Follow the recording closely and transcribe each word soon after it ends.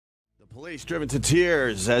Police driven to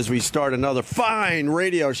tears as we start another fine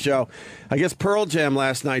radio show. I guess Pearl Jam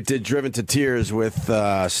last night did Driven to Tears with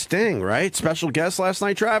Sting, right? Special guest last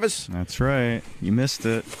night, Travis? That's right. You missed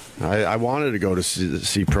it. I wanted to go to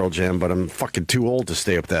see Pearl Jam, but I'm fucking too old to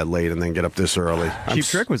stay up that late and then get up this early. Cheap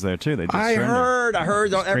Trick was there, too. They did I Surrender.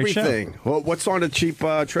 heard everything. Well, what song did Cheap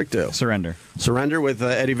Trick do? Surrender. Surrender with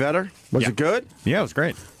Eddie Vedder? Was it good? Yeah, it was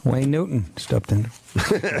great. Wayne Newton stepped in.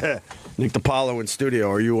 Nick DiPaolo in studio.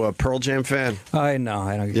 Are you a Pearl Jam fan? I know.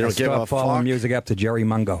 I don't. You don't give a following fuck? music after Jerry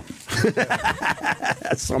Mungo.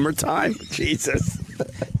 Summertime? Jesus.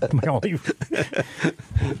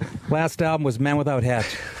 Last album was Men Without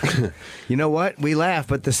Hats. You know what? We laugh,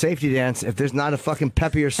 but the safety dance, if there's not a fucking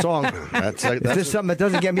peppier song, if there's something that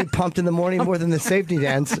doesn't get me pumped in the morning more than the safety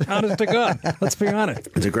dance. Honest to God. Let's be honest.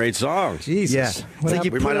 It's a great song. Jesus. Yeah. It's What like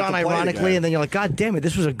you We put might it have on to play it ironically, again. and then you're like, God damn it,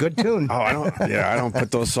 this was a good tune. Oh, I don't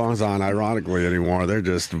put those songs on ironically anymore. They're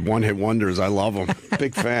just one-hit wonders. I love them.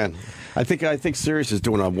 Big fan. I think Sirius is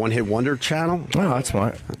doing a one-hit wonder channel. Oh, that's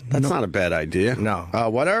smart. That's not a bad idea. No.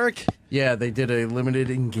 What, Eric? Yeah, they did a limited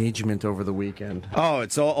engagement over the weekend. Oh,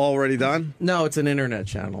 it's already done? No, it's an internet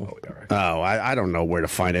channel. Oh, I don't know where to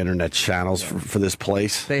find internet channels for this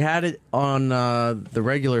place. They had it on the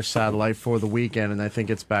regular satellite for the weekend, and I think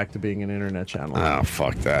it's back to being an internet channel. Oh,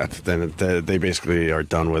 fuck that. Then they basically are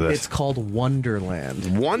done with it. It's called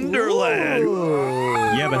Wonderland. Wonderland.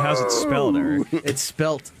 Yeah, but how's it spelled, Eric? It's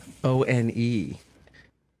spelt O-N-E.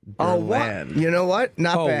 Oh, what? Berland. You know what?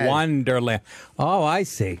 Not Oh, bad. Wonderland. Oh, I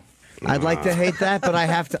see. I'd like to hate that, but I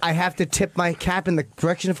have to tip my cap in the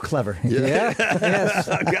direction of clever. Yeah.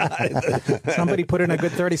 Yes. Somebody put in a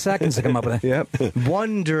good 30 seconds to come up with that. Yep.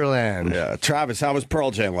 Wonderland. Yeah. Travis, how was Pearl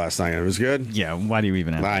Jam last night? It was good? Yeah, why do you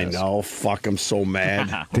even have I this? know. Fuck, I'm so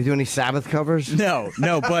mad. They do any Sabbath covers? No,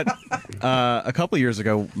 but a couple of years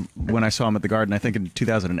ago when I saw him at the Garden, I think in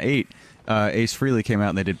 2008, Ace Frehley came out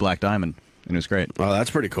and they did Black Diamond, and it was great. Oh, that's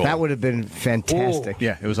pretty cool. That would have been fantastic.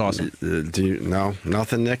 Yeah, it was awesome. Do you no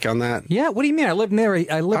nothing, Nick, on that? Yeah, what do you mean? I live near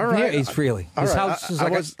All near right. East Frehley. All His right. house is I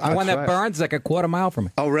like was- the one that's that right. burns like a quarter mile from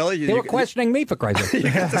me. Oh, really? They were questioning me for Christ's sake.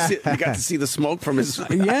 You got to see the smoke from his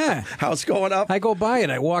Yeah. house going up? I go by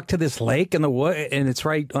and I walk to this lake in the wood, and it's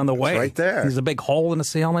right on the way. right there. There's a big hole in the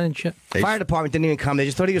ceiling and shit. Fire department didn't even come. They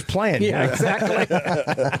just thought he was playing. Yeah,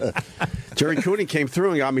 exactly. Jerry Cooney came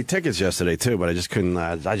through and got me tickets yesterday, too, but I just couldn't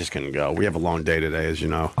go. We have a long day today, as you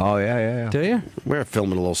know. Oh, yeah. Do you? We're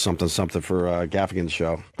filming a little something for Gaffigan's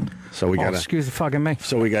show. So we Oh, got to excuse the fucking me.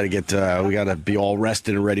 we got to be all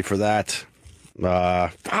rested and ready for that.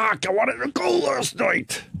 Fuck, I wanted to go last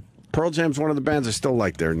night. Pearl Jam's one of the bands I still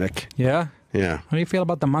like there, Nick. Yeah? Yeah. What do you feel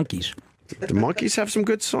about the Monkees? The Monkees have some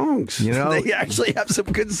good songs. You know- they actually have some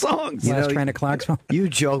good songs. Last Train to Clarksville? You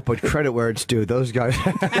joke, but credit where it's due. Those guys.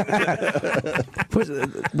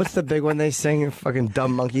 What's the big one they sing? Fucking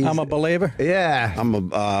Dumb Monkeys. I'm a believer. Yeah. I'm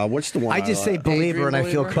a what's the one? I just say believer and I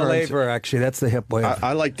feel Believer? current. Believer, actually. That's the hip wave.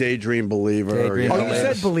 I like Daydream Believer. Daydream Oh, know, you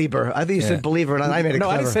Believer. said believer. I think you Yeah. said believer, and I made it no,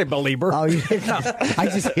 I clever. didn't say believer. Oh, you I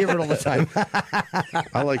just hear it all the time.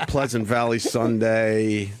 I like Pleasant Valley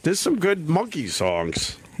Sunday. There's some good Monkey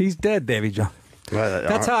songs. He's dead, Davy Joe.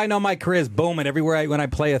 That's how I know my career's booming. Everywhere when I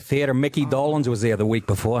play a theater, Mickey Dolenz was there the week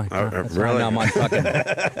before. That's how I really? know my fucking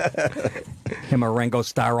him a Ringo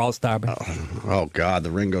Starr All-Star band. Oh God,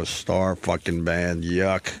 the Ringo Starr fucking band.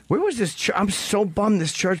 Yuck. Where was this church? I'm so bummed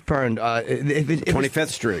this church burned. 25th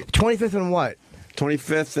Street. 25th and what?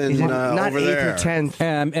 25th and Not over 8th there. or 10th.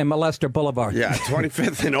 And Molester Boulevard. Yeah,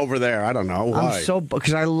 25th and over there. I don't know why. I'm so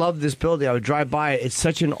because I love this building. I would drive by it. It's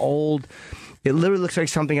such an old. It literally looks like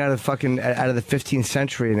something out of the 15th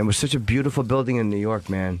century, and it was such a beautiful building in New York,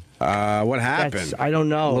 man. What happened? I don't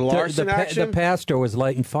know. Little arson The action? pastor was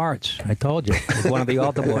lighting farts. I told you. He was one of the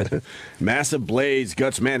altar boys. Massive blaze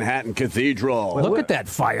guts Manhattan Cathedral. Look at that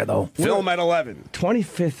fire, though. Film at 11.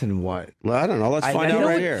 25th and what? Well, I don't know. Let's find you out know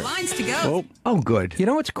right what? here. Lines to go. Oh, good. You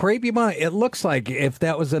know what's creepy about it? It looks like if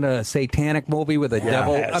that was in a satanic movie with a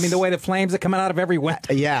devil. I mean, the way the flames are coming out of every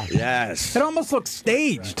window. Yeah. Yes. It almost looks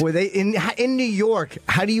staged. Were they in New York?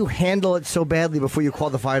 How do you handle it so badly before you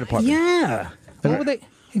call the fire department? Yeah. What were they?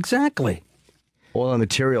 Exactly. Oil and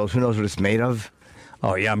materials. Who knows what it's made of?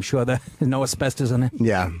 Oh, yeah, I'm sure there's no asbestos in it.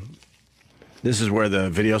 Yeah. This is where the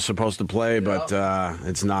video's supposed to play, but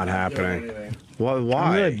it's not happening. Why?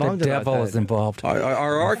 I'm really The bummed about devil that. is involved. Are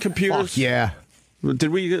our computers? Fuck yeah.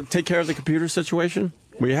 Did we take care of the computer situation?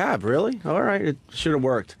 We have, really? All right. It should have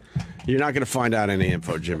worked. You're not going to find out any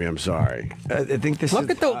info, Jimmy. I'm sorry. I think this Look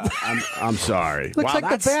is... at the... I'm sorry. Looks like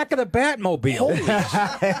the back of the Batmobile.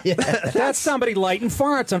 That's somebody lighting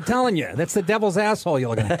farts, I'm telling you. That's the devil's asshole you're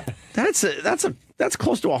looking at. That's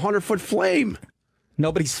close to a 100-foot flame.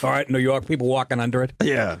 Nobody saw it in New York. People walking under it.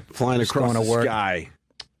 Yeah, flying across going the to work. sky.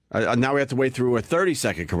 Now we have to wait through a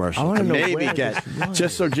 30-second commercial. I wanna to know maybe where get this was.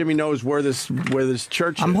 just so Jimmy knows where this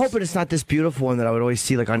church is. I'm hoping it's not this beautiful one that I would always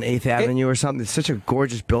see like on 8th Avenue or something. It's such a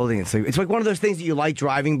gorgeous building. It's like one of those things that you like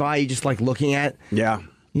driving by, you just like looking at. Yeah.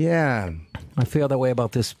 Yeah. I feel that way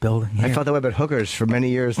about this building. I here. felt that way about hookers for many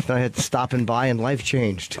years. Then I had to stop and buy, and life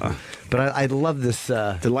changed. But I love this.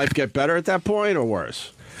 Did life get better at that point or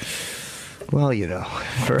worse? Well, you know,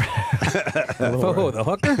 for For who, the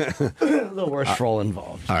hooker? a little worse for all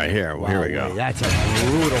involved. All right, here we go. That's a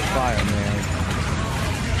brutal fire,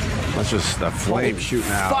 man. Let's just the flame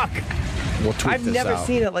shooting out. Fuck! We'll tweet I've this never out.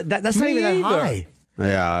 seen it like that. That's not Me even that either. high.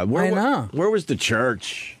 Yeah, I know. Where was the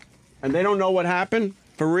church? And they don't know what happened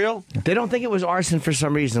for real. They don't think it was arson for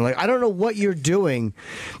some reason. Like I don't know what you're doing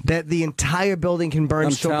that the entire building can burn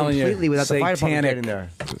I'm so telling you, completely without the fire department satanic. getting there.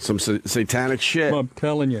 Some satanic shit. I'm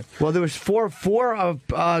telling you. Well, there was four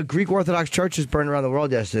Greek Orthodox churches burned around the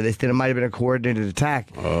world yesterday. They said it might have been a coordinated attack.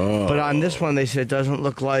 Oh. But on this one, they said it doesn't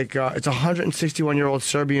look like it's a 161-year-old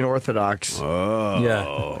Serbian Orthodox.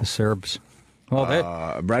 Yeah, the Serbs. Well,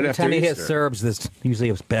 Right every after time you hear Easter. Serbs, there's usually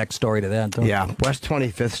a backstory to that. Don't Yeah, West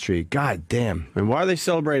 25th Street. God damn. And why are they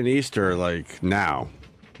celebrating Easter like now?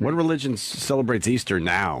 What religion celebrates Easter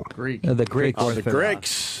now? Greek. The Greek Oh, the Orthodox.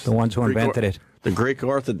 Greeks. The ones who Greek invented it. The Greek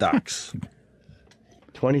Orthodox.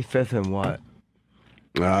 25th and what?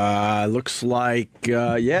 Looks like,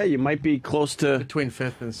 you might be close to Between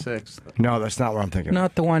 5th and 6th. No, that's not what I'm thinking.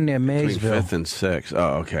 Not the one near between Maysville. 5th and 6th.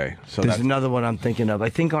 Oh, okay. So There's that's another one I'm thinking of. I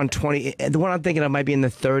think on 20. The one I'm thinking of might be in the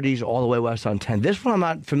 30s all the way west on 10. This one I'm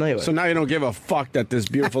not familiar with. so now you don't give a fuck that this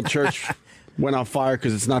beautiful church went on fire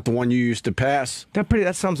because it's not the one you used to pass.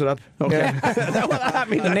 That sums it up. Okay. I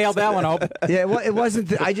nailed that one, Hope. Yeah, well, it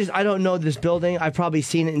wasn't. I don't know this building. I've probably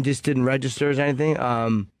seen it and just didn't register as anything.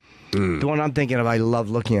 The one I'm thinking of, I love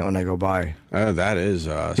looking at when I go by. That is.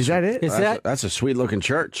 Is that it? Is that That's a sweet looking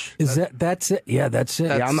church. that's it? Yeah, that's it.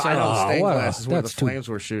 That's I don't- stained wow, glass is where the that's too- flames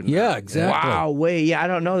were shooting. Yeah, exactly. Wow, wait, yeah, I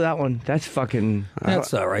don't know that one. That's fucking.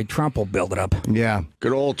 That's all right. Trump will build it up, Yeah.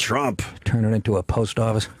 Good old Trump. turn it into a post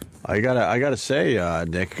office. I gotta say,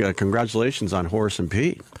 Nick, congratulations on Horace and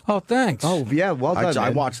Pete. Oh, thanks. Oh, yeah, well done. I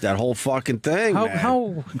man. watched that whole fucking thing. man.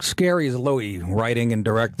 How scary is Louis writing and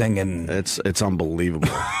directing and It's unbelievable.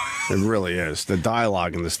 It really is. The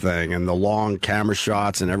dialogue in this thing and the long camera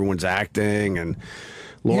shots and everyone's acting and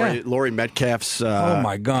Yeah. Laurie Metcalf's. oh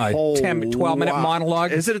my God, 10, 12-minute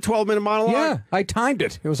monologue? Is it a 12-minute monologue? Yeah, I timed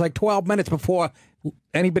it. It was like 12 minutes before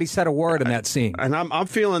anybody said a word in that scene. And I'm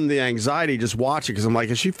feeling the anxiety just watching because I'm like,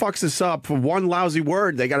 if she fucks this up for one lousy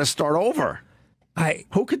word, they got to start over.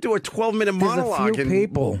 Who could do a 12-minute There's a monologue few in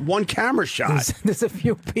people. one camera shot? There's a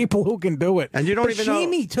few people who can do it. And you don't even know-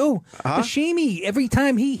 Bashimi, too. Bashimi, every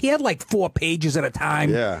time he had like 4 pages at a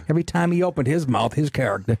time. Yeah. Every time he opened his mouth, his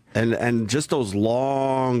character. And just those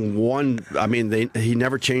long he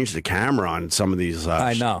never changed the camera on some of these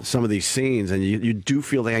I know. some of these scenes, and you do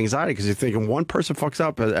feel the anxiety because you're thinking one person fucks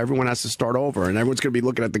up, everyone has to start over, and everyone's going to be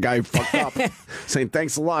looking at the guy who fucked up, saying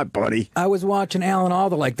thanks a lot, buddy. I was watching Alan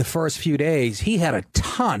Alda like the first few days. He had a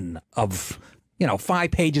ton of,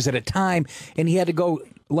 5 pages at a time, and he had to go.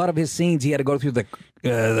 A lot of his scenes, he had to go through the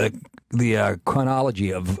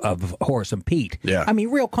chronology of Horace and Pete. Yeah. I mean,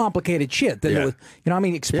 real complicated shit. Then Yeah. there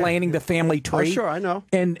was, explaining the family tree. Oh, sure, I know.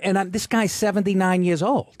 And this guy's 79 years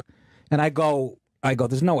old, and I go,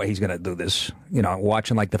 there's no way he's going to do this.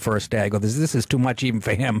 Watching like the first day, I go, this is too much even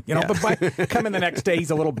for him. But by come in the next day, he's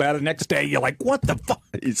a little better. Next day, you're like, what the fuck?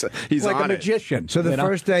 He's like on a it. magician. So the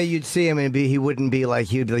first day you'd see him, and he wouldn't be like,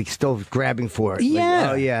 he'd be like still grabbing for it. Like,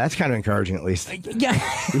 Yeah. oh, yeah, that's kind of encouraging at least. Yeah,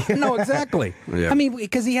 no, exactly. Yeah. I mean,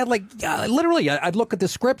 because he had like literally, I'd look at the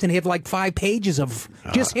script and he had like 5 pages of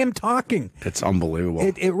just him talking. It's unbelievable.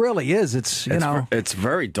 It really is. It's It's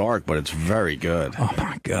very dark, but it's very good. Oh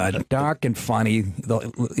my God, dark and funny.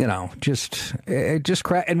 Just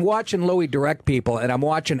crap. And watching Louis direct people, and I'm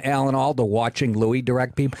watching Alan Alda watching Louis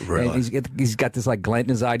direct people. Really? And he's got this like glint in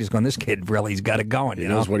his eye, just going, "This kid really, he's got it going." He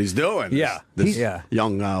knows what he's doing. Yeah. This Yeah.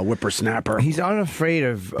 young whippersnapper. He's unafraid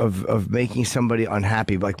of making somebody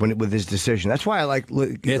unhappy, like with his decision. That's why I like.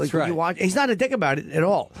 That's when right. you watch, he's not a dick about it at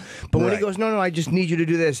all. But when he Right. goes, no, I just need you to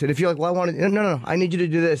do this, and if you're like, well, I want to, no, I need you to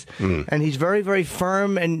do this, and he's very, very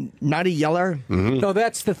firm and not a yeller. No,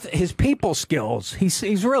 that's his people skills.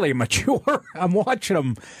 He's really mature. I'm watching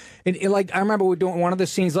him. And like I remember we were doing one of the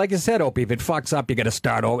scenes. Like I said, Opie, if it fucks up, you got to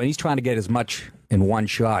start over. And he's trying to get as much in one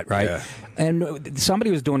shot, right? Yeah. And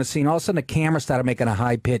somebody was doing a scene. All of a sudden, the camera started making a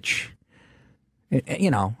high pitch.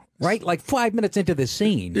 Right, like 5 minutes into the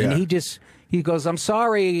scene, Yeah. and he goes, "I'm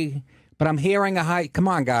sorry, but I'm hearing a high. Come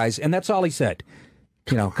on, guys," and that's all he said.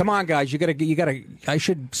 Come on, guys, you gotta.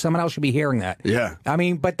 Someone else should be hearing that. Yeah. I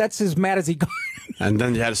mean, but that's as mad as he got. And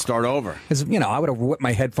then you had to start over. I would have whipped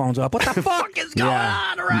my headphones off. What the fuck is going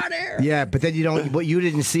on around here? Yeah, but then what you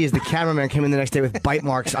didn't see is the cameraman came in the next day with bite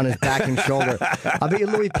marks on his back and shoulder. I bet you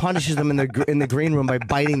Louis punishes them in the green room by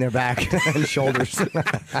biting their back and shoulders.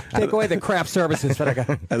 Take away the craft services that I got.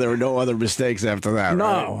 And there were no other mistakes after that.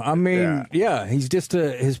 No, right? I mean, he's just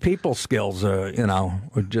his people skills,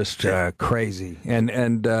 were just crazy.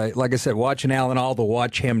 And like I said, watching Alan Alda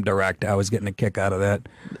watch him direct, I was getting a kick out of that.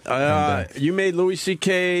 You made Louis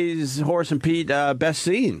C.K.'s Horace and Pete best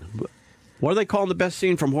scene. What are they calling the best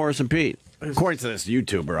scene from Horace and Pete? According to this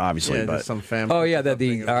YouTuber, obviously. Yeah, but some family. Oh yeah,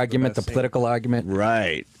 the argument, the political argument.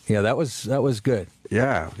 Right. Yeah, that was good.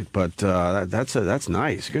 Yeah, but that's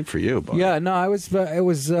nice. Good for you. Buddy. Yeah, no, I was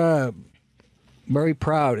very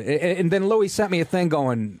proud. And then Louis sent me a thing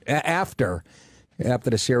going after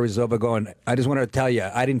the series was over, going, I just wanted to tell you,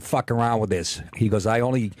 I didn't fuck around with this. He goes,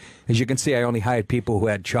 as you can see, I only hired people who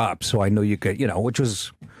had chops, so I knew you could, which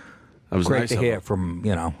was great nice to hear from,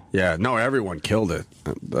 Yeah, no, everyone killed it.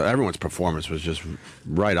 Everyone's performance was just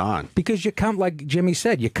right on. Because like Jimmy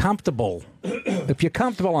said, you're comfortable. If you're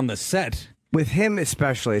comfortable on the set. With him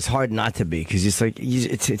especially, it's hard not to be because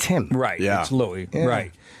it's him. Right, yeah. It's Louis, yeah.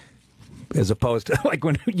 right. As opposed to, like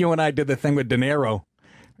when you and I did the thing with De Niro.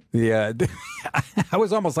 Yeah, I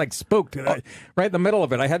was almost like spooked right in the middle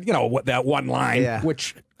of it. I had, that one line,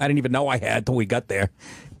 which I didn't even know I had till we got there.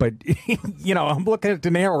 But, I'm looking at De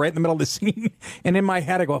Niro right in the middle of the scene, and in my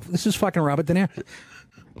head I go, this is fucking Robert De Niro.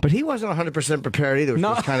 But he wasn't 100% prepared either, which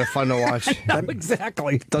was kind of fun to watch.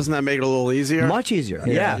 Exactly. Doesn't that make it a little easier? Much easier.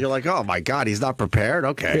 Yeah. You're like, oh my God, he's not prepared?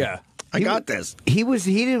 Okay. Yeah. I got this. He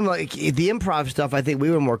didn't like the improv stuff. I think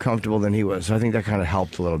we were more comfortable than he was. So I think that kind of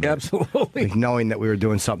helped a little bit. Absolutely. Like knowing that we were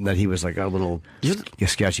doing something that he was like a little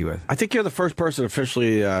sketchy with. I think you're the first person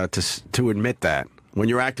officially to admit that. When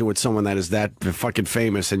you're acting with someone that is that fucking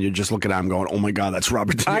famous and you're just looking at him going, oh my God, that's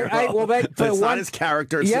Robert De Niro. That's not his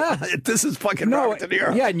character. This is fucking Robert De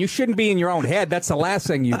Niro. Yeah, and you shouldn't be in your own head. That's the last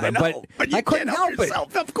thing you do. I know, but you I couldn't can't help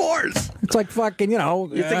yourself, of course. It's like fucking, You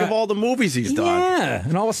think of all the movies he's done. Yeah,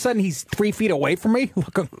 and all of a sudden he's 3 feet away from me.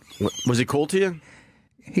 Was he cool to you?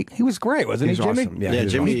 He was great, wasn't he, Jimmy? Awesome. Yeah,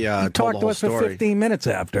 Jimmy He told talked the to whole us for story. 15 minutes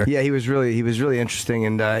after. Yeah, he was really interesting,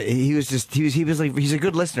 and he was like he's a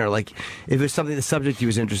good listener. Like if it was something the subject he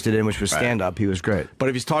was interested in, which was stand up, he was great. But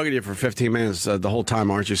if he's talking to you for 15 minutes, the whole time,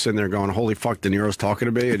 aren't you sitting there going, holy fuck, De Niro's talking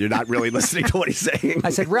to me, and you're not really listening to what he's saying?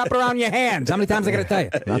 I said, wrap it around your hands. How many times I got to tell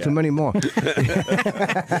you? Not too many more.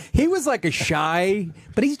 He was like a shy,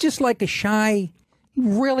 but he's just like a shy,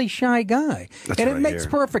 really shy guy. That's and right it makes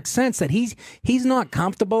here. perfect sense that he's not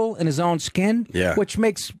comfortable in his own skin, which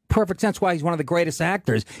makes perfect sense why he's one of the greatest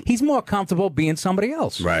actors. He's more comfortable being somebody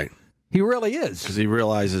else. Right. He really is. Because he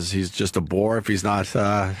realizes he's just a bore if he's not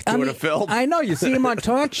doing a film. I know. You see him on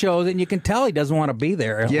talk shows, and you can tell he doesn't want to be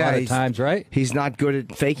there a lot of times, right? He's not good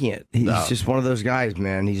at faking it. He's just one of those guys,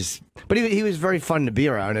 man. But he was very fun to be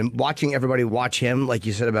around, and watching everybody watch him, like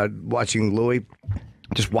you said about watching Louis,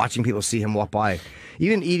 just watching people see him walk by.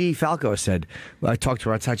 Even Edie Falco said, I talked to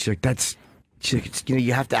her outside, she's like,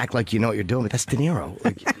 you have to act like you know what you're doing, but that's De Niro.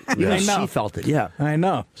 Like, I know. She felt it, yeah. I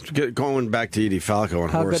know. Going back to Edie Falco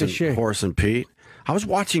and How good is she? Horace and Pete, I was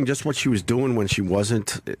watching just what she was doing when she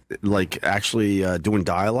wasn't like actually doing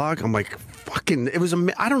dialogue. I'm like, fucking, it was,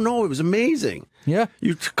 I don't know, it was amazing. Yeah.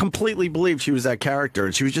 You completely believed she was that character.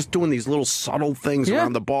 And she was just doing these little subtle things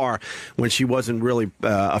around the bar when she wasn't really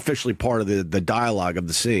officially part of the dialogue of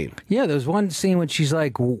the scene. Yeah, there's one scene when she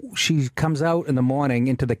comes out in the morning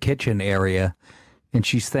into the kitchen area, and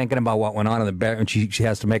she's thinking about what went on in the bed, and she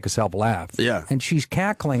has to make herself laugh. Yeah. And she's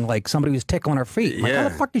cackling like somebody was tickling her feet. Like, how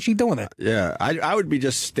the fuck is she doing that? Yeah, I would be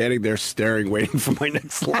just standing there staring, waiting for my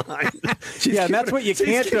next line. Yeah, that's what you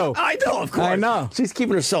can't do. I know, of course. I know. She's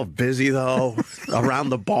keeping herself busy, though, around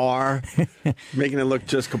the bar, making it look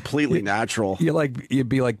just completely natural. You'd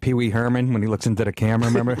be like Pee Wee Herman when he looks into the camera,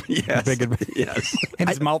 remember? Yes. Yes. And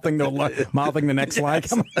he's mouthing the next line.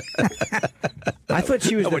 I thought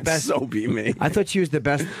she was That the would best. so be me. I thought she was the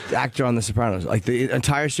best actor on The Sopranos. Like the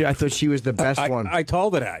entire series, I thought she was the best one. I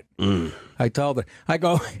told her that. I told her. I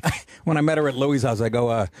go when I met her at Louis' house. I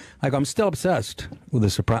go. I'm still obsessed with The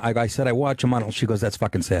Sopranos. I said I watch them on. She goes, "That's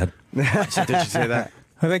fucking sad." Did she say that?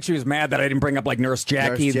 I think she was mad that I didn't bring up like Nurse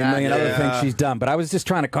Jackie and a million other things she's done. But I was just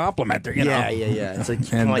trying to compliment her. You know? Yeah. It's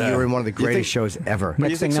like you were in one of the greatest shows ever. Do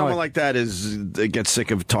you think someone like that gets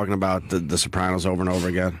sick of talking about the Sopranos over and over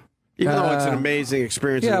again? Even though it's an amazing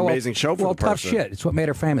experience, an amazing show for the person. Tough shit. It's what made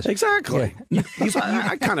her famous. Exactly. Yeah.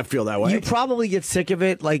 I kind of feel that way. You probably get sick of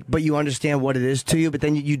it, like, but you understand what it is to you. But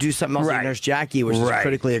then you do something else like Nurse Jackie, which is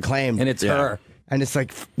critically acclaimed, and it's her. And it's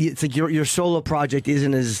like your solo project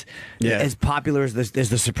isn't as popular as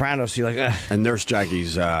the Sopranos. So you're like, ugh. And Nurse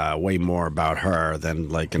Jackie's way more about her than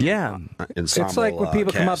like an ensemble. It's like when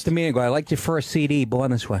people come up to me and go, "I liked your first CD,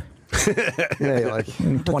 Born This Way." Like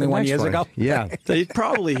 21 years ago. Yeah. So you'd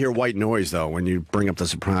probably hear white noise though when you bring up the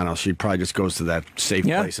Sopranos. She probably just goes to that safe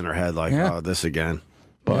place in her head, like, oh, this again.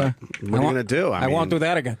 But what are you gonna do? I won't do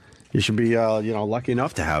that again. You should be, lucky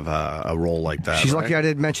enough to have a role like that. She's lucky I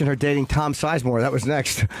didn't mention her dating Tom Sizemore. That was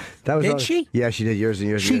next. Did she? Yeah, she did years and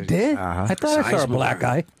years. She and years. did. Uh-huh. I thought I saw a black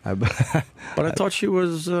guy. But I thought she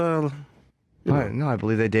was. No, I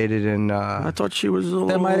believe they dated in. I thought she was.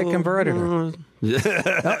 That might have converted her.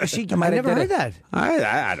 I never heard that.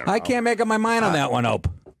 I don't know. I can't make up my mind on that one, Ope.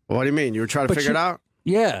 What do you mean? You were trying to figure it out?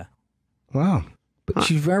 Yeah. Wow. But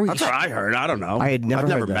she's very. That's what I heard. I don't know. I've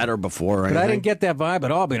never met her before. But I didn't get that vibe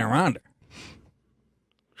at all being around her.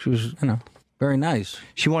 She was, very nice.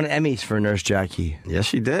 She won Emmys for Nurse Jackie. Yes,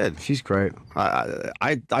 she did. She's great.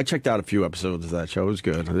 I checked out a few episodes of that show. It was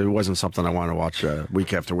good. It wasn't something I wanted to watch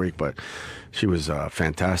week after week, but she was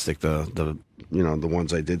fantastic. The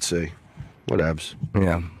ones I did see. Whatevs.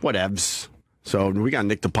 Yeah. Whatevs. So we got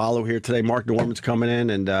Nick DiPaolo here today. Mark Norman's coming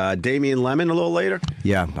in, and Damian Lemon a little later.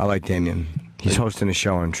 Yeah, I like Damian. He's hosting a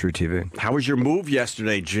show on True TV. How was your move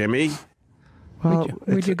yesterday, Jimmy? Well,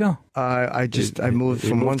 Where'd you go? I moved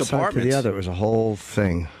from one side to the other. It was a whole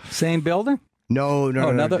thing. Same building? No,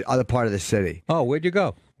 the other part of the city. Oh, where'd you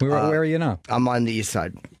go? Where are you now? I'm on the east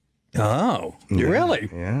side. Oh, really?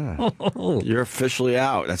 Yeah. You're officially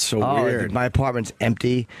out. That's so weird. My apartment's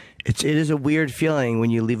empty. It is a weird feeling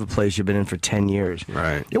when you leave a place you've been in for 10 years.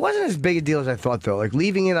 Right. It wasn't as big a deal as I thought, though. Like,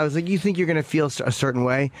 leaving it, I was like, you think you're going to feel a certain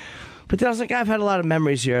way. But then I was like, I've had a lot of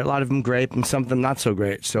memories here. A lot of them great and some of them not so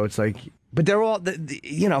great. So it's like... But they're all,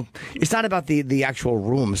 it's not about the actual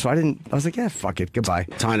room. So I was like, yeah, fuck it. Goodbye.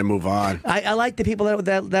 Time to move on. I like the people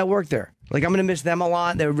that work there. Like, I'm going to miss them a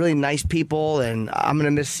lot. They're really nice people, and I'm going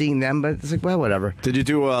to miss seeing them. But it's like, well, whatever. Did you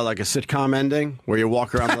do like a sitcom ending where you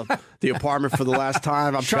walk around the apartment for the last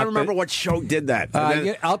time? I'm trying to remember what show did that.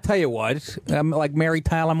 I'll tell you what. Like Mary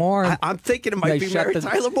Tyler Moore. I'm thinking it might be Mary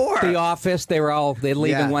Tyler Moore. The Office. They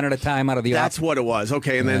leaving one at a time out of the office. That's what it was.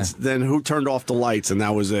 Okay, and then who turned off the lights, and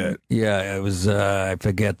that was it. Yeah, it was. I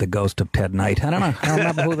forget, the ghost of Ted Knight. I don't know. I don't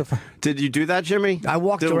remember who the. Did you do that, Jimmy? I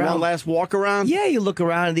walked did around. One last walk around. Yeah, you look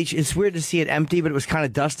around. And it's weird to see it empty, but it was kind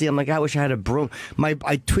of dusty. I'm like, I wish I had a broom. I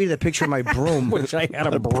tweeted a picture of my broom. Wish I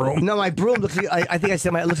had a broom. No, my broom looks. I think I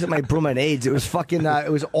said it looks like my broom at AIDS. It was fucking.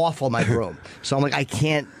 It was awful. My broom. So I'm like, I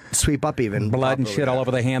can't sweep up even. Blood and shit all over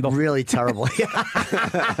the handle. Really terrible.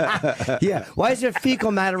 Yeah. Why is there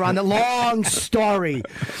fecal matter on the long story?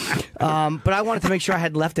 But I wanted to make sure I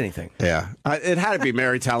hadn't left anything. Yeah. It had to be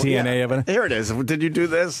Mary Tyler. DNA evidence. Here it is. Did you do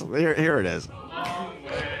this? Here it is.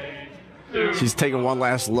 She's taking one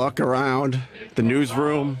last look around the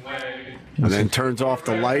newsroom and then turns off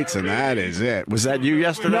the lights, and that is it. Was that you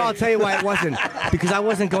yesterday? No, I'll tell you why it wasn't. Because I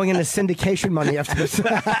wasn't going into syndication money after this.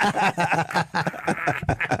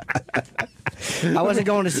 I wasn't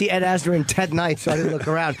going to see Ed Asner and Ted Knight, so I didn't look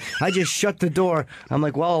around. I just shut the door. I'm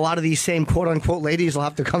like, well, a lot of these same quote-unquote ladies will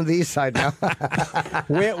have to come to the east side now.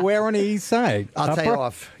 Where on the east side? I'll tell you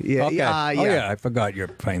off. Yeah, okay. yeah. Oh, yeah, I forgot you're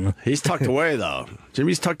famous. He's tucked away, though.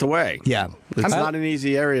 Jimmy's tucked away. Yeah. It's not an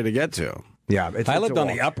easy area to get to. Yeah. I lived on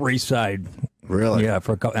the Upper East Side. Really? Yeah,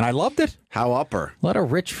 and I loved it. How upper? A lot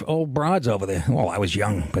of rich old broads over there. Well, I was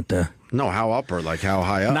young, but... No, how upper? Like how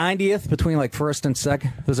high up? 90th, between like 1st and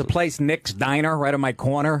 2nd. There's a place, Nick's Diner, right on my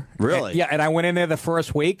corner. Really? Yeah, and I went in there the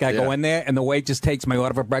first week. I go in there, and the waitress takes my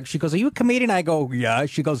order for breakfast. She goes, "Are you a comedian?" I go, "Yeah."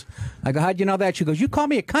 She goes, "I go, how'd you know that?" She goes, "You called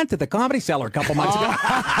me a cunt at the Comedy Cellar a couple months ago."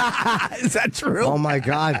 Is that true? Oh, my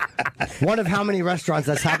God. One of how many restaurants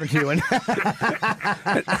that's happened to you in?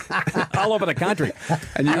 All over the country.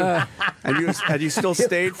 And you still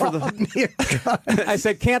stayed for the... I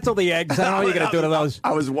said, cancel the eggs. I don't know what you're going to do to those.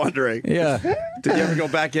 I was wondering. Yeah. Did you ever go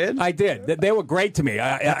back in? I did. They were great to me.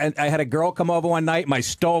 I had a girl come over one night. My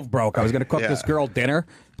stove broke. I was going to cook this girl dinner.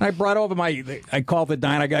 And I brought over I called the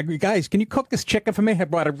diner. I go, "Guys, can you cook this chicken for me?" I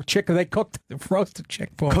brought a chicken. They cooked the roasted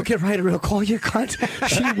chicken for me. Cook it right or he'll call you cunt.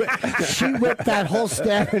 She whipped that whole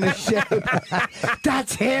staff into shape.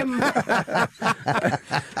 That's him.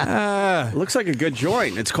 Looks like a good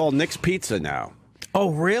joint. It's called Nick's Pizza now. Oh,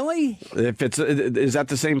 really? Is that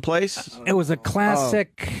the same place? It was a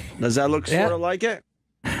classic. Does that look sort of like it?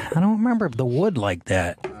 I don't remember the wood like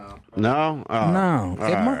that. No? Oh. No.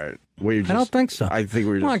 All right. We I don't think so. I think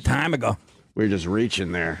we were a long just, time ago. we were just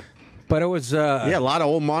reaching there. But it was Yeah, a lot of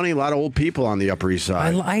old money, a lot of old people on the Upper East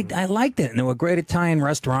Side. I liked it, and there were great Italian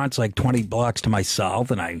restaurants like 20 blocks to my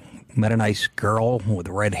south, and I met a nice girl with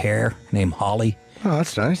red hair named Holly. Oh,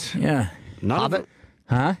 that's nice. Yeah. Hobbit?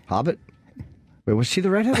 Huh? Hobbit? Wait, was she the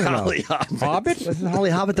redhead? Or no? Holly Hobbit. Hobbit? Wasn't Holly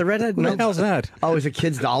Hobbit the redhead? Who the hell's that? Oh, it was a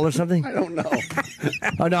kid's doll or something? I don't know.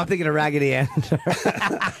 Oh, no, I'm thinking of Raggedy Ann.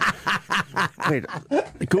 Wait,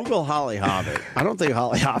 Google Holly Hobbit. I don't think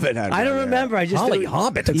Holly Hobbit had. I don't remember. I just Holly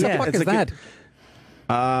Hobbit? What the fuck it's is like that?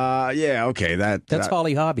 Yeah, okay. That's that,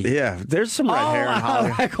 Holly Hobby. Yeah, there's some red hair in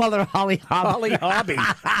Holly. I call her Holly Hobbit. Holly Hobby.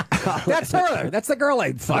 That's her. That's the girl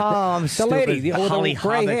I fucked. Oh, I'm the stupid. lady with Holly the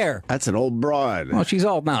gray Hobbit. hair. That's an old broad. Well, she's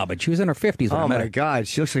old now, but she was in her 50s when I Oh, met my her. God.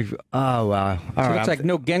 She looks like... Oh, wow. All She right, looks like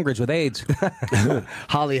Newt Gingrich with AIDS.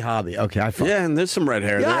 Holly Hobby. Okay, I thought. Yeah, and there's some red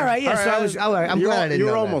hair Yeah, there. all right, yeah, so I was- all right, I'm you're glad I al- didn't You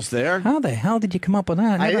were know that. almost there. How the hell did you come up with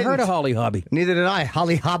that? I never heard didn't. of Holly Hobby. Neither did I.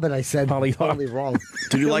 Holly Hobbit, I said. Holly Hobbit. Totally wrong.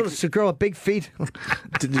 Did you like- It's a girl with big feet.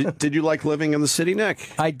 Did you like living in the city, Nick?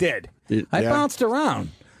 I did. Yeah. I bounced around.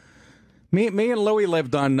 Me and Louie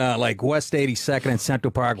lived on like West 82nd and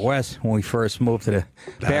Central Park West when we first moved to the.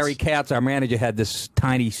 Barry Katz, our manager, had this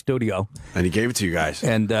tiny studio, And he gave it to you guys.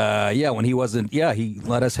 and when he wasn't, he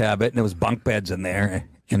let us have it, and there was bunk beds in there,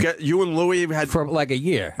 and You and Louie had. for like a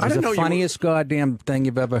year. It I was didn't the know you were- funniest goddamn thing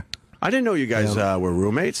you've ever. I didn't know you guys were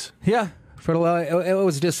roommates. Yeah,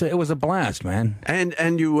 it was a blast, man.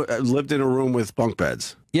 And you lived in a room with bunk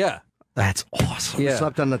beds. Yeah, That's awesome. yeah.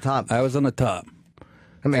 Slept on the top. I was on the top.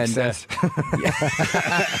 That makes and, sense.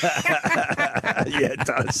 Yeah, it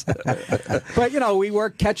does. But we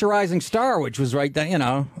worked Catch a Rising Star, which was right there,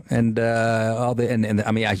 and all the and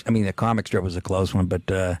I mean the comic strip was a close one, but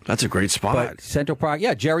That's a great spot. but Central Park,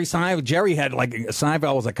 yeah, Jerry had like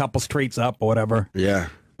Seinfeld was a couple streets up or whatever. Yeah.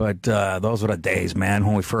 But those were the days, man,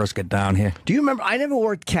 when we first got down here. Do you remember? I never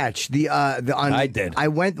worked Catch. I did. I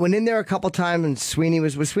went in there a couple times, and Sweeney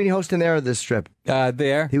was Sweeney hosting there or this strip?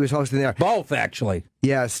 There, He was hosting there. both actually.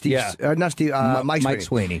 Yeah, Steve. Yeah. Not Steve. Mike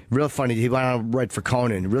Sweeney. Real funny. He went on right for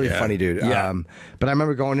Conan. Really Yeah. funny dude. Yeah. But I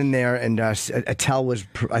remember going in there, and Attell was,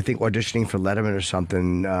 I think, auditioning for Letterman or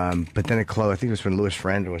something. But then it closed. I think it was when Louis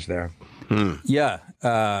Ferrandis was there. Yeah,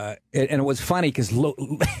 and it was funny because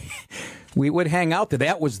we would hang out there.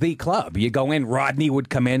 That was the club. You go in, Rodney would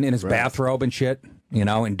come in his bathrobe and shit,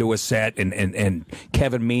 and do a set. And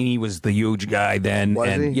Kevin Meaney was the huge guy then. Was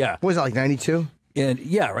and he? Yeah. What was that, like 92? And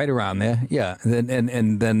yeah, right around there. Yeah.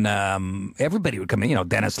 And then everybody would come in,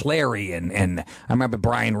 Dennis Leary and I remember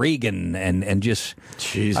Brian Regan and just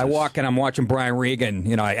Jesus. I walk in, I'm watching Brian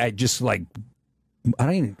Regan, I just like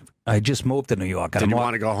I just moved to New York. Did you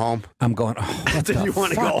want to go home? I'm going, oh, what Did the you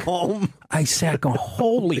want to go fuck? home? I sat going,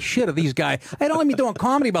 holy shit, are these guys? I had only been doing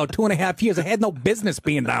comedy about 2.5 years. I had no business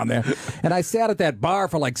being down there. And I sat at that bar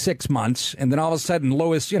for like 6 months. And then all of a sudden,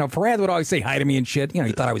 Louis, Ferrand would always say hi to me and shit.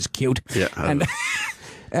 He thought I was cute. Yeah. And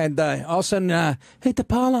and all of a sudden, hey,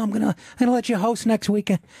 DiPaolo, I'm gonna let you host next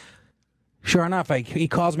weekend. Sure enough, he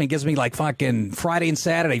calls me, gives me like fucking Friday and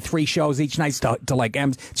Saturday, 3 shows each night to like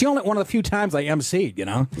It's the only one of the few times I emceed,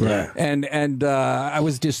 Yeah. And I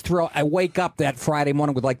was just thrilled. I wake up that Friday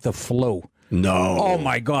morning with like the flu. No. Oh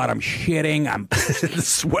my God, I'm shitting. I'm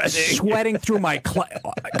sweating through my.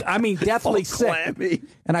 Deathly sick. Clammy.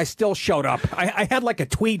 And I still showed up. I had like a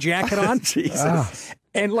tweed jacket on. Jesus.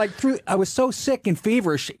 And like I was so sick and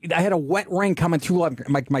feverish, I had a wet ring coming through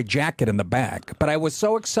like my jacket in the back. But I was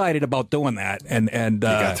so excited about doing that, and you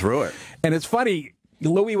got through it. And it's funny,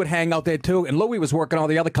 Louis would hang out there too, and Louis was working all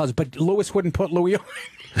the other clubs, but Louis wouldn't put Louis on.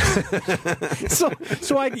 so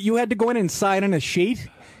you had to go in and sign in a sheet.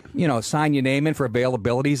 Sign your name in for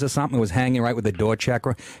availabilities or something. It was hanging right with the door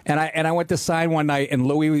checker. And I went to sign one night, and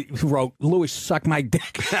Louis wrote, "Louis, suck my dick."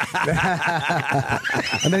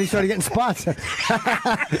 And then he started getting spots.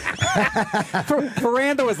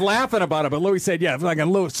 Miranda was laughing about it, but Louis said, "Yeah, like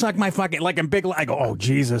Louis, suck my fucking like in big." I go, "Oh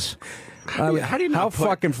Jesus." How do you not put,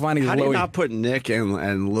 fucking funny is How do you Louis? not put Nick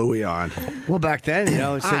and Louis on? Well, back then,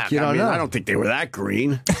 it's like, you don't know. I don't think they were that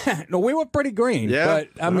green. No, we were pretty green. Yeah?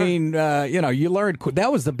 But, you learned.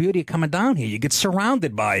 That was the beauty of coming down here. You get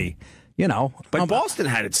surrounded by, But Boston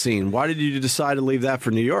had its scene. Why did you decide to leave that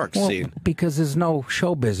for New York scene? Because there's no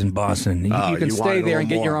showbiz in Boston. You Oh, can you stay wanted a there and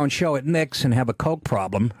little get your more. own show at Nick's and have a Coke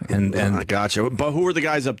problem. And I gotcha. But who were the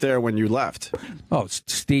guys up there when you left?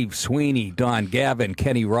 Steve Sweeney, Don Gavin,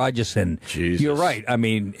 Kenny Rogerson. Jesus. You're right.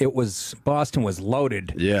 Boston was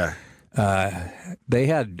loaded. Yeah. They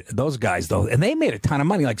had those guys though, and they made a ton of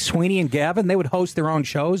money. Like Sweeney and Gavin, they would host their own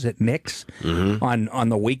shows at Nick's on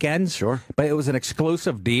the weekends. Sure, but it was an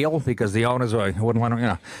exclusive deal because the owners wouldn't want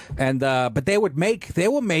to, And but they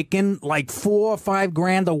were making like $4 or $5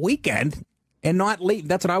 grand a weekend. And not leave.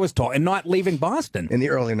 That's what I was told. And not leaving Boston in the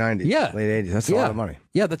early '90s, late '80s. That's a lot of money.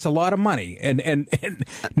 Yeah, that's a lot of money. And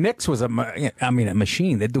Nick's was a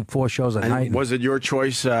machine. They'd do 4 shows a night. Was it your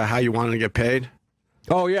choice how you wanted to get paid?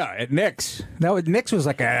 Oh yeah, at Nick's. Nick's was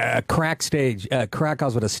like a crack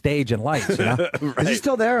house with a stage and lights. You know? Right. Is it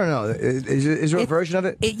still there or no? Is there a version of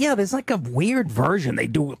it? Yeah, there's like a weird version. They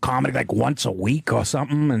do comedy like once a week or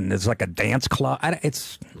something, and there's like a dance club.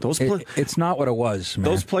 It's not what it was. Man.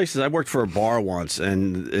 Those places. I worked for a bar once,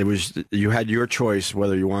 and it was you had your choice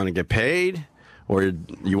whether you want to get paid or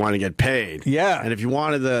you want to get paid. Yeah. And if you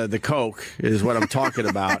wanted the Coke, is what I'm talking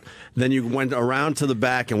about, then you went around to the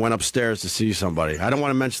back and went upstairs to see somebody. I don't want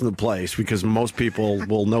to mention the place because most people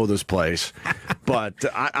will know this place. But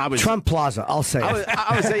I was... Trump Plaza, I'll say it.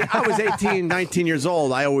 I was 18, 19 years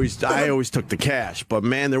old. I always took the cash. But,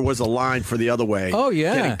 man, there was a line for the other way. Oh,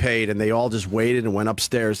 yeah. Getting paid, and they all just waited and went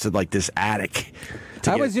upstairs to, like, this attic.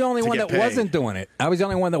 I was the only one that wasn't doing it. I was the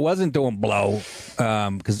only one that wasn't doing blow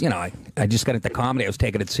because, I just got into comedy. I was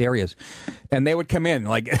taking it serious. And they would come in,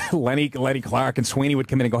 like Lenny Clark and Sweeney would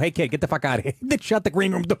come in and go, "Hey, kid, get the fuck out of here." They'd shut the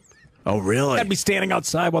green room door. Oh, really? I'd be standing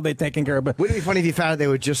outside while they're taking care of it. Wouldn't it be funny if you found out they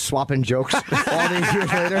were just swapping jokes all these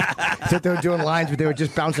years later? That they were doing lines, but they were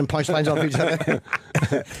just bouncing punchlines off each other?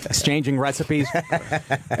 Exchanging recipes.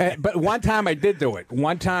 But one time I did do it.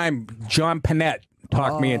 One time, John Panette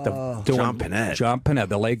talked me into doing... John Panette,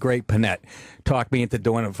 the late, great Panette, talked me into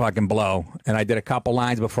doing a fucking blow. And I did a couple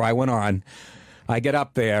lines before I went on. I get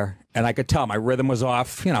up there, and I could tell my rhythm was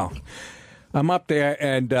off, I'm up there,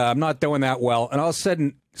 and I'm not doing that well. And all of a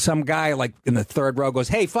sudden, some guy, like, in the third row goes,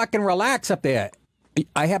 "Hey, fucking relax up there."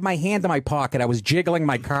 I had my hand in my pocket. I was jiggling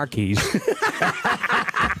my car keys.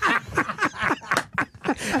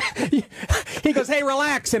 He goes, "Hey,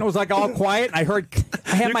 relax," and it was like all quiet. I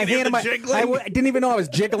had my hand in my. I didn't even know I was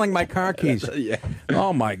jiggling my car keys. Yeah.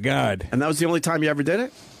 Oh my God! And that was the only time you ever did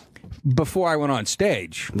it? Before I went on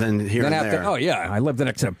stage. Then here and there. Oh yeah, I lived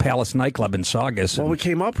next to a Palace nightclub in Saugus. Well, we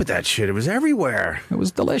came up with that shit. It was everywhere. It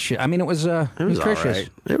was delicious. I mean, it was nutritious. All right.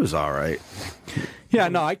 It was all right. Yeah,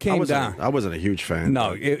 no, I came down. I wasn't a huge fan.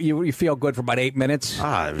 No, you feel good for about 8 minutes.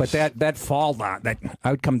 But that fall down,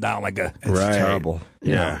 I would come down like a. It's terrible.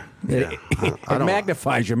 Yeah. It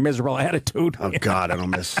magnifies your miserable attitude. Oh God, I don't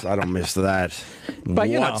miss that. But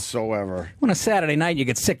whatsoever. On a Saturday night, you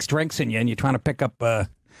get 6 drinks in you, and you're trying to pick up a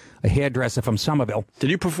hairdresser from Somerville.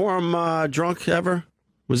 Did you perform drunk ever?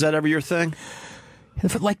 Was that ever your thing?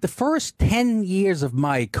 For like the first 10 years of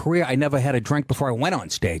my career, I never had a drink before I went on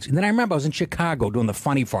stage. And then I remember I was in Chicago doing the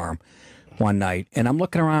Funny Farm one night, and I'm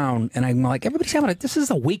looking around, and I'm like, everybody's having this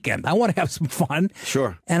is a weekend. I want to have some fun.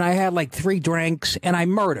 Sure. And I had like 3 drinks, and I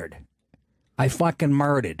murdered. I fucking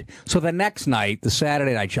murdered. So the next night, the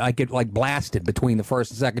Saturday night, I get like blasted between the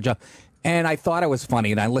first and second show. And I thought I was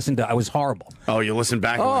funny, and I was horrible. Oh, you listened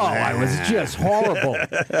back? Oh, I was just horrible.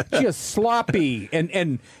 Just sloppy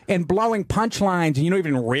and blowing punchlines, and you don't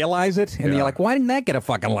even realize it. And you're like, why didn't that get a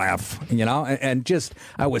fucking laugh? And just,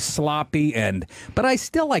 I was sloppy. But I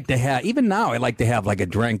still like to have, even now, I like to have like a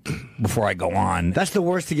drink before I go on. That's the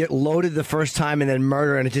worst, to get loaded the first time and then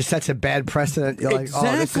murder, and it just sets a bad precedent. You're like, oh,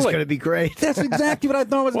 this is going to be great. That's exactly what I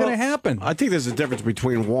thought was going to happen. I think there's a difference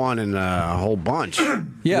between one and a whole bunch.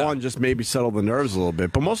 Yeah. One just maybe settle the nerves a little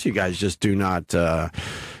bit, but most of you guys just do not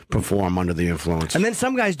perform under the influence. And then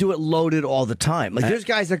some guys do it loaded all the time. Like there's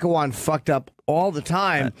guys that go on fucked up all the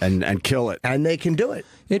time and kill it, and they can do it.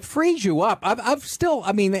 It frees you up. I've still,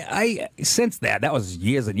 since that was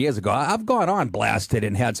years and years ago, I've gone on blasted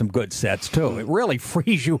and had some good sets too. It really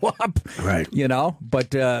frees you up. Right.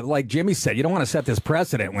 But like Jimmy said, you don't want to set this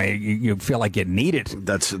precedent where you feel like you need it.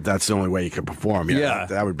 That's the only way you can perform. Yeah.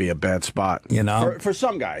 That would be a bad spot. For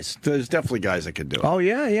some guys. There's definitely guys that could do it. Oh,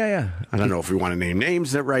 yeah. I don't know if we want to name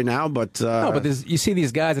names right now, but... no, but you see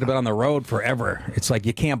these guys that have been on the road forever. It's like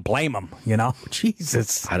you can't blame them,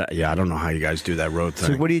 Jesus. I don't know how you guys do that road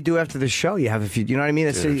thing. So what do you do after the show? You have you know what I mean?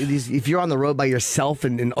 If you're on the road by yourself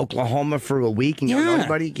in Oklahoma for a week and you don't know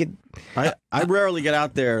anybody, you get... I rarely get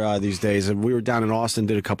out there these days. And we were down in Austin,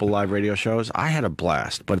 did a couple live radio shows. I had a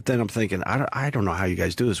blast, but then I'm thinking, I don't know how you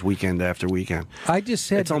guys do this weekend after weekend.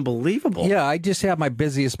 It's unbelievable. Yeah, I just have my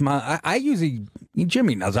busiest month. I usually,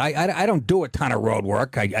 Jimmy knows, I don't do a ton of road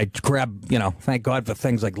work. I grab, thank God for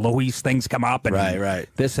things like Louis, things come up and right.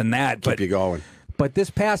 this and that. Keep you going. But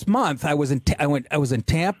this past month, I was in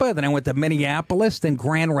Tampa, then I went to Minneapolis, then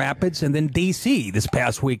Grand Rapids, and then D.C. this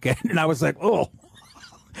past weekend, and I was like, oh.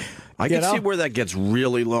 I can see where that gets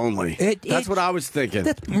really lonely. That's what I was thinking.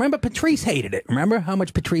 Remember, Patrice hated it. Remember how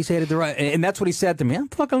much Patrice hated the ride? And that's what he said to me. I'm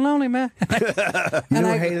fucking lonely, man. You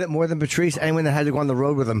know who hated it more than Patrice? Anyone that had to go on the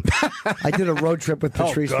road with him. I did a road trip with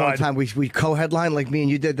Patrice one time. We co-headlined like me and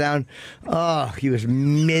you did down. Oh, he was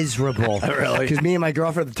miserable. Really? Because me and my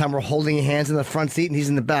girlfriend at the time were holding hands in the front seat and he's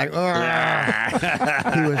in the back.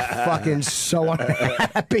 He was fucking so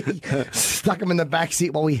unhappy. Stuck him in the back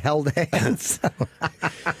seat while we held hands.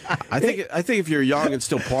 I think if you're young and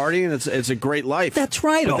still partying, it's a great life. That's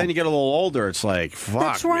right. But then you get a little older, it's like, fuck,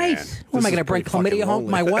 That's right. man. What am I going to bring chlamydia home to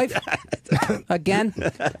my wife? Again?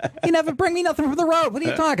 You never bring me nothing from the road. What are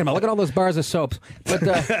you talking about? Look at all those bars of soaps.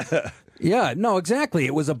 But, yeah, no, exactly.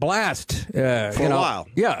 It was a blast. For a while.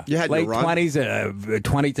 Yeah. You had late your run. 20s,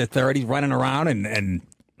 20 to 30s, running around and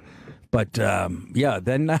but yeah,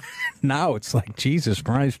 then now it's like Jesus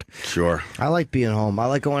Christ. Sure. I like being home. I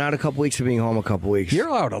like going out a couple weeks and being home a couple weeks.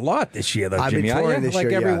 You're out a lot this year, though, I've been Jimmy. touring this like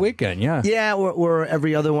year, every yeah. weekend, yeah. Yeah, we're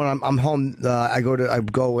every other one. I'm home.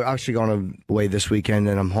 We're actually going away this weekend,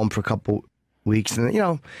 and I'm home for a couple weeks, and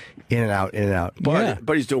in and out.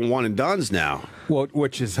 But he's doing one and dones now. Well,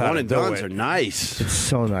 which is how One to and do dones it. are nice. It's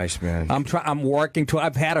so nice, man. I'm working to.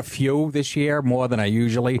 I've had a few this year, more than I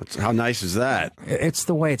usually. How nice is that? It's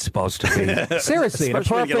the way it's supposed to be. Seriously,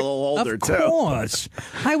 Especially when you get a little older, of too. course.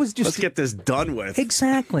 I was just Let's get this done with.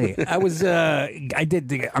 exactly. I was. I did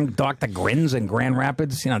the Dr. Grins in Grand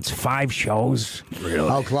Rapids. It's 5 shows. Really?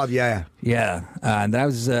 Oh, club, yeah. Yeah, and that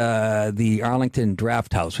was the Arlington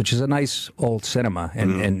Draft House, which is a nice old cinema,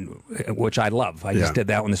 and which I love. I just did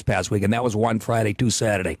that one this past week, and that was 1 Friday, 2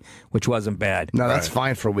 Saturday, which wasn't bad. No, that's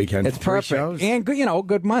fine for a weekend. It's 3 perfect shows? and good,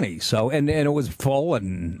 good money. So and it was full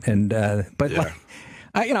but. Yeah.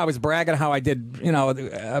 I was bragging how I did.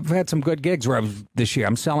 I've had some good gigs this year.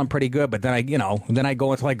 I'm selling pretty good, but then I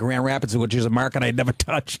go into like Grand Rapids, which is a market I'd never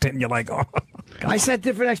touched, and you're like, oh. I set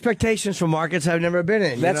different expectations for markets I've never been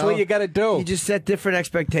in. That's what you got to do. You just set different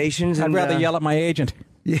expectations. I'd rather yell at my agent.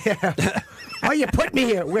 Yeah. Oh, you put me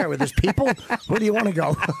here. Where? With these people? Where do you want to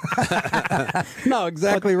go? No,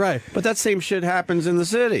 exactly right. But that same shit happens in the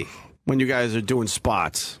city when you guys are doing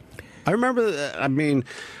spots. I remember,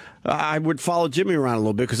 I would follow Jimmy around a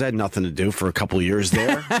little bit because I had nothing to do for a couple of years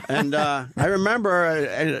there. And I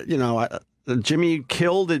remember, Jimmy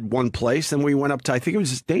killed at one place, and we went up to, I think it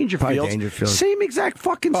was Dangerfield. Same exact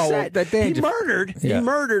fucking set. He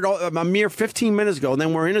murdered a mere 15 minutes ago, and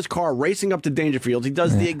then we're in his car racing up to Dangerfield. He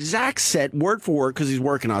does the exact set, word for word, because he's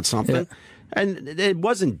working on something. Yeah. And it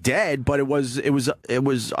wasn't dead, but it was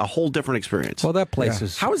a whole different experience. Well, that place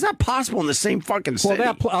is. How is that possible in the same fucking city?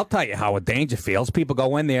 Well, I'll tell you how it Dangerfield's. People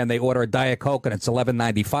go in there and they order a Diet Coke and it's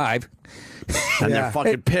 $11.95. And they're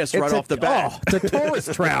fucking pissed right off the bat. Oh, it's a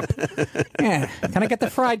tourist trap. Yeah. Can I get the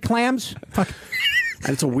fried clams? Fuck.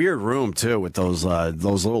 And it's a weird room too, with those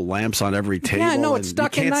little lamps on every table. Yeah, no, it's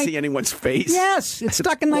stuck in. You can't see anyone's face. Yes, it's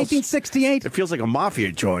stuck in 1968. It feels like a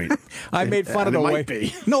mafia joint. I made fun of the way. Might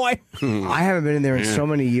be. No, I haven't been in there in so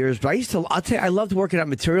many years, but I'll tell you, I loved working out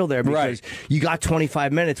material there because you got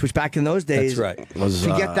 25 minutes, which back in those days, that's right.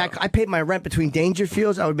 To get that, I paid my rent between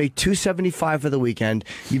Dangerfields. I would make $275 for the weekend.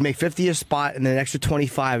 You'd make $50 a spot, and then an extra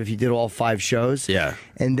 $25 if you did all 5 shows. Yeah.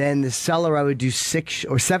 And then the cellar, I would do 6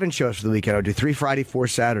 or 7 shows for the weekend. I would do 3 Friday, 4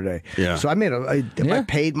 Saturday. Yeah. So I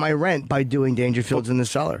paid my rent by doing Dangerfields in the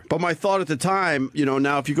cellar. But my thought at the time,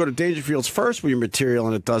 now if you go to Dangerfields first with your material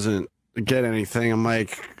and it doesn't get anything, I'm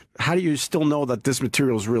like, how do you still know that this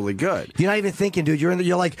material is really good? You're not even thinking, dude. You're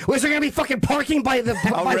like, where's there going to be fucking parking by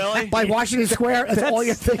by Washington Square? That's all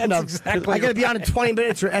you're thinking of. Exactly I got to be on in 20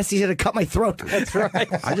 minutes or Essie's going to cut my throat. That's right.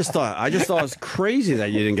 I just thought it was crazy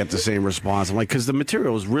that you didn't get the same response. I'm like, because the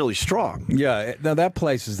material was really strong. Yeah, now that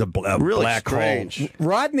place is a Really black strange. hole.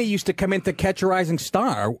 Rodney used to come in to Catch a Rising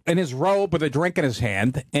Star in his robe with a drink in his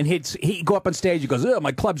hand, and he'd go up on stage. He goes, "Oh,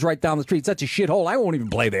 my club's right down the street. It's such a shithole. I won't even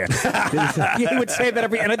play there." He would say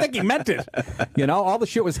that and I think he meant it. All the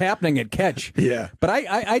shit was happening at Catch. Yeah. But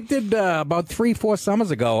I did about 3-4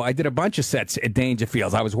 summers ago. I did a bunch of sets at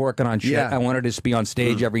Dangerfields. I was working on shit. Yeah. I wanted to be on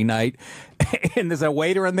stage every night. And there's a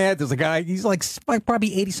waiter in there. There's a guy. He's like probably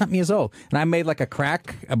 80-something years old. And I made like a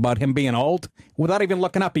crack about him being old. Without even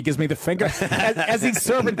looking up, he gives me the finger as he's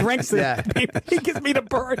serving drinks. Yeah. He gives me the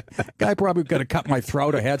bird. Guy probably could have cut my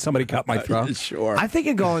throat or had somebody cut my throat. Sure. I think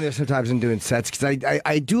of going there sometimes and doing sets because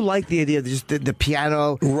I do like the idea of just the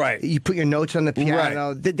piano. Right. You put your notes on the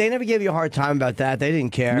piano. Right. They never gave you a hard time about that. They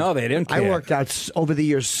didn't care. No, they didn't care. I worked out over the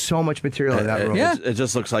years so much material in that room. Yeah. It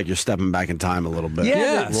just looks like you're stepping back in time a little bit. Yeah,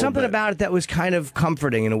 Yeah. there's something about it that that was kind of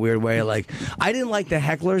comforting in a weird way. Like, I didn't like the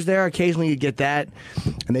hecklers there. Occasionally you get that,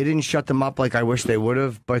 and they didn't shut them up like I wish they would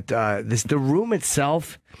have. But the room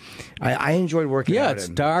itself, I enjoyed working out it's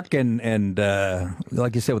in. dark and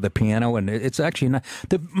like you said, with the piano, and it's actually not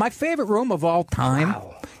my favorite room of all time.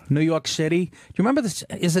 Wow. New York City. Do you remember this?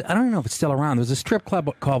 Is it? I don't even know if it's still around. There was a strip club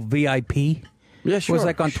called VIP. Yeah, It was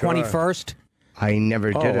like on 21st. I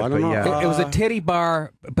never did it, I don't know. yeah. It was a titty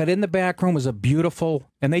bar, but in the back room was a beautiful,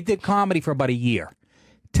 and they did comedy for about a year.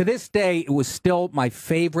 To this day, it was still my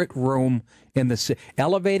favorite room in the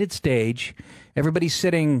elevated stage. Everybody's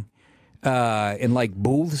sitting in like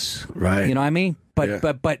booths, Right. You know what I mean? But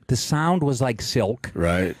Yeah. but the sound was like silk.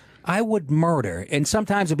 Right. I would murder, and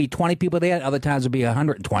sometimes it'd be 20 people there, other times it'd be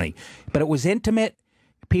 120. But it was intimate.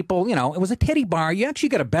 People, it was a titty bar. You actually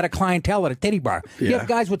get a better clientele at a titty bar. You Yeah. have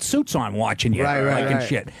guys with suits on watching you, Right, and right.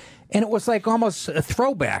 shit. And it was like almost a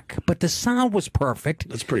throwback, but the sound was perfect.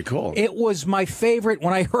 That's pretty cool. It was my favorite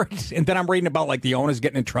when I heard, and then I'm reading about like the owners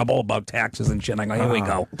getting in trouble about taxes and shit. And I go, here we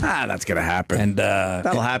go. That's going to happen. And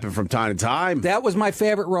that'll happen from time to time. that was my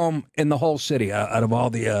favorite room in the whole city out of all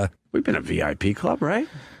the. We've been a VIP club, right?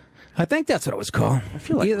 I think that's what it was called. I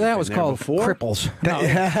feel like that we've was been there called before. Cripples.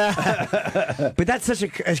 But that's such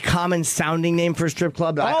a common sounding name for a strip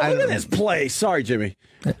club. Look at this place. Sorry, Jimmy.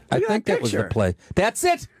 I Look at think that was the picture. play. That's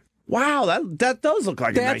it. Wow, that does look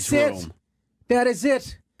like That's a nice it. room. That is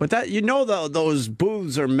it. But those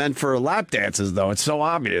booths are meant for lap dances, though. It's so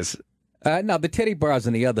obvious. No, the titty bars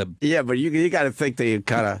and the other. Yeah, but you got to think they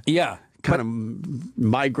kind Yeah. of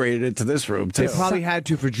migrated into this room too. They probably had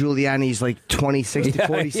to for Giuliani's like 20, 60,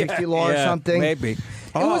 40, 60 law or something. Maybe.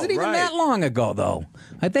 Oh, it wasn't even right. that long ago, though.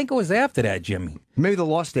 I think it was after that, Jimmy. Maybe the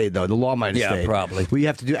law stayed, though. The law might have Yeah, stayed. probably. Where you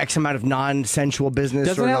have to do X amount of non-sensual business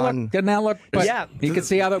Doesn't or that look? But Yeah. You can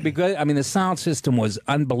see how that would be good. I mean, the sound system was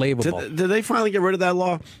unbelievable. Did they finally get rid of that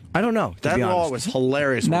law? I don't know. To That be law honest. was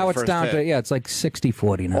hilarious. when Now it it's first down hit. to, it's like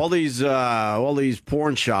 60-40 now. All these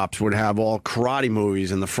porn shops would have all karate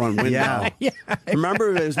movies in the front window. Yeah.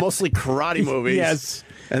 Remember, it was mostly karate movies. Yes.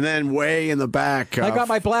 And then way in the back, I got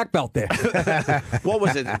my black belt there. what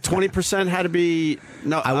was it? 20% had to be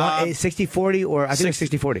no. I want a 60-40 or I think it's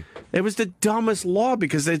 60-40. It was the dumbest law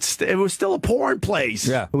because it was still a porn place.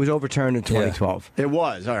 Yeah. It was overturned in 2012. It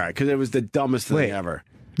was all right because it was the dumbest thing Wait. ever.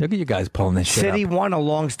 Look at you guys pulling this shit City up. won a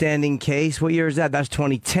long-standing case. What year is that? That's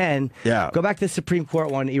 2010. Yeah. Go back to the Supreme Court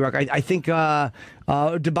one, Iraq. I think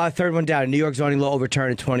about third one down. New York zoning law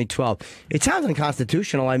overturned in 2012. It sounds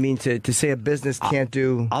unconstitutional. I mean, to say a business can't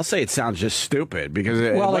do. I'll say it sounds just stupid because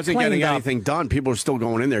it Well, it wasn't getting cleaned up. anything done. People were still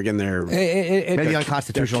going in there getting their. Maybe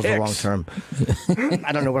unconstitutional is the long term.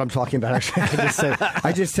 I don't know what I'm talking about. Actually,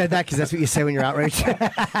 I just said that because that's what you say when you're outraged.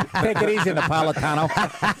 Take it easy, Napolitano.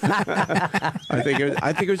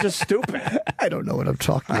 I think it was just stupid. I don't know what I'm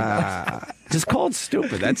talking about. Just called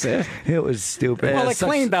stupid. That's it. It was stupid. Well, Yeah, it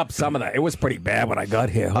cleaned up some of that. It was pretty bad when I got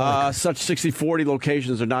here. Such 60-40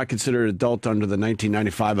 locations are not considered adult under the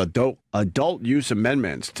 1995 adult use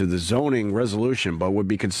amendments to the zoning resolution, but would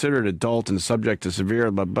be considered adult and subject to severe.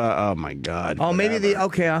 Oh my God! Oh, maybe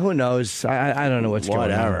whatever. who knows? I don't know what's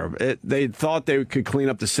going on. Whatever. They thought they could clean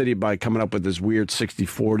up the city by coming up with this weird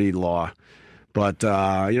 60-40 law. But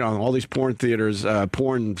all these porn theaters,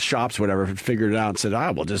 porn shops, whatever, figured it out and said,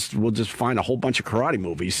 we'll just find a whole bunch of karate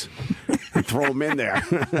movies and throw them in there.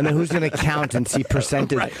 And then who's going to count and see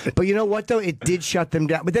percentage? Right. But you know what, though? It did shut them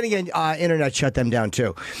down. But then again, internet shut them down,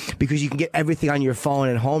 too. Because you can get everything on your phone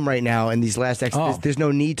at home right now, and these there's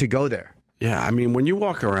no need to go there. Yeah, I mean, when you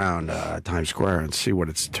walk around Times Square and see what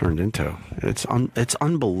it's turned into, it's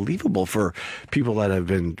unbelievable for people that have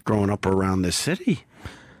been growing up around this city.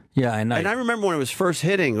 yeah, I know. And I remember when it was first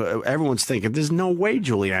hitting, everyone's thinking, there's no way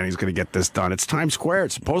Giuliani's going to get this done. It's Times Square.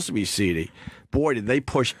 It's supposed to be seedy. Boy, did they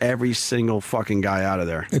push every single fucking guy out of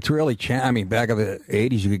there. It's really, I mean, back in the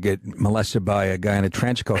 80s, you could get molested by a guy in a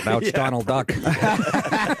trench coat. Now it's Donald Duck.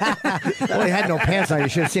 Well, he had no pants on. You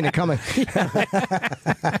should have seen it coming.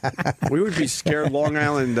 We would be scared Long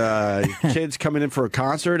Island kids coming in for a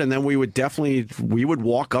concert, and then we would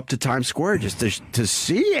walk up to Times Square just to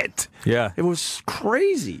see it. Yeah. It was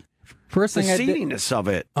crazy. First The thing I did. seediness of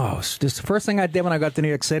it. Oh, just the first thing I did when I got to New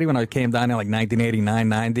York City, when I came down here like 1989,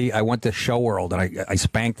 90, I went to Show World and I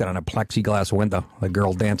spanked it on a plexiglass window, the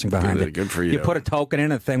girl dancing behind Good- it. good for you. You put a token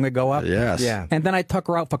in, a thing would go up. Yes. Yeah. And then I took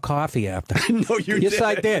her out for coffee after. No, you Yes, did.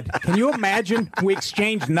 I did. Can you imagine? We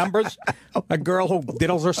exchanged numbers. A girl who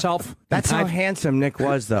diddles herself. That's how handsome Nick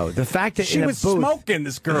was, though. The fact that she in a was booth, smoking,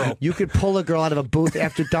 this girl. you could pull a girl out of a booth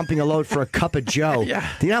after dumping a load for a cup of Joe. Yeah.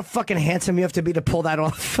 Do you know how fucking handsome you have to be to pull that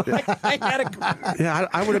off? Yeah,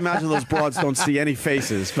 I would imagine those broads don't see any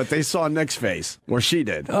faces, but they saw Nick's face, or she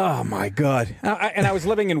did. Oh my God! And I was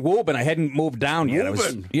living in Woburn. I hadn't moved down yet.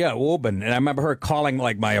 Woburn? Woburn. And I remember her calling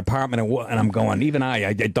like my apartment, and I'm going. Even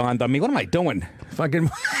it dawned on me. What am I doing? Fucking.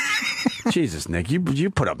 Jesus, Nick, you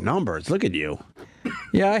put up numbers. Look at you.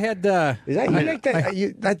 Yeah, I had. Is that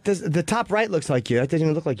you, Nick? The top right looks like you. That doesn't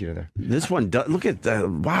even look like you there. This one does. Look at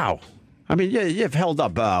wow. I mean, yeah, you've held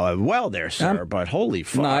up well there, sir. But holy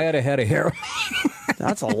fuck, No, I had a head of hair.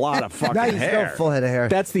 that's a lot of fucking Now you hair. still full head of hair.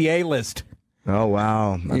 That's the A-list. Oh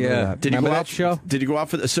wow. Yeah. Did you Remember go that out? show? Did you go out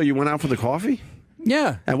for? So you went out for the coffee?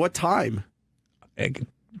 Yeah. At what time? Did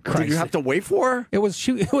Christ. you have to wait for her? It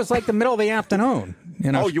was like the middle of the afternoon.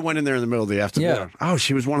 You know. Oh, you went in there in the middle of the afternoon. Yeah. Oh,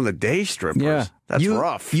 she was one of the day strippers. Yeah. That's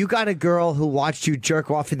rough. You got a girl who watched you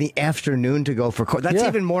jerk off in the afternoon to go for That's Yeah.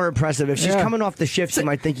 even more impressive. If she's coming off the shift, she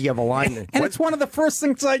might think you have a line. And it's one of the first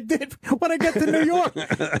things I did when I got to New York.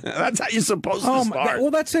 That's how you're supposed to start.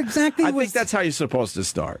 Well, that's exactly. I think that's how you're supposed to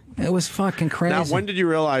start. It was fucking crazy. Now, when did you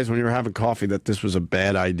realize when you were having coffee that this was a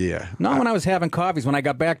bad idea? Not when I was having coffees. When I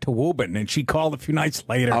got back to Woburn, and she called a few nights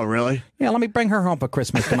later. Oh, really? Yeah, let me bring her home for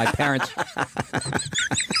Christmas to my parents.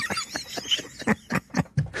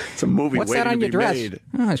 It's a movie. What's waiting that on to your be dress? made.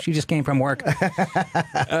 Oh, she just came from work. But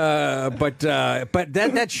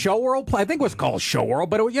that show world, I think it was called Show World.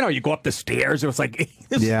 But you go up the stairs. It was like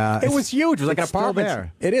it was huge. It was like an it's still apartment.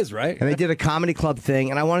 there. It is, right? And they did a comedy club thing,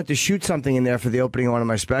 and I wanted to shoot something in there for the opening of one of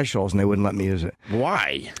my specials, and they wouldn't let me use it.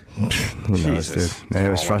 Why? Who knows, Jesus. dude? And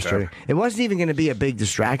it was Oh, frustrating. It wasn't even going to be a big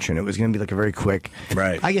distraction. It was going to be like a very quick.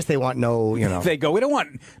 Right. I guess they want They go, we don't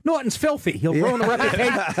want Norton's filthy. He'll ruin the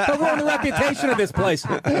reputation. He'll ruin the reputation of this place.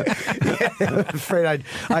 I'm afraid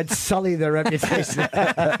I'd sully their reputation.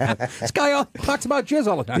 This guy talks about jizz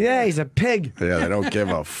all the time. Yeah, he's a pig. Yeah, they don't give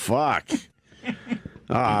a fuck.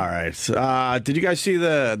 All right. Did you guys see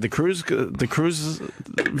the cruise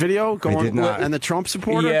video going did not. and the Trump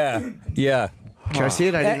supporter? Yeah. Can I see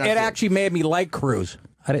it? I did not It see actually made me like Cruz.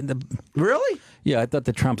 I didn't. Really? Yeah, I thought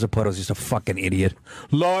the Trump supporter was just a fucking idiot.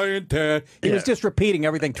 Lying Ted. He was just repeating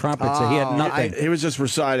everything Trump had said. He had nothing. He was just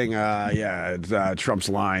reciting, Trump's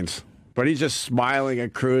lines. But he's just smiling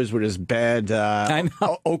at Cruz with his bad I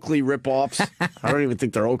know. Oakley ripoffs. I don't even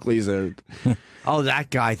think they're Oakleys. Oh, that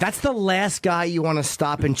guy. That's the last guy you want to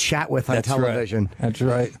stop and chat with on television. Right. That's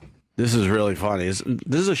right. This is really funny.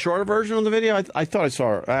 This is a shorter version of the video? I thought I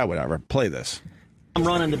saw... whatever. Play this. I'm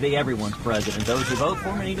running to be everyone's president, those who vote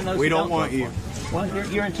for me, and even those who don't want you. Well,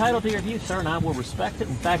 you're entitled to your view, sir, and I will respect it.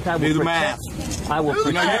 In fact, I will Do the protect. I will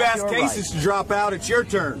protect You asked your cases rights. to drop out. It's your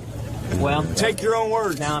turn. Well, Take your own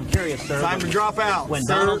words. now I'm curious, sir. Time to drop out. When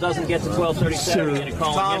sir. Donald doesn't get to 1237, you're going to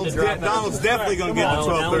call him to drop out. Donald's definitely going to get to No,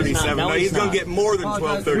 no, he's not. 1237. No, No, he's he's going not. to get more than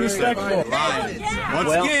 1237. Once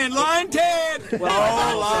Well- again, Line Ted.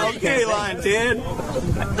 Okay, Line Ted.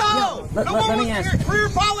 No! Let me ask you. Career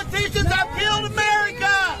politicians have killed America!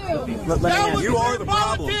 Let me ask You are the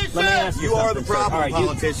problem. Let me ask you You are the something, sir. problem, All right,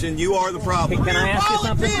 politician. You are the problem. Can I ask you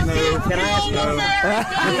something? Can I ask you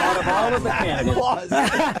out of all of the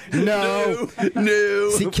candidates? No.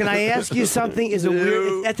 See, can I ask you something? Is it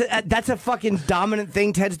weird? That's a fucking dominant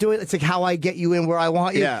thing Ted's doing. It's like how I get you in where I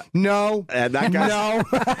want you. Yeah. No. And that guy's, No.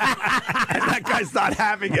 and that guy's not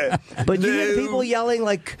having it. But you get people yelling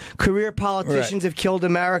like career politicians have killed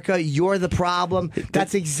America. You're the problem.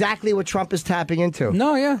 That's exactly what Trump is tapping into.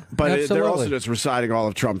 No, yeah. But absolutely. they're also just reciting all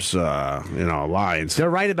of Trump's, lines. They're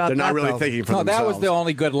right about They're not that, really though. thinking for No, themselves. that was the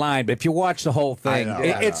only good line. But if you watch the whole thing, know.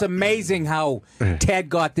 it's amazing how Ted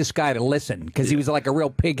got this guy to listen because he was like a real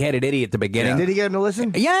pig-headed idiot at the beginning. Did he get him to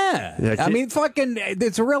listen? Yeah. Yeah, I mean, fucking,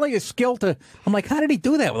 it's really a skill to. I'm like, how did he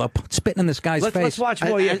do that without spitting in this guy's face? Let's watch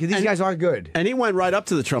more, yeah, because these guys are good. And he went right up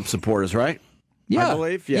to the Trump supporters, right? Yeah. I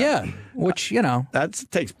believe. Yeah. Which, That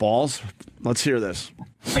takes balls. Let's hear this.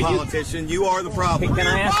 Politician, you are the problem. Can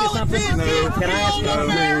I ask you something? Can I ask you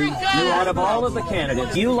something? You, out of all of the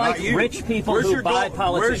candidates, you like rich people who buy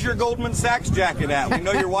politicians. Where's your Goldman Sachs jacket at? We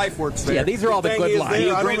know your wife works there. Yeah, these are all the thing good is lines. there, Do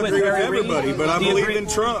you I agree don't with agree with Harry Reid? everybody, but I Do you believe agree? in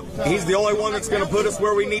Trump. He's the only one that's going to put us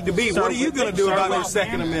where we need to be. Sir, What are you going to do sir, about well- your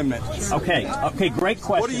Second Amendment? Okay, great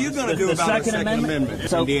question. What are you going to do The about the Second Amendment?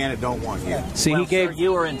 So, Indiana don't want you. See, well, he gave. sir,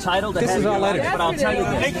 you are entitled to This have is your all edited. rights, but I'll tell you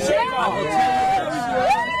this. I will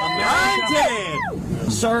tell you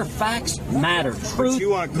this. Sir, facts matter. But Truth you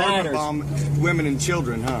want to carpet matters. bomb women and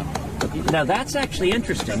children, huh? Now that's actually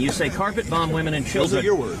interesting. You say carpet bomb women and children. Those are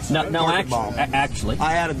your words. No, Carpet bomb. actually.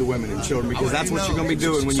 I added the women and children because that's what you're going to be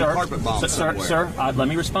doing when you carpet bomb somewhere. Sir, let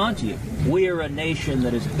me respond to you. We are a nation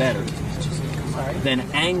that is better than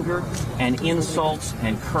anger and insults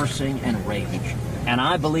and cursing and rage. And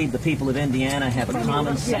I believe the people of Indiana have a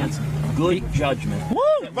common sense, good judgment. Woo!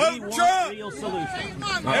 Vote Trump! Real solution.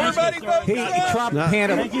 Everybody vote Trump! Trump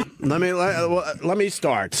handled. Let me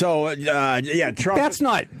start. So, Trump. That's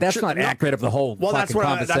not accurate of the whole. Well, that's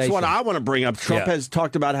what I want to bring up. Trump has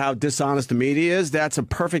talked about how dishonest the media is. That's a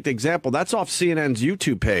perfect example. That's off CNN's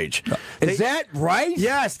YouTube page. Is that right?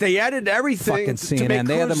 Yes, they edited everything. Fucking CNN.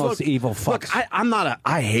 They are the most evil fucks. Look,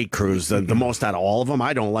 I hate Cruz the most out of all of them.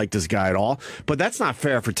 I don't like this guy at all. But that's not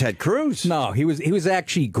fair for Ted Cruz. No, he was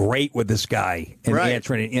actually great with this guy and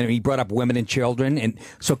answering it. He brought up women and children, and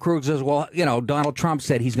so Cruz says, "Well, Donald Trump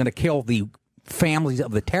said he's going to kill the families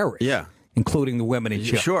of the terrorists." Yeah. Including the women and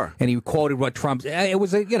children. Sure. And he quoted what Trump... It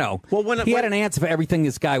was he had an answer for everything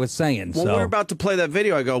this guy was saying. Well, we're about to play that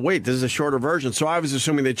video. I go, wait, this is a shorter version. So I was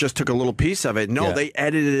assuming they just took a little piece of it. No, they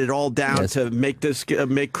edited it all down to make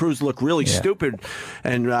Cruz look really stupid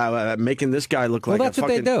and making this guy look like that's what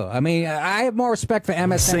they do. I mean, I have more respect for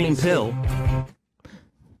MSNBC. Same pill.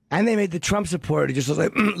 And they made the Trump supporter just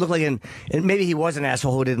look like and maybe he was an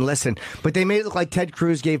asshole who didn't listen, but they made it look like Ted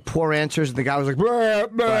Cruz gave poor answers and the guy was like,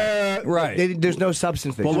 right. There's no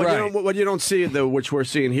substance there. Well, what you don't see, which we're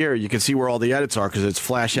seeing here, you can see where all the edits are because it's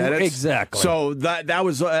flash edits. Exactly. So that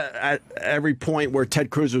was at every point where Ted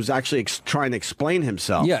Cruz was actually trying to explain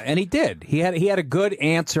himself. Yeah, and he did. He had a good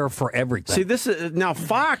answer for everything. See, this is now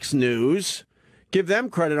Fox News. Give them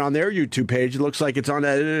credit on their YouTube page. It looks like it's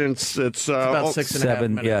unedited and it's about 6.5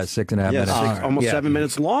 minutes. Yeah, 6.5 minutes. Almost 7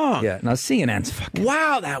 minutes long. Yeah, now CNN's fucking...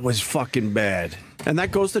 Wow, that was fucking bad. And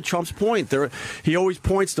that goes to Trump's point. He always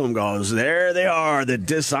points to them, goes, there they are, the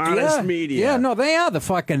dishonest media. Yeah, no, they are the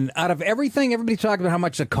fucking, out of everything, everybody talking about how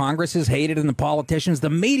much the Congress is hated and the politicians,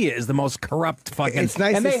 the media is the most corrupt fucking, it's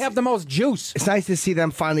nice and they have the most juice. It's nice to see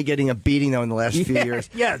them finally getting a beating, though, in the last few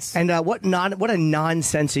years. Yes. And what a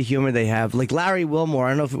non-sense of humor they have. Like Larry Wilmore, I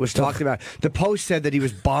don't know if it was talked about, the Post said that he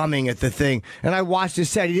was bombing at the thing, and I watched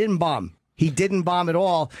his set, he didn't bomb. He didn't bomb at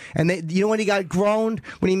all. And you know when he got groaned?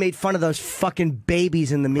 When he made fun of those fucking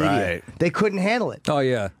babies in the media. Right. They couldn't handle it. Oh,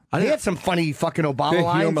 yeah. He had some funny fucking Obama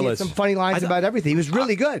lines. He had some funny lines about everything. He was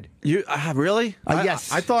really good. You really?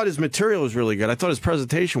 Yes. I thought his material was really good. I thought his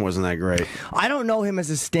presentation wasn't that great. I don't know him as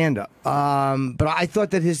a stand-up, but I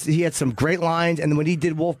thought that he had some great lines. And then when he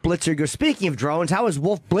did Wolf Blitzer, he goes, speaking of drones, how is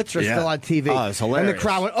Wolf Blitzer still on TV? Oh, it's hilarious. And the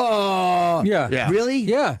crowd went, oh. Yeah. Really?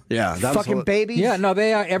 Yeah. Yeah. That fucking babies? Yeah, no,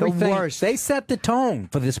 they are everything. The worst. They set the tone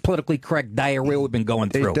for this politically correct diarrhea we've been going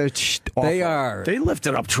through. They are. They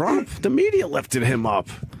lifted up Trump. The media lifted him up.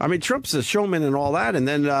 I mean, Trump's a showman and all that, and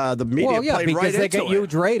then the media played right into it. because they get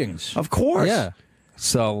huge ratings. Of course. Yeah.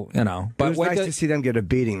 So, but it was nice to see them get a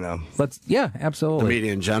beating, though. Absolutely. The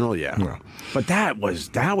media in general, yeah. But that was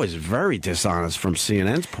very dishonest from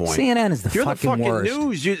CNN's point. CNN is You're the fucking worst.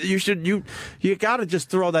 news. You got to just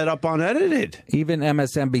throw that up unedited. Even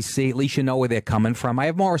MSNBC, at least you know where they're coming from. I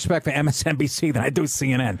have more respect for MSNBC than I do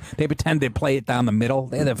CNN. They pretend they play it down the middle.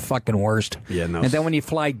 They're the fucking worst. Yeah, no. And then when you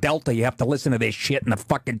fly Delta, you have to listen to their shit in the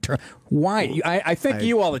fucking... Why? I think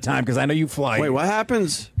you all the time because I know you fly. Wait, what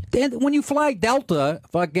happens? When you fly Delta,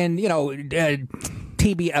 fucking, CNN's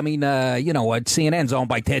owned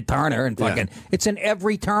by Ted Turner, and fucking, it's in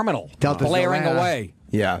every terminal, Delta's blaring away.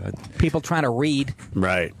 Yeah. People trying to read.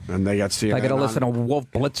 Right. And they got CNN. I got to listen to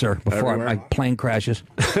Wolf Blitzer before my plane crashes.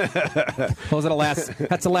 That's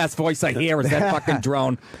the last voice I hear is that fucking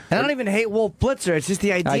drone. And I don't even hate Wolf Blitzer. It's just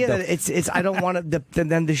the idea that it's. I don't want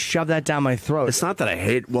them to shove that down my throat. It's not that I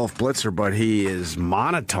hate Wolf Blitzer, but he is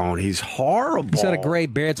monotone. He's horrible. He's had a gray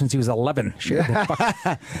beard since he was 11.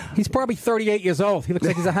 He's probably 38 years old. He looks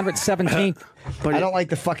like he's 117. But I don't like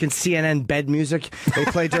the fucking CNN bed music they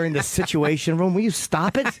play during the Situation Room. Will you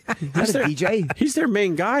stop it? He's their DJ. He's their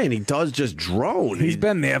main guy, and he does just drone. He's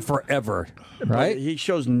been there forever, right? He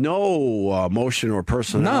shows no emotion or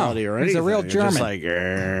personality or anything. He's a real German. It's just like,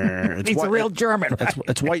 he's a real German.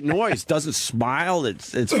 It's white noise. Doesn't smile.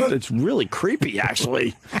 It's really creepy,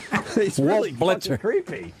 actually. It's really fucking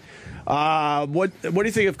creepy. What do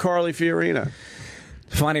you think of Carly Fiorina?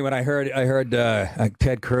 Funny when I heard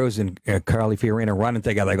Ted Cruz and Carly Fiorina running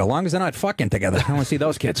together. I go, as long as they're not fucking together, I want to see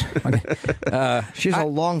those kids. She has a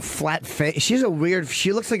long, flat face. She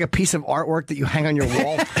looks like a piece of artwork that you hang on your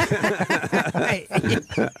wall.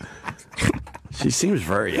 She seems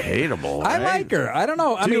very hateable. I right? like her. I don't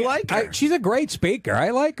know. I Do mean, you like her? she's a great speaker. I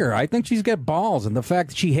like her. I think she's got balls, and the fact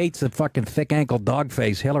that she hates the fucking thick ankle dog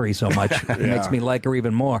face Hillary so much makes me like her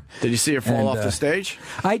even more. Did you see her fall off the stage?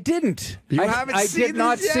 I didn't. You I haven't I seen did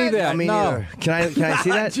not this see yet? that. I mean, no. either. Can I see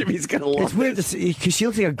that? Jimmy's gonna love It's weird to see because she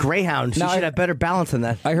looks like a greyhound. She No, should have better balance than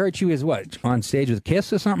that. I heard she was what, on stage with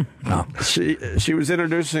Kiss or something? No. She was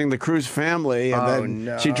introducing the Cruz family, and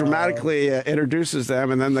then she dramatically introduces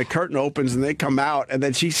them, and then the curtain opens, and they come out, and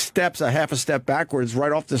then she steps a half a step backwards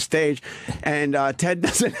right off the stage, and Ted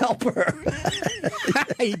doesn't help her.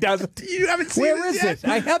 He doesn't. You haven't seen Where this is yet? it?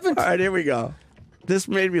 I haven't. All right, here we go. This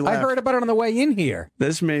made me laugh. I heard about it on the way in here.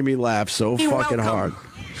 This made me laugh so fucking hard.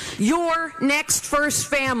 Your next first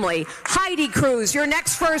family, Heidi Cruz, your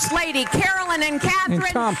next first lady, Carolyn and Catherine, And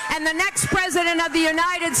Tom. and the next president of the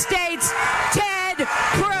United States, Ted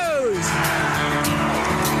Cruz.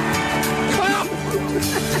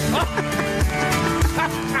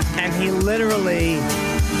 And he literally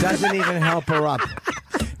doesn't even help her up.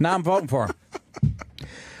 Now I'm voting for him.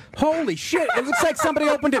 Holy shit! It looks like somebody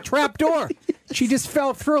opened a trap door. She just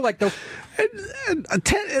fell through like the. And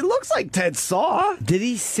Ted, it looks like Ted saw. Did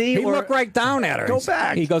he see? He looked right down at her. Go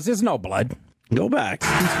back. He goes, "There's no blood." Go back.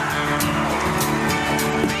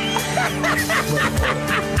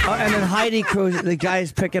 And then Heidi Cruz, the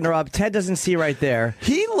guy's picking her up. Ted doesn't see right there.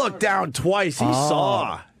 He looked down twice. He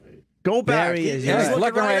saw. Go back. There he is. Yeah, he's Right.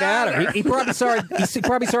 looking right at her. He probably saw her. He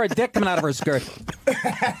probably saw a dick coming out of her skirt.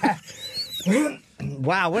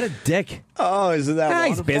 Wow, what a dick. Oh, isn't that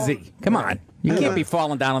He's wonderful? busy. Come on. You can't be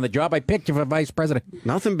falling down on the job. I picked you for vice president.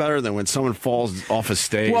 Nothing better than when someone falls off a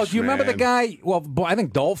stage. Well, do you remember the man. guy? Well, I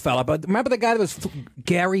think Dole fell out, but remember the guy that was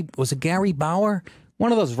Gary? Was it Gary Bauer?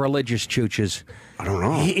 One of those religious chooches. I don't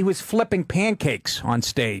know. He was flipping pancakes on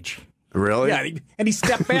stage. Really? Yeah, and he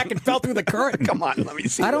stepped back and fell through the curtain. Come on, let me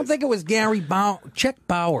see. I don't this. think it was Gary Bauer. Check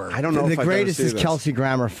Bauer. I don't know. The if I've greatest ever is seen this. Kelsey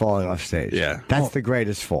Grammer falling off stage. Yeah. That's the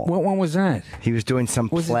greatest fall. What one was that? He was doing some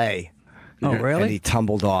play. Oh, really? And he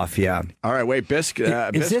tumbled off, yeah. All right, wait,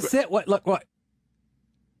 Biscuit. Is this it? What? Look, what?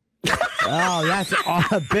 Oh, that's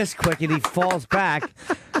Bisquick, and he falls back.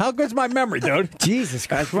 How good's my memory, dude? Jesus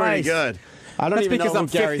That's Christ. pretty good. I don't That's even because know I'm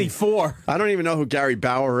who Gary, 54. I don't even know who Gary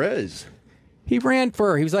Bauer is. He ran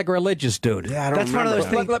for. He was like a religious dude. Yeah, I don't That's one of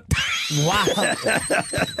remember. those things. Wow.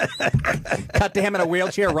 Cut to him in a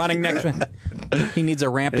wheelchair running next to him. He needs a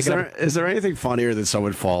ramp to Is get there, up. is there anything funnier than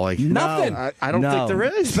someone falling? Nothing. I don't think there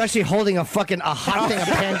is. Especially holding a hot thing of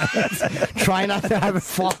pancakes. Try not to have it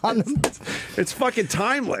fall on them. It's fucking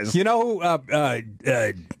timeless. You know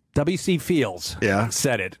who W.C. Fields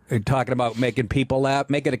said it, talking about making people laugh,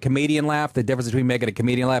 making a comedian laugh, the difference between making a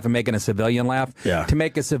comedian laugh and making a civilian laugh. Yeah. To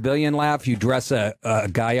make a civilian laugh, you dress a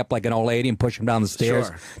guy up like an old lady and push him down the stairs.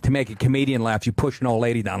 Sure. To make a comedian laugh, you push an old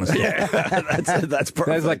lady down the stairs. That's perfect.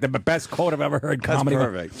 That's like the best quote I've ever heard That's comedy.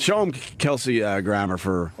 perfect. Show him Kelsey Grammer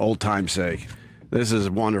for old time's sake. This is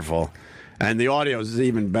wonderful. And the audio is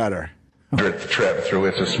even better. Trip through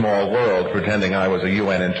It's a Small World, pretending I was a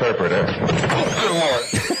UN interpreter.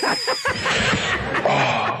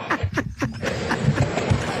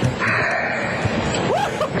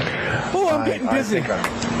 Oh, I'm getting dizzy.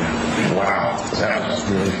 Wow, that was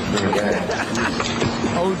really bad.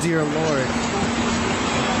 Oh, dear Lord.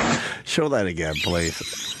 Show that again, please.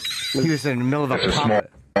 He was in the middle of a It's a pop.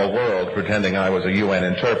 small world, pretending I was a UN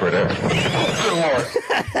interpreter.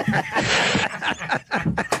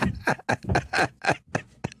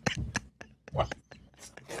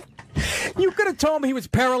 You could have told me he was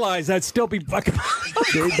paralyzed. I'd still be fucking. Of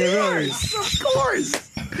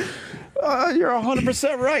course. You're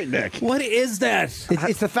 100% right, Nick. What is that?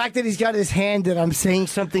 It's the fact that he's got his hand that I'm saying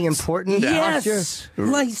something important. Yes.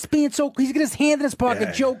 Like, he's being so. He's got his hand in his pocket.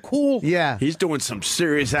 Yeah. Joe Cool. Yeah. He's doing some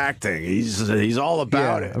serious acting. He's all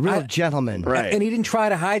about it. A real gentleman. Right. And he didn't try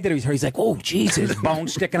to hide that he was hurt. He's like, oh, Jesus,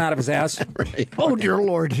 bones sticking out of his ass. Oh, dear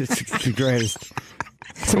Lord. It's the greatest.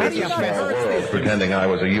 It's a small world, pretending I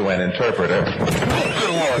was a UN interpreter.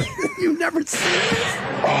 You never seen this?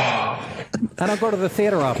 I don't go to the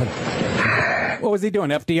theater often. What was he doing,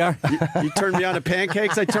 FDR? You turned me on to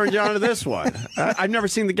pancakes. I turned you on to this one. I've never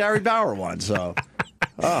seen the Gary Bauer one, so.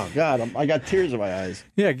 Oh God, I got tears in my eyes.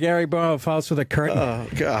 Yeah, Gary Bauer falls through the curtain. Oh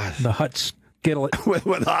God, the hot skillet with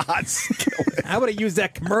a hot skillet. I would have used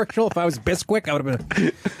that commercial if I was Bisquick. I would have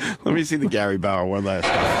been. Let me see the Gary Bauer one last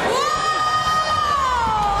time.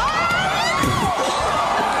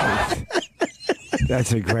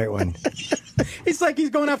 That's a great one. It's like he's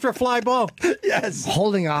going after a fly ball. Yes.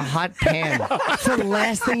 Holding a hot pan. So the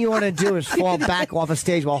last thing you want to do is fall back off a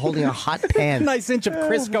stage while holding a hot pan. Nice inch of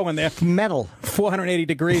Crisco in there. Metal. 480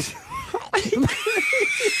 degrees.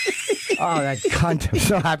 Oh, that cunt. I'm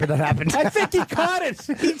so happy that happened. I think he caught it.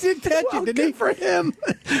 He did catch it, didn't he? For him.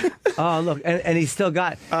 Oh, look, and he still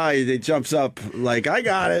got. He jumps up like, I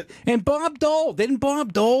got it. And Bob Dole. Didn't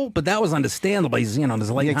Bob Dole? But that was understandable. He's,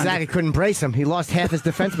 his late Exactly, couldn't brace him. He lost half his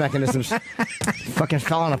defense mechanisms. Fucking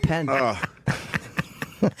fell on a pen.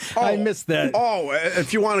 I missed that. Oh,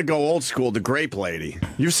 if you want to go old school, the Grape Lady.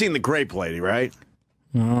 You've seen the Grape Lady, right?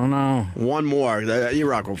 Oh, no. One more.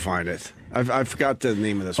 E-Rock will find it. I forgot the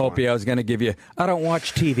name of this Opie, one. I was going to give you. I don't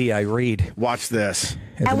watch TV. I read. Watch this.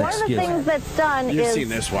 And one of the things that's done You've is seen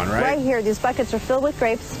this one, right? here. These buckets are filled with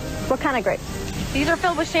grapes. What kind of grapes? These are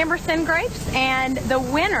filled with Chamberson grapes, and the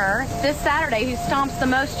winner this Saturday who stomps the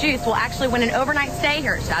most juice will actually win an overnight stay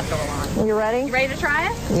here at Chateau Lawn. You ready? You ready to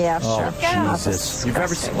try it? Yeah, Oh, sure. Jesus. You've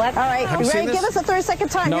ever seen? All right, Have you you seen ready? this? Give us a 30-second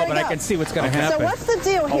time. No, Here we but I go. can see what's going to So happen. what's the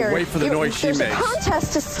deal here? wait for the noise she There's makes. a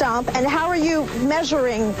contest to stomp, and how are you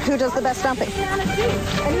measuring who does the best stomping? And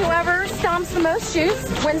whoever stomps the most juice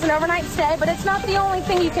wins an overnight stay, but it's not the only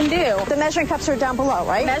thing you can do. The measuring cups are down below,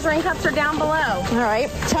 right? Measuring cups are down below. All right.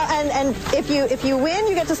 And if you win,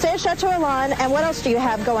 you get to stay at Chateau Lawn. And what else do you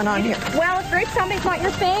have going on here? Well, if grape stomping's not your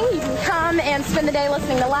thing, you can come and spend the day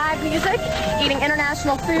listening to live music, eating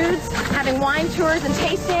international foods, having wine tours and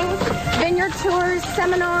tastings, vineyard tours,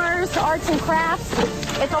 seminars, arts and crafts.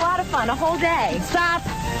 It's a lot of fun, a whole day. Stop.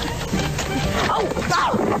 Oh,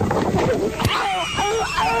 stop.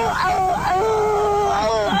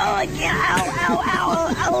 Oh, I can't.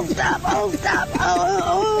 Oh, stop. Oh, stop.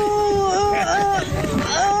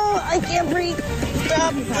 Oh, I can't breathe.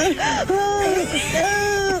 Stop.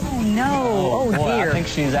 Oh, no. Oh, boy, dear. I think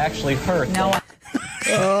she's actually hurt. No.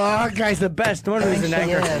 Oh, our guy's the best. No wonder he's an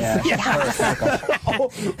anchor.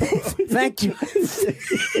 Thank you.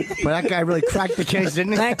 Well, that guy really cracked the case,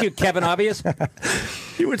 didn't he? Thank you, Kevin Obvious.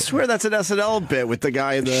 You would swear that's an SNL bit with the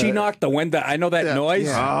guy in the... She knocked the window. I know that noise.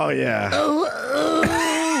 Oh, yeah. Oh,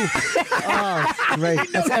 great.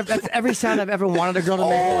 That's every sound I've ever wanted a girl to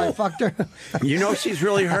make while I fucked her. You know she's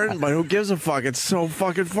really hurting, but who gives a fuck? It's so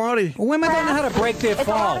fucking funny. Women don't know how to break their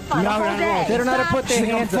fall. No, They don't know how to put their She's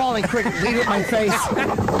hands I'm up. falling quick. Lead with my face.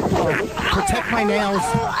 Protect my nails.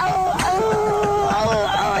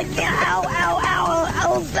 I can't.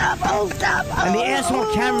 Oh, stop. Oh, stop. And the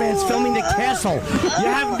asshole cameraman's filming the castle. You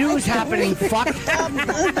have news happening, fuck.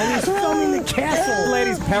 And he's filming the castle. The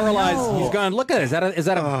lady's paralyzed. He's gone. Look at it. Is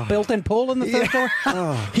that a built-in pool in the third floor?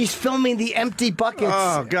 He's filming the empty buckets.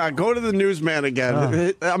 Oh, God. Go to the newsman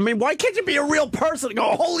again. I mean, why can't you be a real person and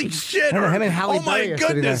go, holy shit? Him Or, and Halle oh, my Berry are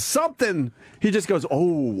sitting there. goodness, something. He just goes,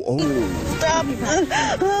 oh. Stop.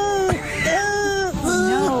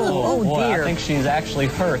 No. Oh, boy, dear. I think she's actually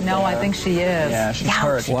hurt. No, I think she is. Yeah, she's Ouch.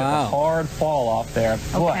 hurt. She Wow. took a hard fall off there.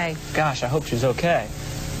 Boy, Okay. gosh, I hope she's okay.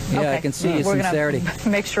 Yeah, Okay. I can see your We're gonna sincerity.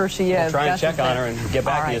 make sure she is. We'll try and Best check on thing. her and get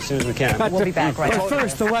back All to you right. as soon as we can. We'll be back right But after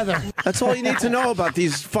first, this. the weather. That's all you need to know about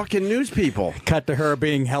these fucking news people. Cut to her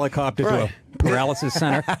being helicoptered to Right. a paralysis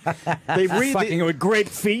center. They read Fucking with great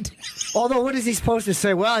feet. Although, what is he supposed to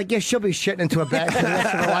say? Well, I guess she'll be shitting into a bag for the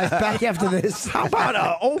rest of her life. Back after this. How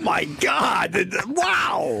about oh my God,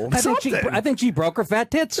 wow. I think she broke her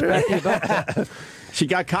fat tits. Back to the- She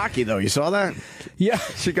got cocky, though. You saw that? yeah.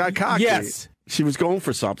 She got cocky. Yes. She was going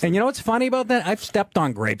for something. And you know what's funny about that? I've stepped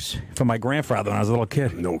on grapes for my grandfather when I was a little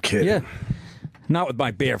kid. No kidding. Yeah. Not with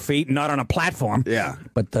my bare feet, not on a platform. Yeah.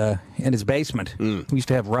 But in his basement. We used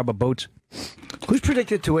to have rubber boots. Who's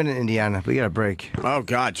predicted to win in Indiana? We got a break. Oh,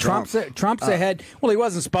 God, Trump. Trump's ahead. Well, he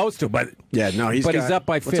wasn't supposed to, but Yeah, no, he's but he's up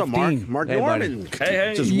by What's up, Mark? 15. Mark Hey, Norman.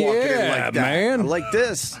 buddy. Just walking in Yeah, like that. man. Like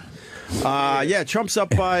this. Yeah, Trump's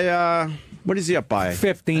up by, what is he up by?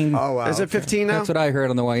 15. Oh, wow. Is it 15 now? That's what I heard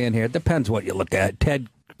on the way in here. It depends what you look at. Ted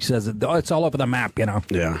says it's all over the map, you know.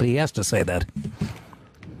 Yeah. But he has to say that.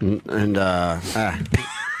 And,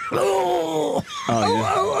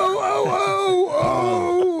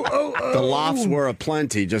 the lofts were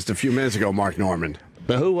aplenty just a few minutes ago, Mark Norman.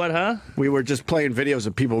 The who, what, huh? We were just playing videos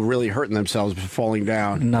of people really hurting themselves falling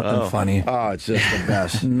down. Nothing funny. Oh, it's just the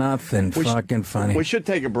best. Nothing fucking funny. We should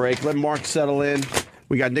take a break. Let Mark settle in.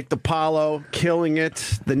 We got Nick DiPaolo killing it.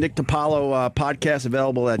 The Nick DiPaolo podcast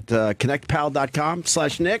available at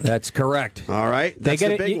connectpal.com/Nick. That's correct. All right. They That's get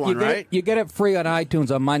the it, big you, one, you get right? it, you get it free on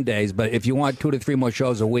iTunes on Mondays, but if you want 2 to 3 more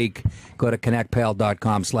shows a week, go to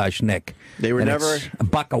connectpal.com/Nick. They were And never- it's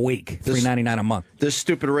 $1 a week, $3.99 a month. This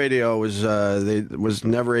stupid radio was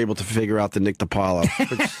never able to figure out the Nick DiPaolo,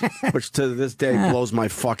 which to this day blows my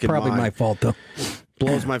fucking Probably mind. my fault, though.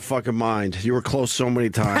 Blows my fucking mind. You were close so many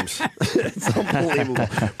times. It's unbelievable.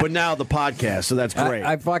 But now the podcast, so that's great.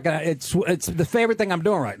 I fucking it's the favorite thing I'm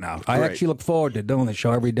doing right now. I actually look forward to doing the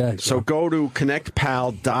show every day. So go to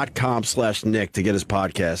connectpal.com/Nick to get his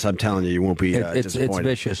podcast. I'm telling you, you won't be disappointed.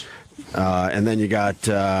 It's vicious. And then you got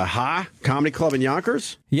Comedy Club in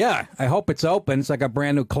Yonkers. Yeah, I hope it's open. It's like a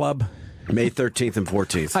brand new club. May 13th and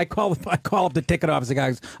 14th. I call up the ticket office. The guy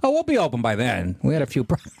goes, "Oh, we'll be open by then." We had a few.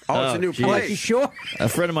 It's a new place. Like, you sure? A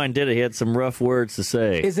friend of mine did it. He had some rough words to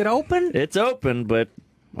say. Is it open? It's open, but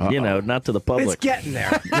not to the public. It's getting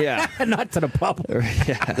there. Yeah, not to the public.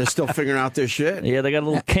 Yeah. They're still figuring out their shit. Yeah, they got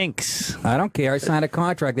little kinks. I don't care. I signed a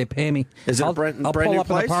contract. They pay me. Is it I'll a brand pull new up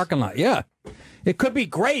place? in the parking lot. Yeah. It could be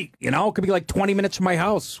great, It could be like 20 minutes from my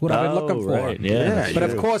house. What I've been looking for. Right. Yeah, but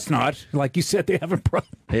of course not. Like you said, they haven't.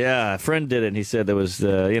 Yeah, a friend did it, and he said there was,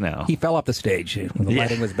 He fell off the stage when the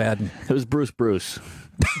lighting was bad. It was Bruce.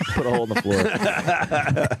 Put a hole in the floor.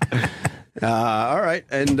 All right.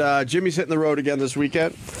 And Jimmy's hitting the road again this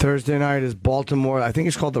weekend. Thursday night is Baltimore. I think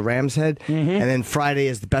it's called the Ram's Head. And then Friday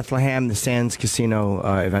is the Bethlehem, the Sands Casino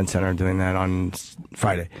Event Center doing that on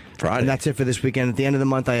Friday. And that's it for this weekend. At the end of the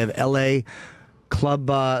month, I have L.A. Club,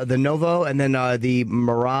 the Novo, and then the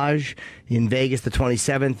Mirage in Vegas the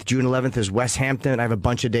 27th. June 11th is West Hampton. I have a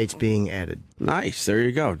bunch of dates being added. Nice. There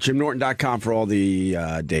you go. JimNorton.com for all the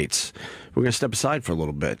dates. We're going to step aside for a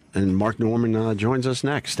little bit, and Mark Norman joins us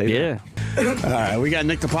next. Stay there. All right, we got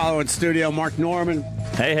Nick DiPaolo in studio. Mark Norman.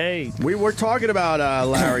 Hey. We were talking about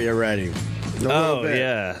Larry already. Oh,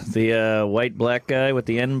 yeah. The white-black guy with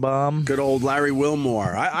the N-bomb. Good old Larry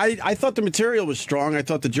Wilmore. I thought the material was strong. I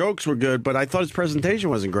thought the jokes were good, but I thought his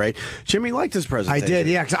presentation wasn't great. Jimmy liked his presentation. I did,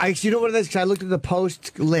 yeah. You know what it is? Because I looked at the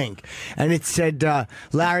post link, and it said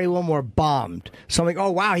Larry Wilmore bombed. So I'm like,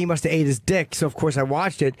 oh, wow, he must have ate his dick. So, of course, I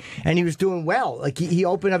watched it, and he was doing well. Like, he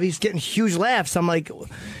opened up. He was getting huge laughs. I'm like...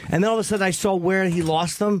 And then all of a sudden, I saw where he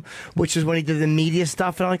lost them, which is when he did the media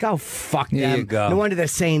stuff. And I'm like, oh, fuck there them. You go. No wonder they're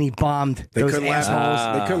saying he bombed. They Those couldn't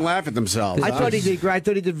assholes. They couldn't laugh at themselves. I thought he did great. I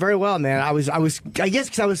thought he did very well, man. I guess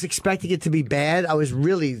because I was expecting it to be bad, I was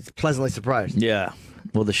really pleasantly surprised. Yeah.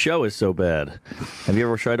 Well, the show is so bad. Have you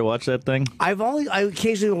ever tried to watch that thing? I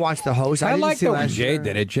occasionally watched the host. I didn't liked see it when last Jay year.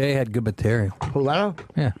 did it. Jay had good material. Who, Leno?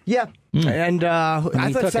 Yeah. Yeah. And I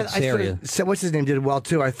he thought took Seth, it serious. what's his name, did well,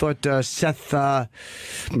 too. I thought Seth Myers.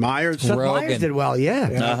 Seth Meyers did well, yeah.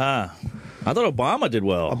 Uh-huh. I thought Obama did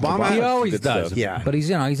well. He always does. Stuff. Yeah. But he's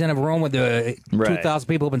in a room with 2,000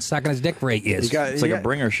 people who've been sucking his dick for 8 years. It's like a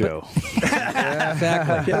bringer show.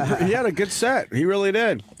 Exactly. He had a good set. He really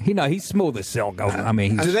did. He's smooth as silk. I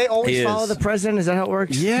mean, Do they always He follow is. the president? Is that how it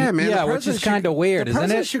works? Yeah, man. Yeah, the which is president kind of weird, the isn't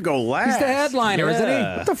president it? should go last. He's the headliner, isn't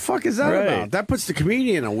he? What the fuck is that Right. about? That puts the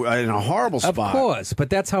comedian in a horrible spot. Of course, but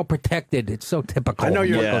that's how protected. It's so typical. I know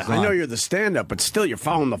you're. What goes I know on. you're the stand-up, but still, you're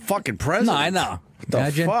following the fucking president. No, I know. What the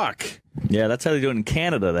Imagine. fuck? Yeah, that's how they do it in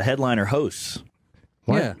Canada. The headliner hosts.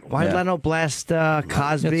 Yeah. Why did Leno blast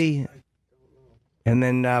Cosby and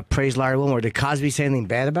then praise Larry Wilmore? Did Cosby say anything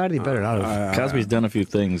bad about it? He better not have. Cosby's done a few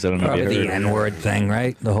things. I don't know. Probably if you the heard. N-word thing,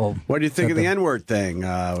 right? The whole. What do you think of the N-word thing?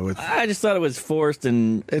 I just thought it was forced,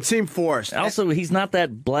 and It seemed forced. also he's not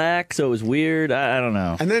that black, so it was weird. I don't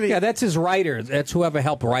know. And then Yeah, that's his writer. That's whoever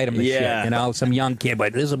helped write him the Yeah. shit. Some young kid,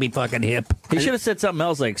 but this will be fucking hip. He should have said something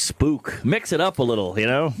else like spook. Mix it up a little,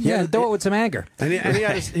 Yeah, do it with some anger. and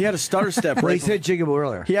he had a stutter step. Well, he Right, said Jigaboo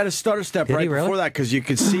earlier. he had a stutter step Did right he really? before that because you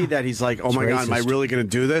could see that he's like, "Oh my god, am I racist. really going to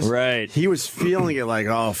do this?" Right. He was feeling it like,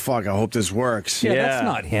 "Oh fuck, I hope this works." Yeah, Yeah. that's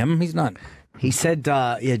not him. He's not. He said,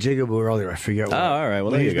 Jigaboo earlier. I forget what. Oh, all right.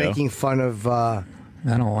 Well, there he you was go. making fun of, I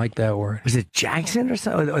don't like that word. was it Jackson or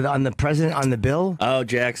something? On the president, on the bill? Oh,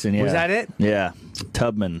 Jackson, yeah. Was that it? Yeah.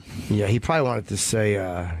 Tubman. Yeah, he probably wanted to say,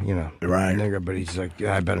 Right. nigger, but he's like,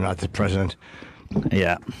 I better not, the president.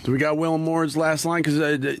 Yeah. Do we got Will Moore's last line?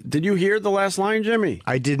 Because did you hear the last line, Jimmy?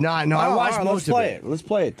 I did not. No, I Oh, watched all right, most let's of play it. Let's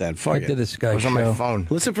play it then. Fuck I it. did this It guy's was on my show. phone.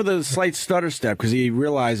 Listen for the slight stutter step because he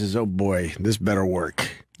realizes, oh boy, this better work.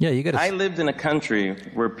 Yeah, you got I to. lived in a country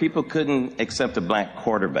where people couldn't accept a black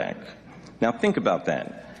quarterback. Now think about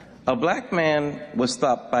that. A black man was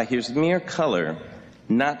thought by his mere color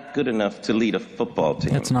not good enough to lead a football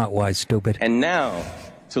team. That's not why, stupid. And now,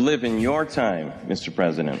 to live in your time, Mr.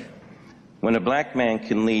 President, when a black man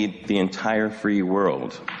can lead the entire free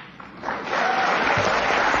world.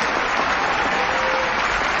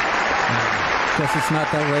 Guess it's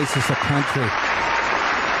not that racist a country.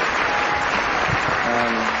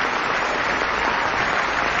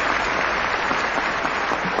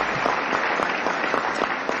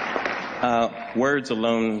 Words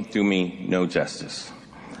alone do me no justice.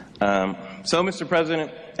 So, Mr.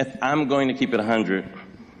 President, if I'm going to keep it 100,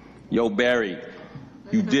 yo, Barry,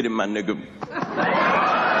 You did it, my nigga.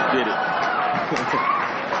 Did it.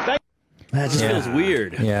 That just feels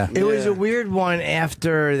weird. Yeah. It was a weird one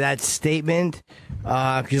after that statement,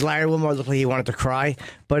 because Larry Wilmore looked like he wanted to cry,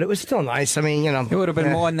 but it was still nice. I mean, you know. It would have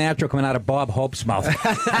been more natural coming out of Bob Hope's mouth.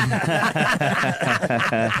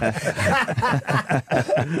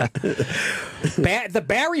 The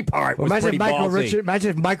Barry part was Imagine pretty ballsy.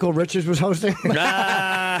 Imagine if Michael Richards was hosting. And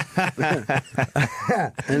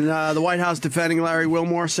the White House defending Larry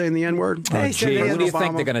Wilmore saying the N-word. What do you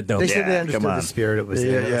think they're going to do? They said they understood the spirit it was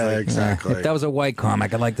there. Yeah, exactly. If that was a white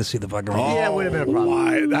comic, I'd like to see the fucking. Yeah, it would have been a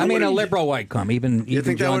problem. I mean, a liberal white comic, even think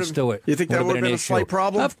that Jon would've- Stewart. you think that would've would've been a issue. slight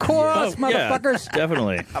problem? Of course, motherfuckers. Yeah,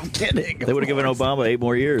 definitely. I'm kidding. They would have given Obama 8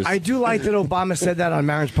 more years. I do like that Obama said that on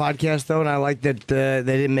Maron's podcast, though, and I like that they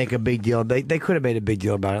didn't make a big deal. They could have made a big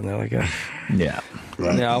deal about it, and they're like, yeah.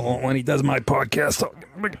 Right. Yeah, when he does my podcast.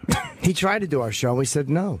 He tried to do our show, and we said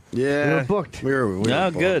no. Yeah. We were booked. We were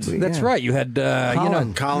Oh, good. That's right. You had,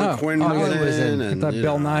 Colin. Colin Quinn was in. I And, thought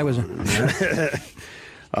Bill Nye was in.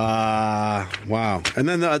 Wow. And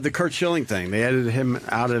then the Kurt Schilling thing. They edited him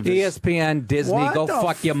out of his... ESPN, Disney, What go the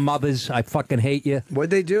fuck your mothers. I fucking hate you. What'd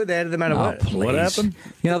they do? They added them out of what? Please. What happened?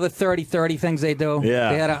 You know the 30-30 things they do?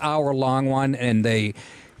 Yeah. They had an hour-long one, and they...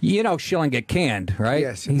 You know Schilling get canned, right?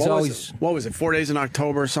 Yes. He's What was it, 4 Days in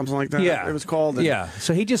October or something like that? Yeah. It was called. And- Yeah.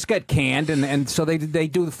 So he just got canned, and so they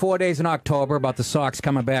do the 4 days in October about the Sox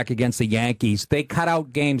coming back against the Yankees. They cut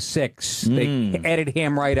out Game 6. They edited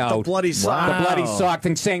him right out. The bloody sock. The bloody sock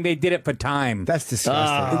thing, saying they did it for time. That's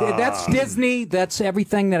disgusting. That's Disney. That's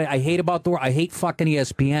everything that I hate about the world. I hate fucking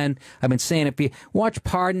ESPN. I've been saying if you watch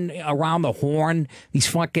Pardon Around the Horn, these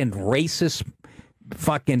fucking racist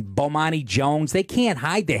fucking Bomani Jones, they can't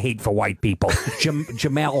hide their hate for white people.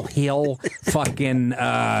 Jamel Hill, fucking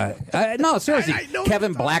no, seriously,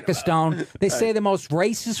 Kevin Blackistone. They say the most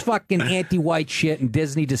racist fucking anti-white shit, and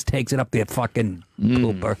Disney just takes it up their fucking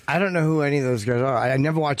pooper. I don't know who any of those guys are. I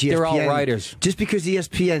never watch ESPN. They're all writers. Just because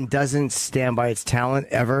ESPN doesn't stand by its talent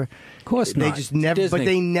ever. Of course They not. just never, Disney. but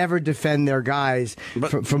they never defend their guys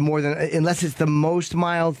for more than, unless it's the most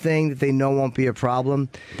mild thing that they know won't be a problem.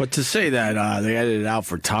 But to say that they edited it out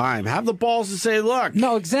for time, have the balls to say, look.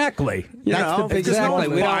 No, exactly. You That's know, the if there's no exactly.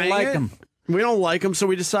 one We don't buying like it, them. We don't like them, so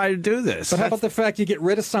we decided to do this. But how about the fact you get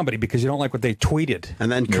rid of somebody because you don't like what they tweeted?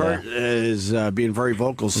 And then Kurt is being very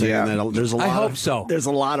vocal, saying that there's a lot. I hope so. There's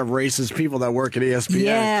a lot of racist people that work at ESPN.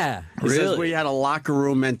 Yeah. He says we had a locker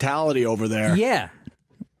room mentality over there. Yeah.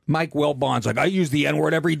 Mike Wilbon's like, I use the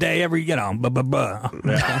N-word every day, blah, blah, blah.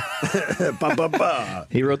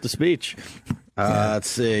 He wrote the speech. Let's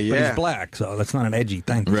see. But Yeah, he's black, so that's not an edgy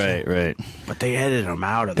thing. Right. but they edited him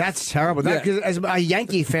out of That's terrible. Because as a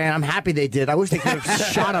Yankee fan, I'm happy they did. I wish they could have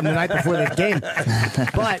shot him the night before the game.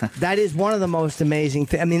 But that is one of the most amazing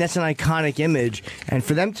things. I mean, that's an iconic image, and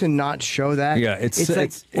for them to not show that, Yeah, it's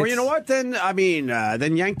like, Well, you know what? Then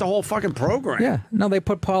then yank the whole fucking program. Yeah, no, they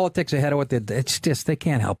put politics ahead of what they. It's just they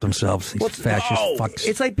can't help themselves. These fascist fucks.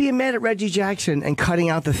 it's like being mad at Reggie Jackson and cutting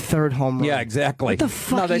out the third home run. Yeah, exactly. What the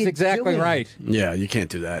fuck No, are that's you exactly doing? right. Yeah, you can't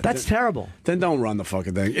do that. That's terrible. Then don't run the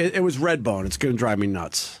fucking thing. It was Redbone. It's going to drive me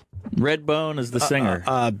nuts. Redbone is the singer.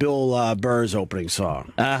 Bill Burr's opening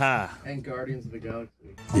song. Aha. And Guardians of the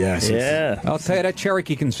Galaxy. Yes. Yeah. I'll tell you that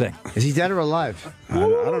Cherokee can sing. Is he dead or alive? I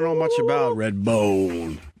don't know much about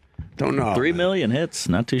Redbone. Don't know. 3 million hits.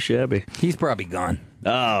 Not too shabby. He's probably gone.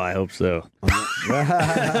 Oh, I hope so.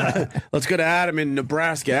 Let's go to Adam in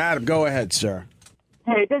Nebraska. Adam, go ahead, sir.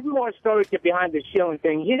 Hey, there's more story behind the Schilling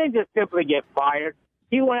thing. He didn't just simply get fired.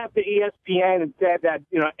 He went up to ESPN and said that,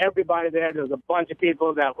 everybody there's a bunch of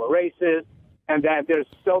people that were racist and that there's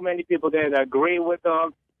so many people there that agree with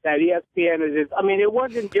them, that ESPN is just, it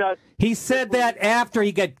wasn't just... He said that after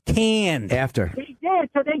he got canned. After. He did,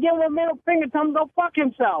 so they give him a middle finger and tell him to go fuck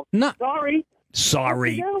himself. No.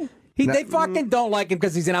 Sorry. They fucking don't like him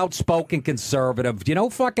because he's an outspoken conservative. You know who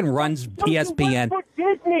fucking runs ESPN? You work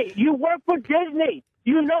for Disney. You work for Disney.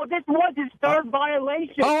 You know this was his third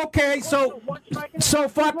violation. Okay, so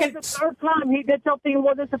fucking... The third time he did something he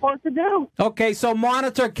wasn't supposed to do. Okay, so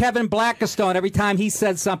monitor Kevin Blackistone every time he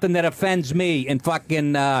says something that offends me and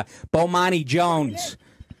fucking Bomani Jones.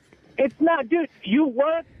 It's not, dude. You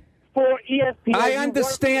work for ESPN. I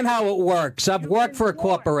understand how it works. I've worked for a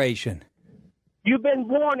corporation. You've been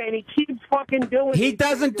warned, and he keeps fucking doing it. He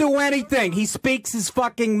doesn't do anything. He speaks his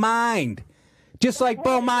fucking mind. Just like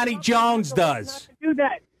Bomani Jones does. Do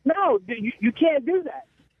that. No, you can't do that.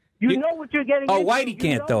 You know what you're getting into. Whitey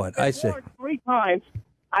can't do it. I see. 3 times.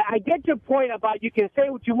 I get your point about you can say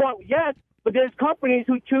what you want. Yes, but there's companies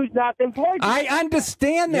who choose not to employ you. I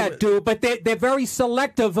understand that, dude, but they're very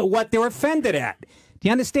selective of what they're offended at. Do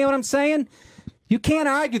you understand what I'm saying? You can't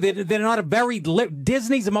argue that they're not a very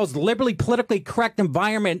Disney's the most liberally politically correct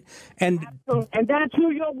environment, and that's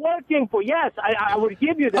who you're working for. Yes, I would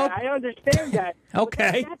give you that. I understand that.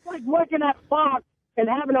 Okay, that's like working at Fox and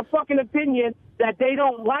having a fucking opinion that they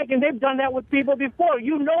don't like, and they've done that with people before.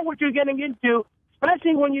 You know what you're getting into,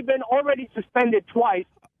 especially when you've been already suspended twice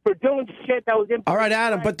for doing shit that was improper. All right,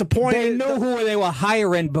 Adam, but the point they is... knew who they were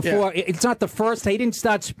hiring before. Yeah. It's not the first. He didn't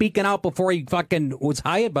start speaking out before he fucking was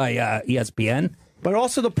hired by ESPN. But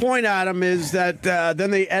also the point, Adam, is that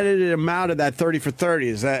then they edited him out of that 30 for 30.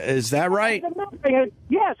 Is that right?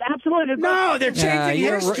 Yes, absolutely. No, they're changing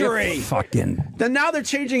history. Then now they're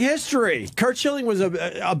changing history. Kurt Schilling was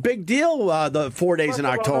a big deal the 4 days in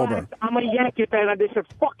October. I'm a Yankee fan. They should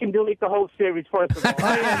fucking delete the whole series, first of all.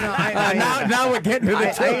 Now we're getting to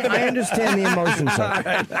the I understand the emotions.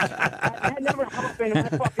 That never happened in my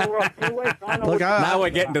fucking world. Look, now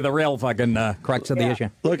we're getting to the real fucking crux of the issue.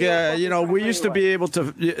 Look, we used to be able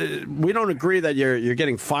to. We don't agree that you're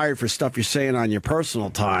getting fired for stuff you're saying on your personal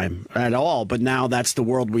time at all. But now that's the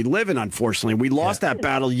world we live in. Unfortunately, we lost that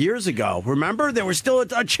battle years ago. Remember, there was still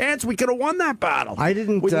a chance we could have won that battle. I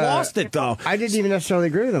didn't. We lost it though. I didn't even necessarily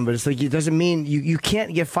agree with him. But it's like it doesn't mean you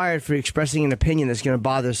can't get fired for expressing an opinion that's going to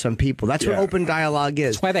bother some people. That's what open dialogue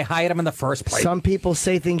is. That's why they hired him in the first place. Some people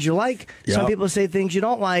say things you like. Some people say things you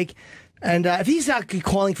don't like. And if he's not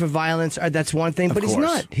calling for violence, that's one thing, but he's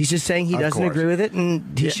not. He's just saying he doesn't agree with it,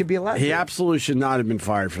 and he should be allowed to. He absolutely should not have been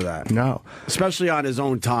fired for that. No. Especially on his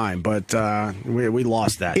own time, but we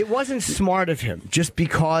lost that. It wasn't smart of him, just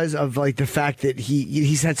because of like the fact that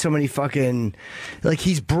he's had so many fucking... Like,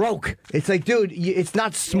 he's broke. It's like, dude, it's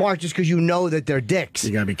not smart just because you know that they're dicks.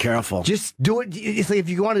 You gotta be careful. Just do it. It's like, if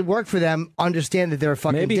you want to work for them, understand that they're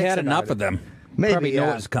fucking Maybe he dicks had enough about of them. Maybe, Probably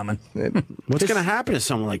know it was coming. What's going to happen to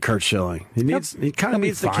someone like Kurt Schilling? He kind of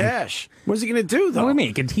needs the cash. What's he going to do, though? What do you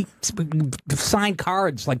mean? Can he sign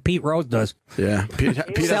cards like Pete Rose does? Yeah, Pete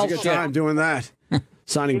has a good time doing that.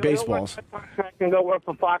 Signing baseballs. And go work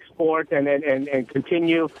for Fox Sports and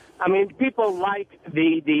continue. I mean, people like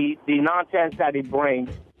the nonsense that he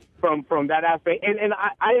brings from that aspect. And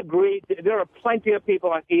I agree. There are plenty of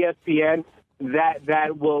people on ESPN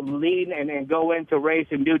that will lean and go into race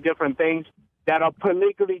and do different things that are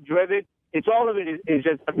politically driven. It's all of it is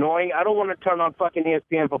just annoying. I don't want to turn on fucking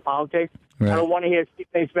ESPN for politics. Right. I don't want to hear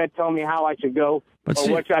Stephen Smith tell me how I should go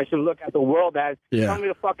what I should look at the world as. Yeah. Tell me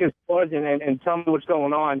the fucking scores and tell me what's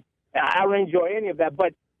going on. I don't enjoy any of that.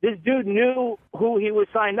 But this dude knew who he was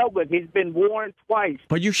signed up with. He's been warned twice.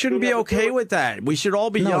 But you shouldn't be okay with that. We should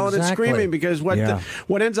all be yelling and screaming, because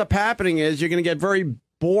what ends up happening is you're going to get very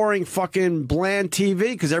boring fucking bland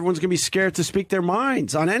TV because everyone's going to be scared to speak their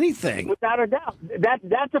minds on anything. Without a doubt.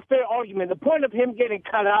 That's a fair argument. The point of him getting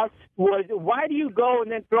cut out was, why do you go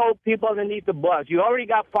and then throw people underneath the bus? You already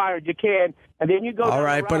got fired. You can. And then you go... All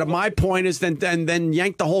right, but my point is then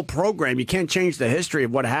yank the whole program. You can't change the history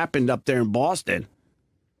of what happened up there in Boston.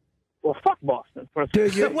 Well, fuck Boston.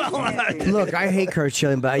 Dude, look, I hate Kurt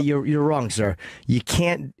Schilling, but you're wrong, sir. You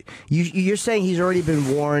can't. You're saying he's already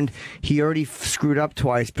been warned. He already screwed up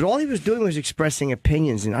twice, but all he was doing was expressing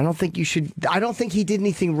opinions, and I don't think you should. I don't think he did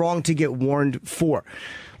anything wrong to get warned for.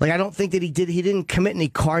 Like, I don't think that he didn't commit any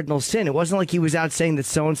cardinal sin. It wasn't like he was out saying that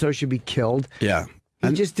so and so should be killed. Yeah.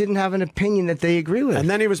 He just didn't have an opinion that they agree with. And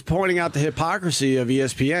then he was pointing out the hypocrisy of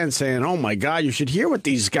ESPN, saying, "Oh my God, you should hear what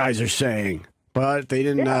these guys are saying." But they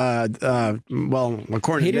didn't, well,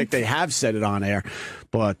 according to Nick, they have said it on air.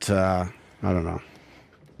 But I don't know.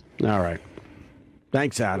 All right.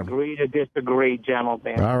 Thanks, Adam. Agree to disagree,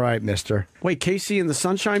 gentlemen. All right, mister. Wait, Casey and the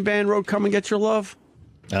Sunshine Band wrote Come and Get Your Love?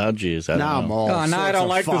 Oh, geez. I don't know. I don't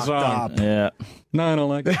like the song. Yeah. No, I don't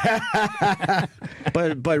like it.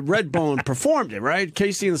 But Redbone performed it, right?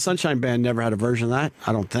 Casey and the Sunshine Band never had a version of that,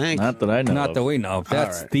 I don't think. Not that I know. Not that we know.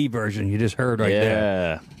 That's the version you just heard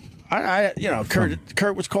there.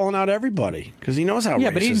 Kurt was calling out everybody because he knows how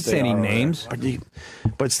racist but he didn't say any names.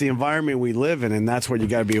 But it's the environment we live in, and that's what you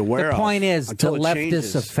got to be aware of. The point is, the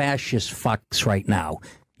leftists are fascist fucks right now.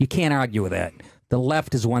 You can't argue with that. The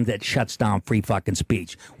left is one that shuts down free fucking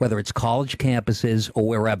speech, whether it's college campuses or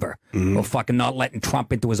wherever, or fucking not letting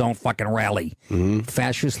Trump into his own fucking rally.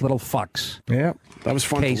 Fascist little fucks. Yeah, that was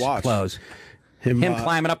fun Case to watch. Closed. Him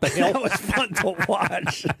climbing up the hill. That was fun to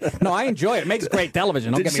watch. No, I enjoy it. It makes great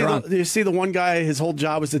television. Don't get me wrong. Did you see the one guy, his whole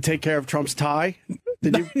job was to take care of Trump's tie?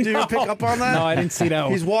 Did you pick up on that? No, I didn't see that.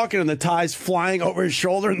 He's walking and the tie's flying over his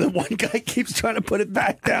shoulder, and the one guy keeps trying to put it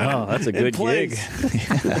back down. Oh, that's a good gig.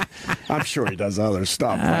 I'm sure he does other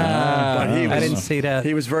stuff. But I didn't see that.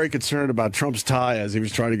 He was very concerned about Trump's tie as he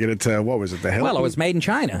was trying to get it to, what was it, the hill? Well, it was made in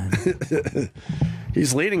China.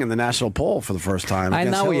 He's leading in the national poll for the first time I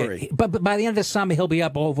against know Hillary. but by the end of the summer, he'll be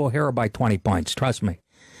up over here by 20 points. Trust me.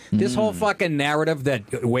 This whole fucking narrative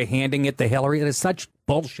that we're handing it to Hillary, it is such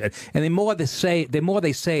bullshit. And the more they say it,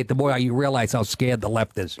 the more you realize how scared the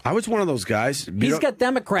left is. I was one of those guys. He's got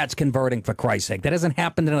Democrats converting, for Christ's sake. That hasn't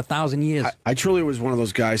happened in 1,000 years. I truly was one of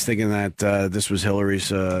those guys thinking that this was Hillary's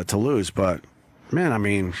to lose. But, man, I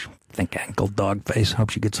mean... Think ankle dog face.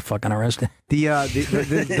 Hope she gets fucking arrested. The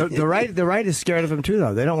right is scared of him too,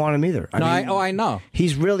 though. They don't want him either. I know.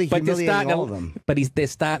 He's really humiliating all of them. But they're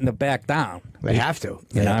starting to back down. They have to.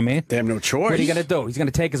 You know what I mean? They have no choice. What are you going to do? He's going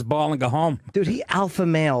to take his ball and go home. Dude, he alpha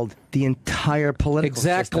mailed the entire political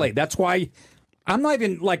Exactly. system. That's why I'm not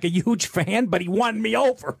even like a huge fan, but he won me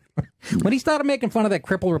over. When he started making fun of that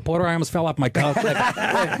crippled reporter, I almost fell off my couch.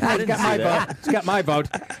 He's got my vote. He's got my vote.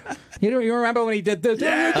 You remember when he did this?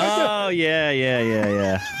 Oh,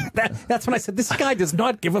 yeah. That's when I said, this guy does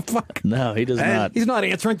not give a fuck. No, he does not. He's not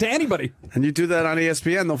answering to anybody. And you do that on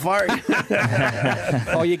ESPN, they'll fire you.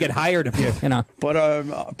 Oh, you get hired if you know.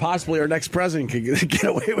 But possibly our next president could get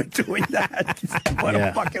away with doing that. What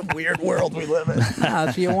a fucking weird world we live in.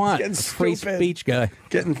 That's what you want. Getting Free stupid. speech guy.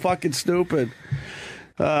 Getting fucking stupid.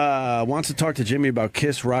 Wants to talk to Jimmy about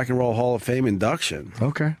Kiss Rock and Roll Hall of Fame induction.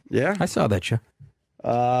 Okay. Yeah? I saw that show.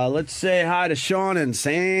 Let's say hi to Sean in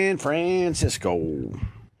San Francisco.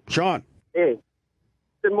 Sean. Hey,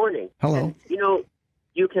 good morning. Hello. And,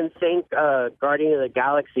 you can thank Guardian of the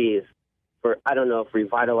Galaxies for, I don't know if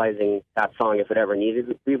revitalizing that song, if it ever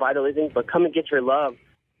needed revitalizing, but Come and Get Your Love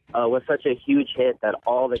was such a huge hit that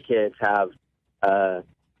all the kids have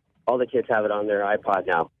it on their iPod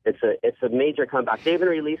now. It's a major comeback. They even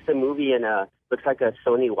released a movie in looks like a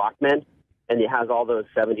Sony Walkman, and it has all those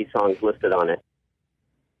 70 songs listed on it.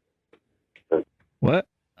 What?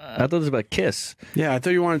 I thought it was about Kiss. Yeah, I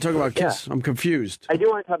thought you wanted to talk about Kiss. Yeah. I'm confused. I do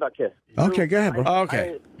want to talk about Kiss. Okay, go ahead, bro.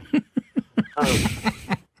 Okay.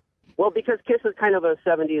 Well, because Kiss is kind of a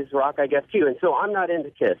 70s rock, I guess, too. And so I'm not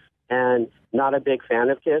into Kiss and not a big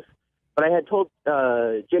fan of Kiss. But I had told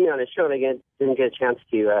Jimmy on his show, and I didn't get a chance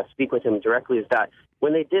to speak with him directly, is that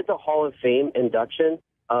when they did the Hall of Fame induction,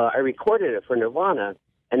 I recorded it for Nirvana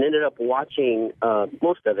and ended up watching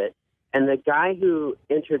most of it. And the guy who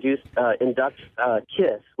inducts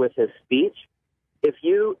Kiss with his speech, if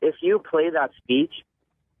you play that speech,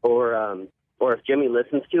 or if Jimmy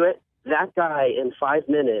listens to it, that guy in 5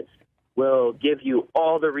 minutes will give you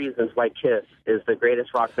all the reasons why Kiss is the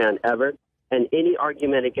greatest rock band ever. And any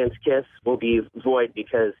argument against Kiss will be void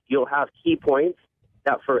because you'll have key points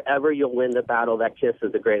that forever you'll win the battle that Kiss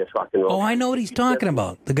is the greatest rock and roll. Oh, I know what he's talking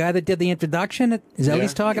about. The guy that did the introduction. Is that what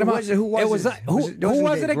he's talking about? Who was it? Who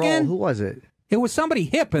was it again? Who was it? It was somebody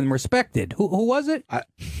hip and respected. Who was it? I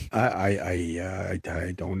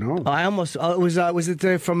don't know. I almost was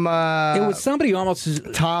it from? It was somebody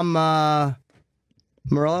almost Tom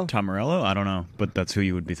Morello. Tom Morello? I don't know, but that's who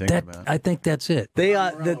you would be thinking about. I think that's it. They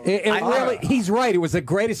really, he's right. It was the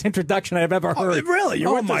greatest introduction I've ever heard. Really?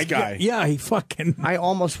 You're with my this guy? God. Yeah, he fucking. I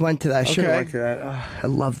almost went to that show. Okay. Like that. I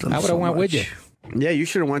loved them. I would have so went with much. you. Yeah, you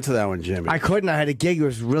should have went to that one, Jimmy. I couldn't. I had a gig. It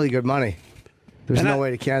was really good money. There's no way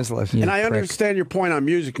to cancel it. And I understand your point on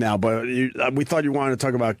music now, but we thought you wanted to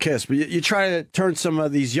talk about Kiss. But you try to turn some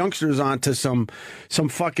of these youngsters onto some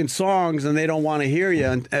fucking songs, and they don't want to hear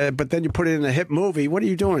you. But then you put it in a hit movie. What are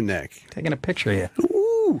you doing, Nick? Taking a picture of you.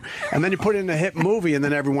 Ooh. And then you put it in a hit movie, and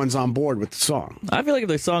then everyone's on board with the song. I feel like if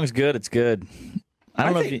the song's good, it's good. I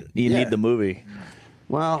don't know if you need the movie.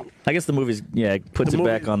 Well, I guess the movie's puts it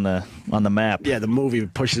back on the map. Yeah, the movie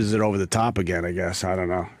pushes it over the top again. I guess I don't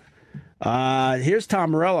know. Here's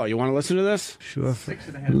Tom Morello. You want to listen to this? Sure.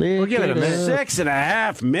 6.5. We'll give it a minute.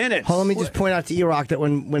 6.5 minutes. Hold on, let me just point out to E-Rock that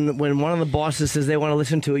when one of the bosses says they want to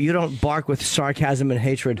listen to it, you don't bark with sarcasm and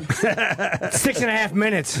hatred. 6.5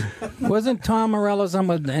 minutes. Wasn't Tom Morello on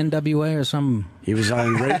with NWA or something? He was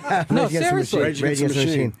on No, seriously. Rage Against the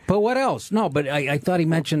Machine. But what else? No, but I thought he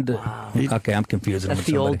mentioned... Okay, I'm confused. That's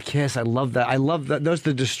the old Kiss. I love that. I love that. Those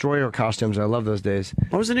are the Destroyer costumes. I love those days.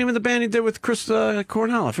 What was the name of the band he did with Chris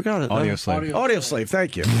Cornell? I forgot it. Audioslave. Audioslave,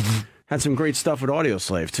 thank you. Had some great stuff with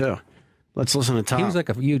Audioslave, too. Let's listen to Tom. He was like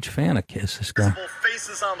a huge fan of Kiss, this guy.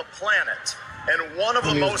 Faces on the planet, and one of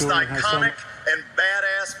the most iconic and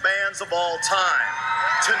badass bands of all time.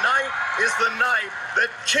 Tonight is the night that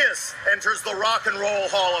Kiss enters the Rock and Roll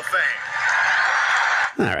Hall of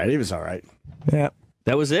Fame. All right, he was all right. Yeah.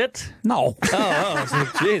 That was it? No.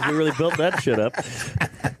 Jeez, we really built that shit up.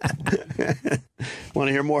 Want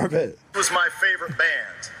to hear more of it? It was my favorite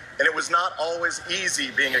band, and it was not always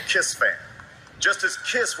easy being a Kiss fan. Just as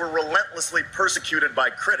Kiss were relentlessly persecuted by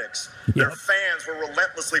critics, their fans were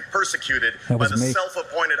relentlessly persecuted by the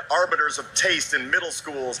self-appointed arbiters of taste in middle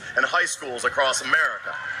schools and high schools across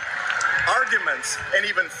America. Arguments and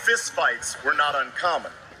even fistfights were not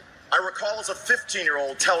uncommon. I recall as a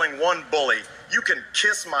 15-year-old telling one bully, "You can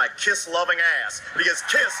kiss my Kiss-loving ass," because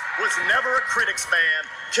Kiss was never a critics band.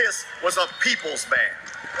 Kiss was a people's band.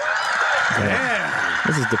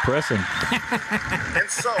 This is depressing. And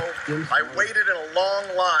so, I waited in a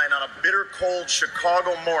long line on a bitter cold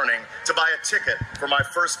Chicago morning to buy a ticket for my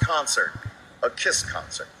first concert, a Kiss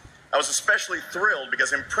concert. I was especially thrilled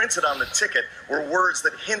because imprinted on the ticket were words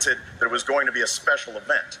that hinted that it was going to be a special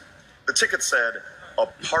event. The ticket said, "A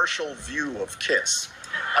partial view of Kiss."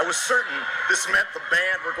 I was certain this meant the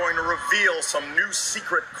band were going to reveal some new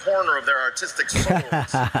secret corner of their artistic souls.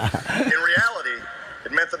 In reality,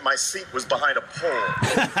 it meant that my seat was behind a pole.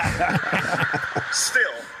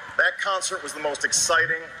 Still, that concert was the most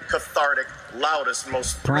exciting, cathartic, loudest, and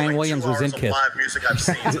most Brian thrilling Williams 2 was hours in of Kiss. live music I've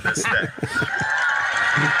seen to this day.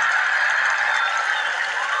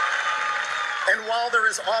 And while there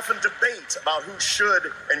is often debate about who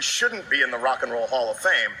should and shouldn't be in the Rock and Roll Hall of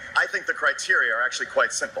Fame, I think the criteria are actually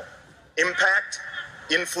quite simple. Impact,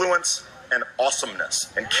 influence, and awesomeness.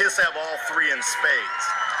 And Kiss have all three in spades.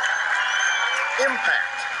 Impact.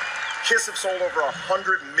 Kiss have sold over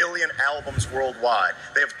 100 million albums worldwide.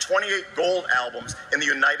 They have 28 gold albums in the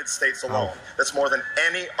United States alone. That's more than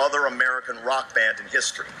any other American rock band in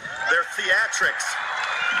history. Their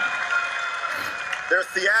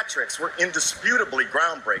theatrics were indisputably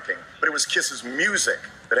groundbreaking, but it was Kiss's music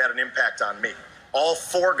that had an impact on me. All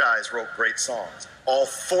 4 guys wrote great songs. All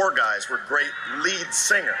 4 guys were great lead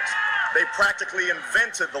singers. They practically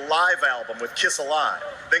invented the live album with Kiss Alive.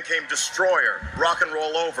 Then came Destroyer, Rock and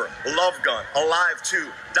Roll Over, Love Gun, Alive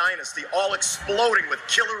 2, Dynasty, all exploding with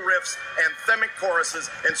killer riffs, anthemic choruses,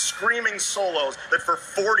 and screaming solos that for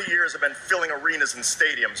 40 years have been filling arenas and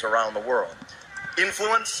stadiums around the world.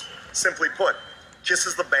 Influence? Simply put, Kiss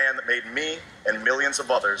is the band that made me and millions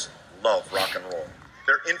of others love rock and roll.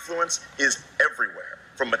 Their influence is everywhere,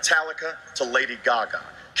 from Metallica to Lady Gaga.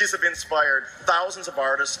 Kiss have inspired thousands of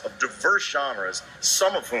artists of diverse genres,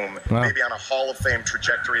 some of whom may be on a Hall of Fame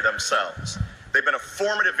trajectory themselves. They've been a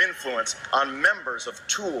formative influence on members of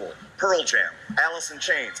Tool, Pearl Jam, Alice in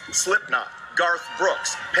Chains, Slipknot, Garth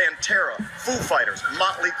Brooks, Pantera, Foo Fighters,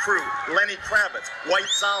 Motley Crue, Lenny Kravitz, White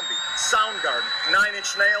Zombie, Soundgarden, 9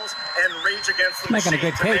 Inch Nails, and Rage Against the Making a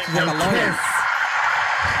Machine. good case for the lawyer.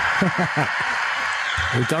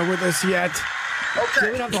 We done with this yet?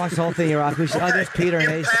 Okay. We don't have to watch the whole thing here, Rock. Oh, there's Peter and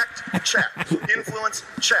Hayes. Impact, check. Influence,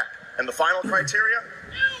 check. And the final criteria?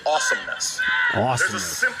 Awesomeness. There's a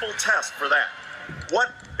simple test for that.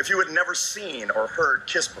 What if you had never seen or heard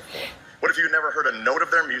Kiss before? What if you had never heard a note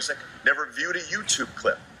of their music, never viewed a YouTube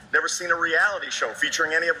clip, never seen a reality show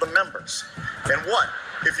featuring any of the members? And what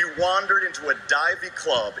if you wandered into a divey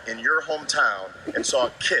club in your hometown and saw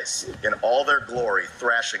Kiss in all their glory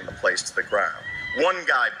thrashing the place to the ground? One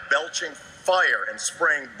guy belching fire and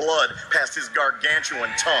spraying blood past his gargantuan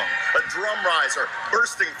tongue, a drum riser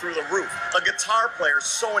bursting through the roof, a guitar player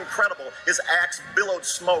so incredible his axe billowed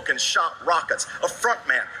smoke and shot rockets, a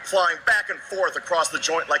frontman flying back and forth across the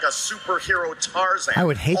joint like a superhero Tarzan. I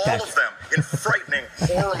would hate all that. All of them in frightening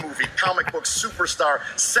horror movie, comic book superstar,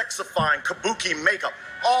 sexifying kabuki makeup.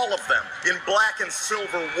 All of them in black and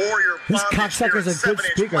silver warrior This bondage cocksucker's gear a good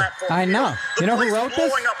 7-inch speaker. platform I know. gear. You know The who place wrote this?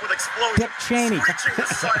 blowing up with explosions, Dick Cheney. screeching the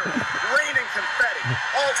siren, raining confetti,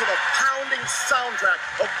 all to the pounding soundtrack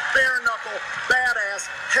of bare-knuckle, badass,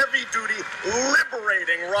 heavy-duty,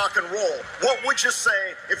 liberating rock and roll. What would you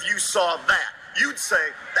say if you saw that? You'd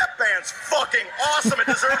say, that band's fucking awesome. It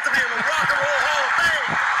deserves to be in the Rock and Roll Hall of Fame.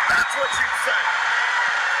 That's what you'd say.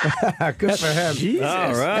 Good for him. Jesus.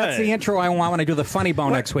 All right. That's the intro I want when I do the funny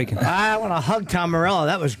bone next week. I want to hug Tom Morello.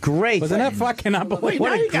 That was great. Wasn't that fucking unbelievable?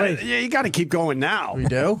 Now you got to keep going now. We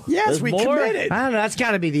do? Yes, There's we more? committed. I don't know. That's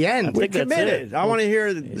got to be the end. We think that's committed. it. I want to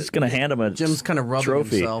hear. Just gonna hand him a Jim's kind of rubbing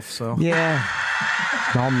trophy. himself, so. Yeah.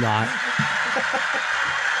 No, I'm not.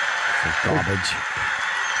 Garbage.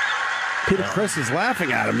 Peter Chris is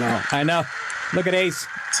laughing at him now. I know. Look at Ace.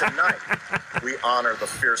 Tonight, we honor the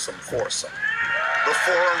fearsome foursome, the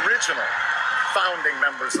 4 original founding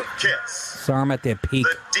members of Kiss. Saw him at their peak.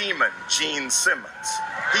 The demon, Gene Simmons.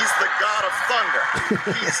 He's the god of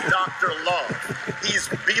thunder. He's Dr. Love. He's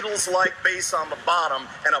Beatles-like bass on the bottom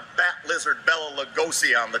and a bat lizard Bela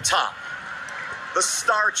Lugosi on the top. The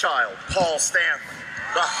star child, Paul Stanley.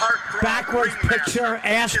 The heartthrob Backwards ringmaster, picture,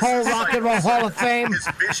 his asshole, Rock and Roll Hall of Fame. His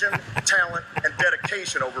vision, talent, and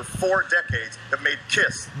dedication over 4 decades have made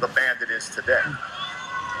Kiss the band it is today.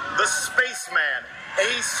 the spaceman,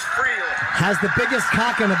 Ace Frehley. Has the biggest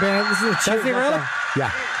cock in the band. This is a cheer. Does he really?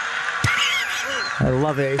 Yeah. I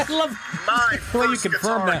love Ace. I love My the way you first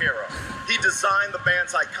confirm guitar that. hero. He designed the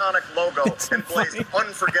band's iconic logo and blazed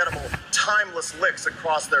unforgettable, timeless licks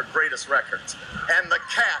across their greatest records. And the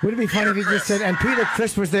cat. Would it be funny if he just said, and Peter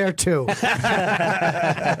Criss was there too?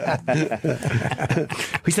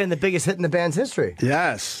 He's saying the biggest hit in the band's history.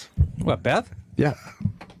 Yes. What, Beth? Yeah.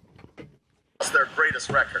 Their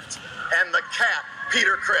greatest records. And the cat,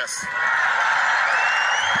 Peter Criss.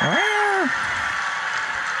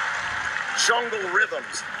 Jungle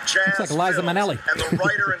Rhythms, Jazz Looks like Liza Fills, Minnelli. and the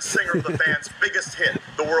writer and singer of the band's biggest hit,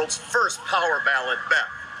 the world's first power ballad, Beth.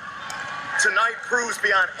 Tonight proves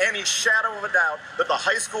beyond any shadow of a doubt that the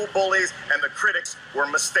high school bullies and the critics were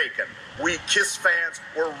mistaken. We KISS fans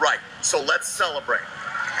were right, so let's celebrate.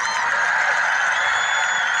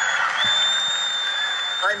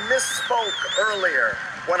 I misspoke earlier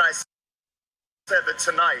when I said that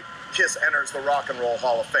tonight KISS enters the Rock and Roll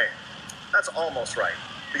Hall of Fame. That's almost right,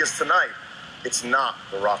 because tonight it's not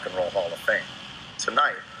the Rock and Roll Hall of Fame.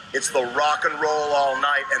 Tonight, it's the Rock and Roll All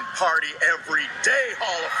Night and Party Every Day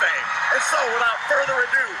Hall of Fame. And so, without further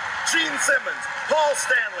ado, Gene Simmons, Paul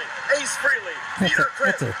Stanley, Ace Frehley, Peter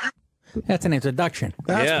Criss. That's an introduction.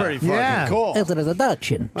 That's pretty fucking cool. That's an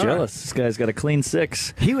introduction. Jealous. This guy's got a clean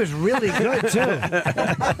 6. He was really good, too.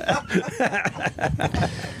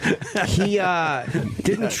 He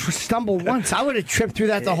didn't stumble once. I would have tripped through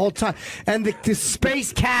that the whole time. And the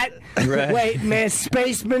space cat, wait, man,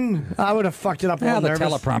 spaceman, I would have fucked it up. Yeah, all the nervous.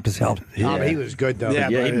 teleprompter's held. Oh, but he was good, though. Yeah,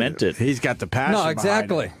 he but meant it. He's got the passion. No,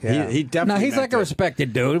 exactly. behind it. He definitely. No, he's meant like a it.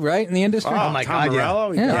 respected dude, right, in the industry? Oh my God,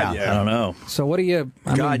 Morello? Yeah. God, yeah. I don't know. So what do you...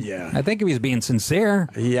 God, yeah. I think he was being sincere.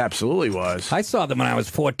 He absolutely was. I saw them when I was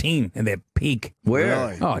 14 in their peak. Where?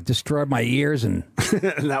 Really? Oh, it destroyed my ears and...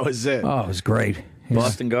 And that was it. Oh, it was great.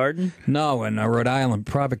 Boston Garden? No, in Rhode Island,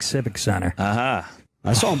 Provic Civic Center. Aha.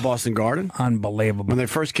 I saw him in Boston Garden Unbelievable. when they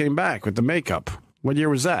first came back with the makeup. What year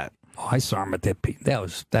was that? Oh, I saw him at their peak. That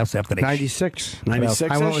was after they... 96. 96?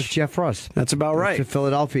 I went with Jeff Ross. That's about right. To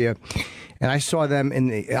Philadelphia. And I saw them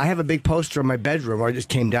I have a big poster in my bedroom where I just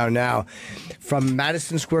came down now from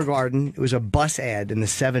Madison Square Garden. It was a bus ad in the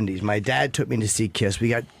 70s. My dad took me to see KISS. We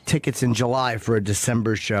got tickets in July for a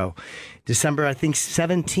December show. December, I think,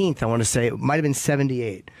 17th, I want to say. It might have been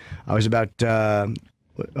 78. I was about,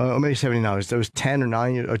 maybe 79. I was 10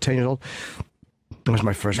 or 10 years old. It was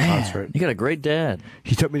my first concert. You got a great dad.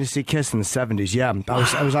 He took me to see KISS in the 70s. Yeah,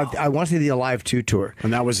 I want to see the Alive 2 tour.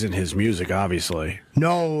 And that was in his music, obviously.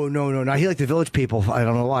 No. He liked the Village People. I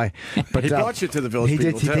don't know why. But He brought you to the Village People,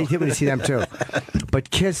 He too. did. He took me to see them too.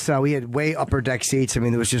 But KISS, we had way upper deck seats. I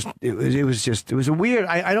mean, it was a weird.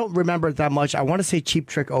 I don't remember it that much. I want to say Cheap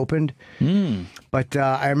Trick opened, but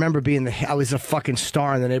I remember I was a fucking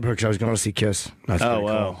star in the neighborhood because I was going to see KISS. That's pretty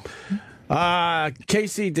cool.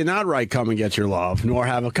 Casey did not write Come and Get Your Love, nor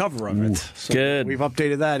have a cover of it. So good. We've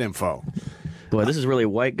updated that info. Boy, this is really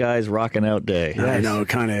white guys rocking out day. Yeah, I know, it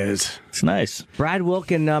kind of is. It's nice. Brad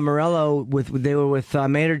Wilk and Morello, they were with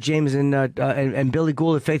Maynard James and Billy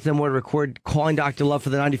Gould at Faith No More to record Calling Dr. Love for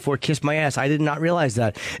the 94 Kiss My Ass. I did not realize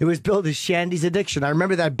that. It was billed as Shandy's Addiction. I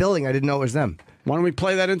remember that billing. I didn't know it was them. Why don't we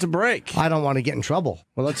play that into break? I don't want to get in trouble.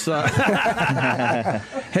 Well, let's...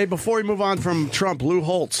 Hey, before we move on from Trump, Lou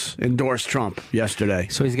Holtz endorsed Trump yesterday.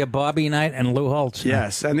 So he's got Bobby Knight and Lou Holtz.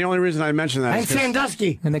 Yes, and the only reason I mention that And is 'cause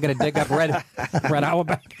Sandusky. And they're going to dig up Red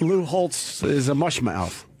Auerbach. Lou Holtz is a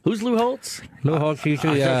mushmouth. Who's Lou Holtz? Lou Holtz used to...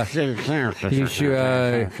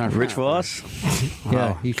 Rich Voss?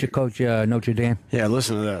 Yeah, he should coach Notre Dame. Yeah,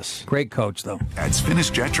 listen to this. Great coach, though. That's Finish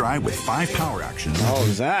Jet Dry with 5 power actions. Oh,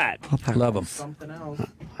 is that? Love him.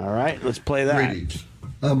 All right, let's play that. Greetings.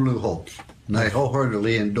 I'm Lou Holtz, and I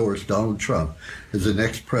wholeheartedly endorse Donald Trump as the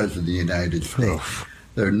next president of the United States.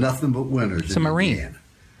 They're nothing but winners. He's a Marine. Indiana.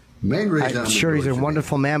 Main reason I'm sure he's a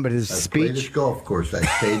wonderful man, but his I played this speech... golf course. I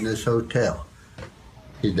stayed in this hotel.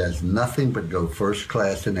 He does nothing but go first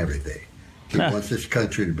class in everything. He wants this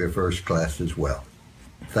country to be first class as well.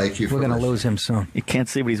 Thank you for We're going to listening. lose him soon. You can't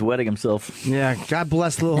see, but he's wetting himself. Yeah, God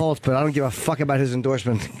bless Lou Holtz, but I don't give a fuck about his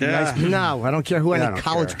endorsement. Yeah. No, I don't care who Yeah, I any don't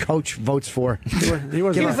college care. coach votes for. He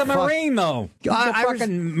was He was a Marine, though. He was a I was-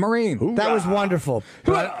 fucking Marine. That was wonderful.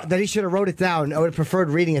 But that he should have wrote it down. I would have preferred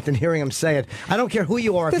reading it than hearing him say it. I don't care who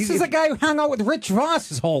you are. This is a guy who hung out with Rich Voss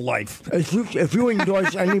his whole life. If you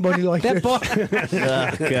endorse anybody like That this, boy. Oh,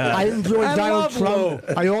 God. I enjoy I Donald love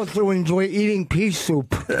Trump. I also enjoy eating pea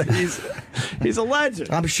soup. He's a legend.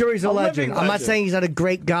 I'm sure he's a legend. I'm not saying he's not a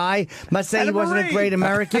great guy. I'm not saying he wasn't a great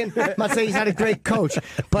American. I'm not saying he's not a great coach.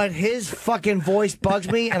 But his fucking voice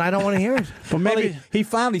bugs me, and I don't want to hear it. But maybe he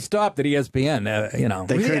finally stopped at ESPN. You know,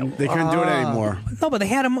 they couldn't do it anymore. No, but they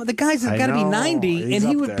had him. The guy's got to be 90, and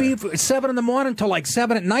he would be 7 in the morning till like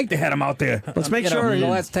 7 at night. They had him out there. Let's make sure in the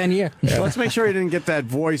last 10 years. Let's make sure he didn't get that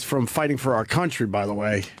voice from Fighting for Our Country. By the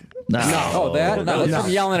way. No. Oh, that? No, that's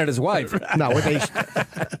from yelling at his wife. No, what they...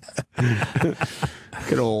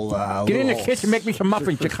 Good old... Get in the kitchen, make me some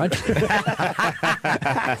muffins, you cunt.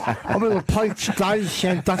 I'm going to punch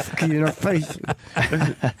Sandusky in her face.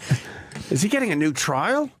 Is he getting a new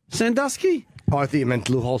trial, Sandusky? Oh, I think you meant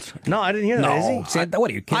Lou Holtz. No, I didn't hear that. No. Is he? What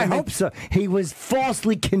are you kidding me? I hope so. He was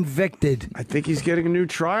falsely convicted. I think he's getting a new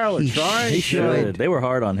trial. He should. They were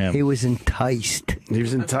hard on him. He was enticed. He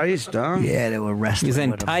was enticed, huh? Yeah, they were wrestling. He's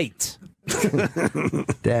in with him. tights.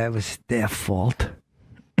 That was their fault.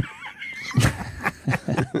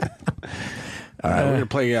 All right, we're going to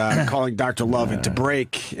play Calling Dr. Love into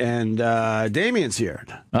break, and Damien's here.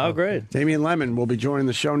 Oh, great. Damien Lemon will be joining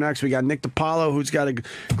the show next. We got Nick DiPaolo, who's got a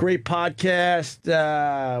great podcast.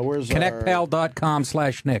 Where's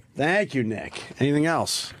ConnectPal.com/Nick. Thank you, Nick. Anything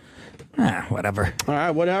else? Whatever. All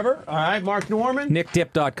right, whatever. All right, Mark Norman.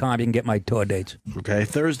 NickDip.com. You can get my tour dates. Okay,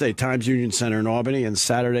 Thursday, Times Union Center in Albany, and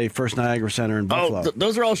Saturday, First Niagara Center in Buffalo. Oh,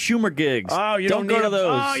 those are all Schumer gigs. Oh, you don't go to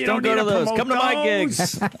those. Oh, you don't go to those. Come to my those.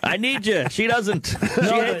 gigs. I need you. She doesn't. She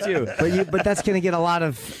hates you. But that's going to get a lot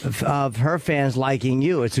of her fans liking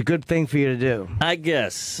you. It's a good thing for you to do. I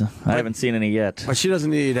guess. I haven't seen any yet. But she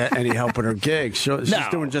doesn't need any help with her gigs. She's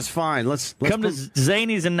doing just fine. Let's come to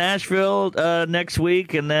Zany's in Nashville next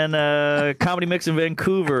week, and then Comedy Mix in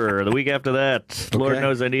Vancouver the week after that. Okay. Lord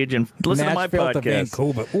knows I need you. Listen Nashville to my podcast. To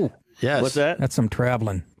Vancouver. Ooh. Yes. What's that? That's some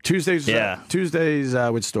traveling. Tuesdays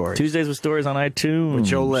with stories. Tuesdays with stories on iTunes. With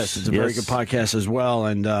Joe List. It's a very good podcast as well.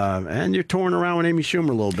 And you're touring around with Amy Schumer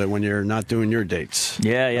a little bit when you're not doing your dates.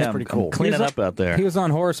 Yeah. That's pretty cool. I'm cleaning up out there. He was on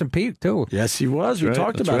Horace and Pete, too. Yes, he was. We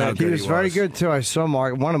talked about how he was very good, too. I saw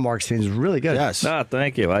one of Mark's scenes. Really good. Yes.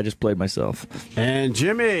 Thank you. I just played myself. And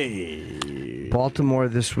Jimmy. Baltimore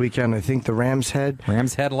this weekend. I think the Rams Head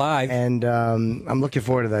live. And I'm looking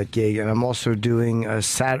forward to that gig. And I'm also doing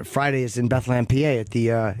Friday is in Bethlehem, PA at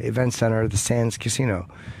the event center at the Sands Casino.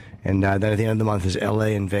 And then at the end of the month is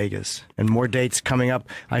L.A. and Vegas. And more dates coming up.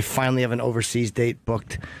 I finally have an overseas date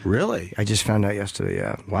booked. Really? I just found out yesterday,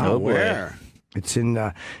 yeah. Wow, where? It's in,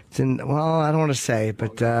 well, I don't want to say,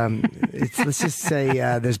 but let's just say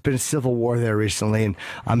there's been a civil war there recently, and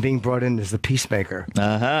I'm being brought in as the peacemaker.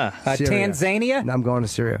 Tanzania? No, I'm going to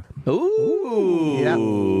Syria. Ooh.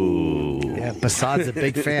 Yeah, Bassad's a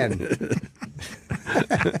big fan.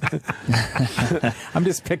 I'm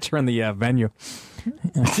just picturing the venue.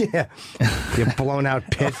 Yeah. Your blown out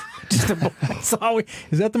pit. Is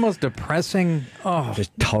that the most depressing? Oh,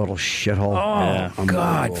 just total shithole. Oh,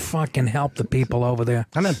 God, fucking help the people over there.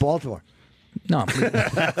 I'm in Baltimore. No,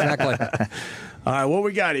 exactly. All right, what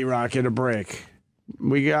we got, E-Rock, at a break?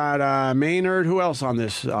 We got Maynard. Who else on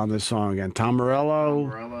this song again? Tom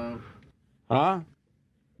Morello. Huh?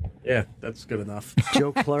 Yeah, that's good enough.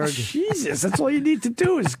 Joe Clerg. Jesus, that's all you need to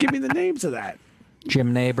do is give me the names of that.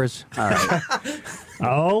 Jim Neighbors. All right.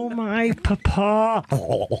 Oh, my papa.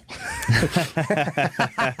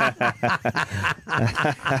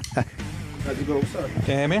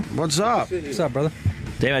 Hey, man. What's up? What's up, brother?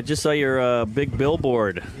 Damn, I just saw your big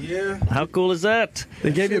billboard. Yeah. How cool is that?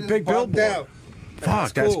 They gave you a big billboard.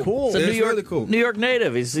 Fuck, that's cool. It's a New York, really cool. New York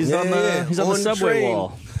native. He's on the subway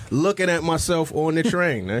wall. Looking at myself on the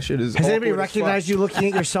train. That shit is. Has anybody recognized you looking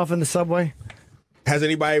at yourself in the subway? Has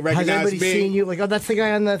anybody recognized Has anybody me? seen you? Like, oh, that's the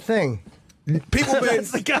guy on that thing. People been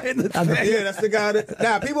That's the guy in the thing. Yeah, that's the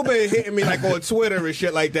guy. People been hitting me like on Twitter and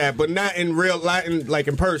shit like that, but not in real, like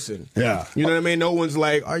in person. Yeah, you know what I mean. No one's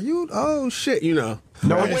like, "Are you?" Oh shit, you know.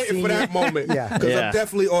 No I'm one's waiting seen for you. that moment. Yeah. Because I'm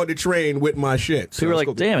definitely on the train with my shit. So People were it's like,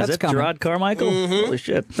 gonna be- "Damn, is That's that coming. Gerard Carmichael?" Holy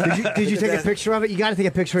shit! Did you take a picture of it? You got to take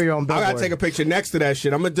a picture of your own I billboard. gotta take a picture next to that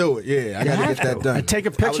shit. I'm gonna do it. Yeah, I gotta get that done. Take a I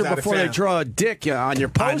was picture out of before they town. draw a dick on your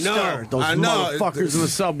poster. Those I know. motherfuckers in the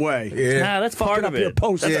subway. Yeah. That's part Fucking of up your it.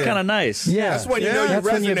 poster. That's Yeah. kind of nice. Yeah. That's when you know you're That's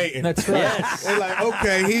when you- resonating. That's right. Yes. They're like,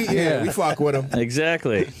 okay, we fuck with him.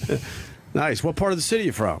 Exactly. Nice. What part of the city are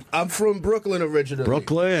you from? I'm from Brooklyn originally.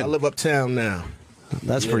 Brooklyn. I live uptown now.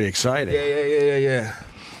 That's pretty exciting. Yeah.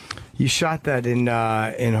 You shot that in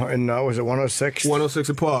was it 106? 106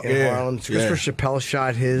 and Park. In Yeah. Harlem. Christopher Chappelle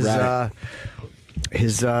shot his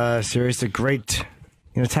series. A great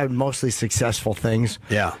It's had mostly successful things.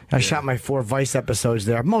 Yeah. I shot my 4 Vice episodes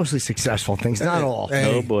there. Mostly successful things, not all.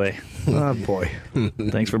 Oh boy. Oh boy.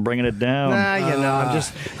 Thanks for bringing it down. I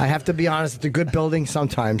have to be honest. It's a good building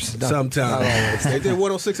sometimes. Sometimes. Not always. They did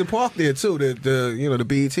 106 in Park there too. The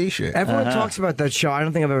BET shit. Everyone talks about that show. I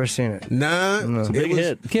don't think I've ever seen it. Nah, No. Big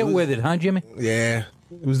hit. Get with it, huh, Jimmy? Yeah.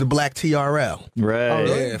 It was the Black TRL. Right.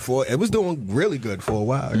 Yeah, it was doing really good for a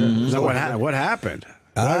while. So what happened?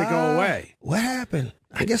 Why did it go away? What happened?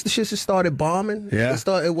 I guess the shit just started bombing. Yeah.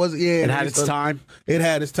 It was. Yeah. It had its time. It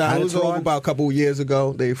had its time. Had It was its over run. about a couple of years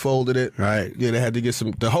ago. They folded it. Right. Yeah, they had to get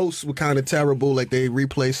some. The hosts were kind of terrible. Like they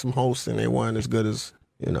replaced some hosts and they weren't as good as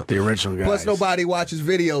the original guys. Plus, nobody watches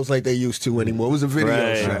videos like they used to anymore. It was a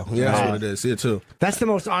video show. Yeah, that's what it is. Here too. That's the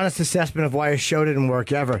most honest assessment of why a show didn't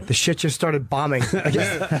work ever. The shit just started bombing. I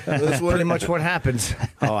guess that's pretty much what happens.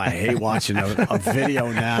 Oh, I hate watching a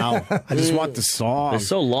video now. I just want the song. It's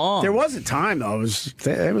so long. There was a time though.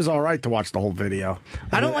 It was all right to watch the whole video.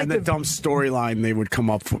 I don't like the dumb storyline they would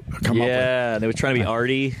come up with. Yeah, they were trying to be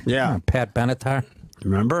arty. Yeah, Pat Benatar.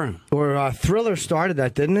 Remember? Or Thriller started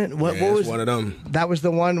that, didn't it? What was one of them? That was the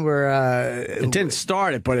one where it didn't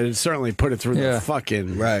start it, but it certainly put it through the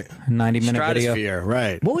fucking 90-minute stratosphere. video.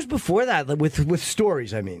 Right. What was before that with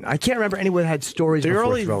stories? I mean, I can't remember anyone that had stories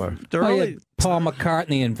before Thriller. Paul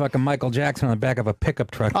McCartney and fucking Michael Jackson on the back of a pickup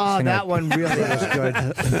truck. Oh, singing that one really was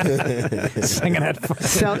good. Singing that fucking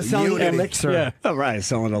selling elixir. Yeah. Oh, right,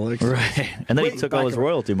 selling elixir. Right. And then he took all his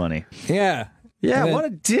royalty money. Yeah. Yeah, And then- what a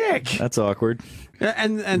dick. That's awkward. Yeah,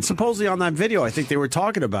 and supposedly on that video, I think they were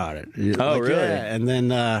talking about it. Oh, really? Yeah, and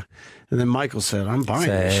then Michael said, "I'm buying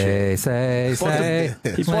this Say, shit." say.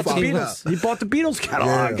 He bought the Beatles. He bought the Beatles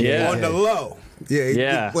catalog. Yeah. On the low.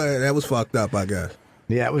 Yeah. Well, that was fucked up, I guess.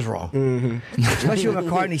 Yeah, it was wrong. Especially when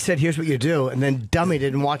McCartney said, "Here's what you do," and then Dummy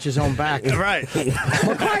didn't watch his own back. Right.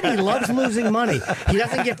 McCartney loves losing money. He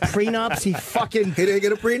doesn't get prenups. He didn't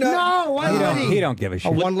get a prenup. No, why would he? He don't give a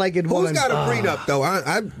shit. A one-legged woman. Who's got a prenup though?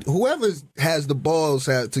 Whoever has the balls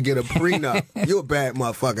to get a prenup, you're a bad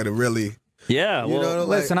motherfucker to really. Yeah, You know, like,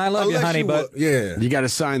 Listen, I love you, unless honey, but yeah, You got to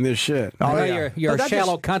sign this shit. I know yeah. you're But a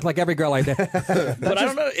shallow cunt like every girl like that. But I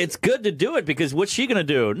don't know. It's good to do it because what's she going to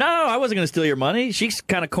do? No, I wasn't going to steal your money. She's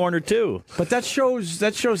kind of cornered too. But that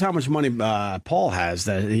shows how much money Paul has.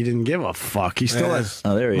 That he didn't give a fuck. He still has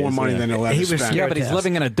there he more is, money yeah. than he'll ever He was spend. Yeah, but he's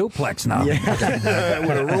living in a duplex now. with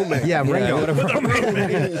a roommate. Yeah, Ringo. with a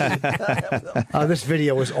roommate. Oh, this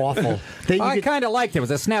video was awful. I kind of liked it. It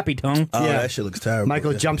was a snappy tone. Oh, that shit looks terrible.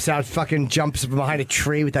 Michael jumps from behind a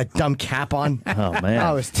tree with that dumb cap on. Oh man,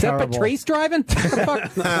 Oh, it was Is that terrible. Patrice driving?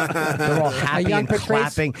 They're all happy young and Patrice?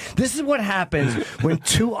 clapping. This is what happens when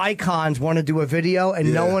two icons want to do a video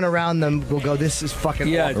and no one around them will go, "This is fucking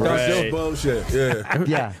Yeah, awful." don't That's do still bullshit. Yeah.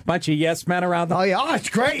 Yeah. Bunch of yes men around them. Oh, yeah. Oh, it's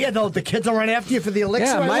great. Yeah, the kids will run after you for the elixir.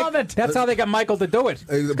 Yeah, I Mike, love it. that's how they got Michael to do it.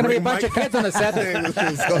 It's going to be a bunch of kids on the set.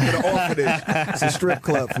 Let's go to the orphanage. It's a strip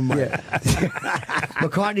club for Mike.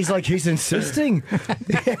 McCartney's like, he's insisting.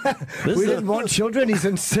 We didn't want children. He's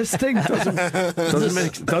insisting.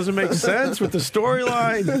 Doesn't make sense with the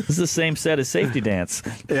storyline. this is the same set as Safety Dance.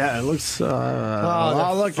 Yeah, it looks. they're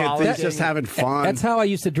Look at frolicking. this, just having fun. That's how I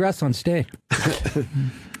used to dress on stage.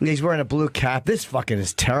 He's wearing a blue cap. This fucking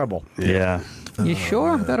is terrible. Yeah. You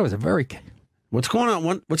sure? I thought it was a very... What's going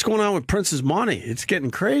on? What's going on with Prince's money? It's getting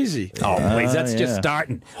crazy. Oh, please, that's just yeah.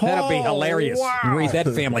 starting. That'll be hilarious. wow. You read that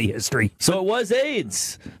family history. So it was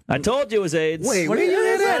AIDS. I told you it was AIDS. Wait, What are you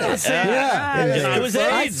doing? Yeah. It was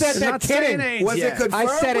I AIDS. said that Not saying kidding. AIDS Was yet. it confirmed?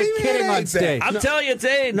 I said What do it you mean kidding on AIDS then? stage. I'm telling you, it's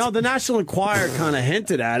AIDS. No, the National Enquirer kind of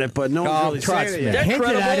hinted at it, but no one's really trust saying me. it yet. They're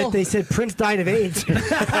Hinted at credible. it. They said Prince died of AIDS.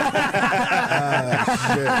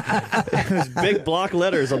 There's big block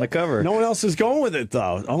letters on the cover. No one else is going with it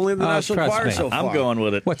though. Only the National trust Enquirer me. so far. I'm going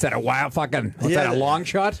with it. What's that, a wild fucking... What's Yeah, that, a long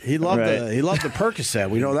shot? He loved Right. the Percocet.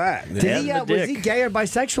 We know that. Did he, the was he dick. gay or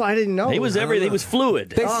bisexual? I didn't know. He was everything. He was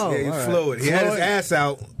fluid. Oh, Yeah, he's all right. fluid. He had his ass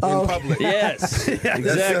out in public. Yes, That says a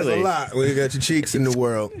exactly. lot when you got your cheeks in the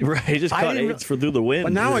world. Right, he just caught AIDS through the wind.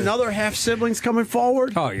 But now another half sibling's coming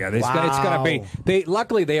forward. Oh, yeah. It's going to be...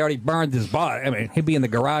 Luckily, they already burned his body. I mean, he'd be in the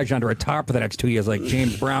garage under a tarp for the next 2 years like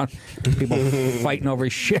James Brown. People fighting over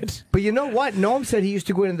his shit. But you know what? Noam said he used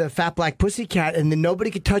to go into the Fat Black Pussycat, and then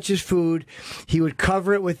nobody could touch his food. He would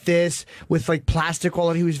cover it with like plastic all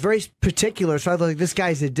over. He was very particular, so I thought, like, this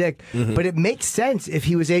guy's a dick. But it makes sense if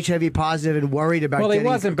he was HIV positive and worried about Well, he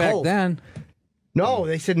getting wasn't the back cold. then. No,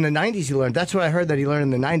 they said in the 90s he learned. That's what I heard that he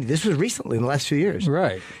learned in the 90s. This was recently, in the last few years.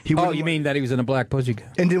 Right. He Oh, wouldn't you wa- mean that he was in a black pussycat?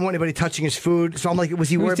 And didn't want anybody touching his food. So I'm like, was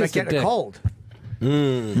he worried about just a getting a dick. cold?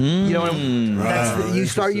 You know,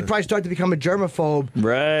 you probably start to become a germaphobe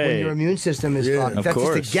when your immune system is fucked. Of That's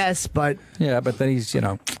course. just a guess, but but then he's I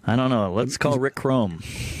don't know. Let's call Rick Chrome.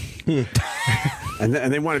 And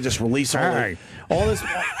they want to just release all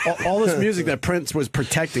this music that Prince was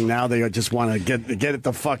protecting. Now they just want to get it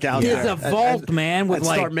the fuck out He there. has a vault, man, with and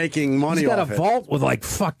like start making money. He's got off a it. vault with like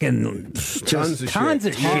fucking Tons of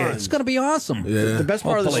shit. It's gonna be awesome. Yeah. The best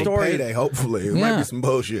part of the story, payday, hopefully, it might be some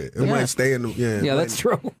bullshit. It might stay in the Yeah, that's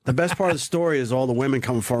true. The best part of the story is all the women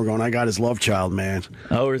coming forward going, "I got his love child, man."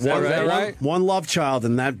 Oh, is that right? One love child,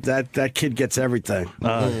 and that kid gets everything.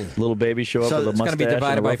 Little baby show up So with a it's gonna mustache be and a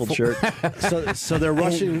divided by ruffled shirt. So they're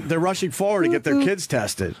rushing forward to get their kids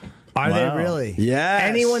tested. Are they really? Yes.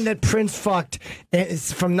 Anyone that Prince fucked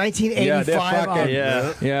is from 1985 on.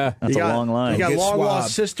 Yeah. That's a long line. You got Get long-lost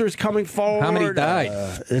swabbed. sisters coming forward. How many died?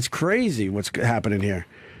 It's crazy what's happening here.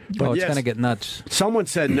 But it's yes, gonna get nuts. Someone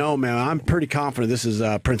said, no, man, I'm pretty confident this is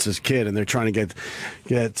Prince's kid, and they're trying to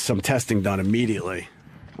get some testing done immediately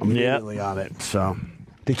on it. So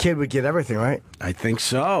the kid would get everything, right? I think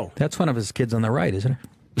so. That's one of his kids on the right, isn't it?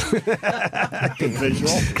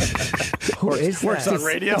 Visual. Works on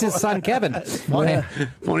radio. It's his son, Kevin.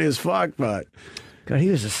 Funny as fuck, but God, he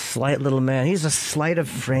was a slight little man. He's a slight of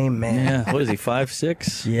frame man. Yeah. What is he,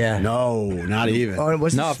 5'6"? Yeah. No, not even. Oh, it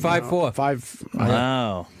was 5'4". 5.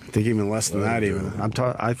 Wow. I think even less than that. Even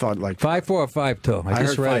I thought like 5'4" or 5'2". I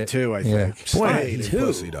just heard read 5'2". I think. Stayed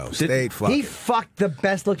pussy though. Stayed fucking. He fucked the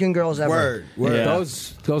best looking girls ever. Word. Yeah.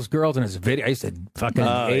 Those girls in his video. I used to fucking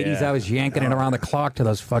 80s. yeah. I was yanking it around the clock to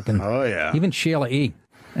those fucking. Oh yeah. Even Sheila E.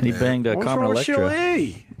 And he banged What's Carmen wrong with Electra. Sheila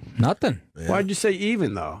E? Nothing. Why'd you say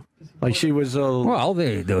even though? Like she was Well,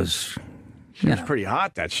 those. she was pretty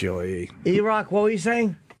hot, that Sheila E. E-Rock, what were you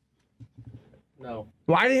saying? No.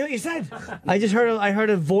 Why didn't you hear what you said? I just heard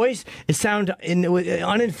a voice. It sounded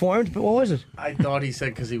uninformed, but what was it? I thought he said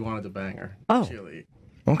because he wanted to bang her. Oh. Chile.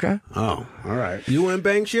 Okay. Oh, all right. You wouldn't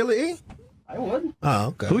bang Sheila E? I would. Oh,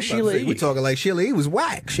 okay. Who's Sheila E? We talking like Sheila E was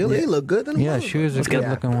whack. Sheila E looked good. Yeah, she was a good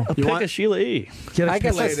looking one. Pick a Sheila E. I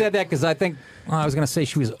guess I said that because I think I was going to say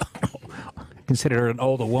she was considered her an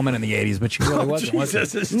older woman in the 80s, but she really wasn't. Was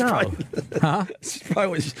Jesus, no. Huh? I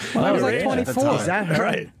was I was like 24. Is that her?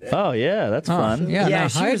 Right. Oh, yeah, that's fun. Yeah, no,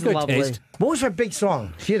 she I had was good lovely. taste. What was her big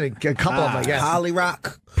song? She had a couple of them, I guess. Holly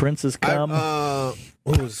Rock. Princess Come.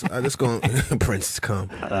 What was let's go on. Princess Come.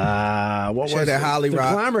 What She was had that Holly the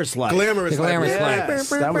Rock. Glamorous Life? Glamorous The Glamorous Life. Life. Yes,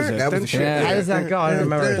 that was it. That was the shit. Yeah. How does that go? I don't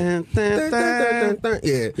remember.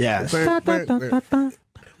 Yeah. Yes. She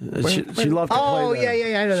loved to play. Oh, the,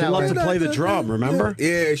 yeah, I know She that loved one. to play the drum. Remember?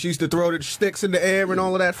 Yeah, she used to throw the sticks in the air and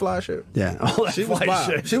all of that fly shit. Yeah. All that She was fly wild.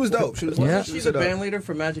 shit. She was dope. She was Yeah. She's a band leader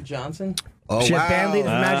for Magic Johnson. Oh, She wow. had band leader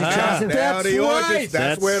for Magic Johnson. Now the origins.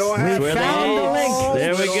 That's where it all happened. We found the link.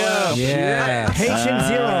 There we go. Yeah. Patient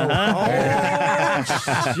Zero.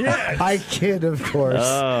 Shit. I kid, of course.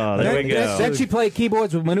 Oh, there we go. Then she played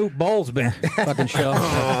keyboards with Manute Bowles' band. Fucking show.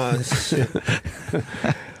 Oh, shit.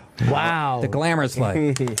 Wow. The Glamorous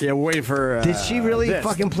Life. Yeah, we're waiting for. Did she really this.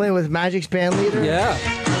 fucking play with Magic's band leader? Yeah.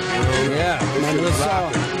 Yeah. Remember this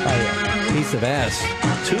song? Oh, yeah. Piece of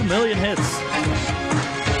ass. 2 million hits.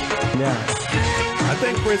 Yeah. I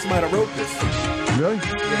think Prince might have wrote this. Really? Yeah,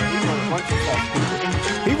 he wrote a bunch of stuff.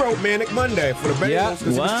 He wrote Manic Monday for the Bengals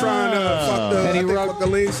because he was trying to fuck And he wrote- fuck the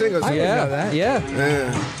lead singers. Yeah. Yeah.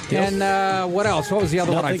 And what else? What was the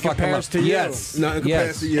other one I Nothing fucked him compares up? to you. Yes. Nothing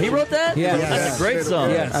compares to you. He wrote that? Yeah. That's a great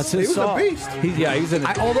song. Yes. That's He his was song. a beast. He was in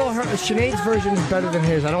the. Although Sinead's version is better than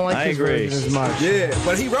his. I don't like I his agree. version as much. Yeah,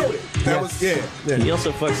 but he wrote it. That was, yeah. He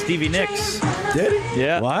also fucked Stevie Nicks. Did he?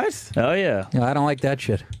 Yeah. What? Oh, yeah. No, I don't like that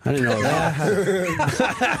shit. I didn't know that.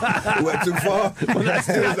 He went too far.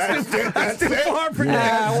 That's too far.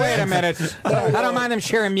 Wait a minute. I don't mind them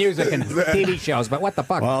sharing music and TV shows, but what the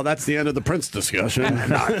fuck? Well, that's the end of the Prince discussion.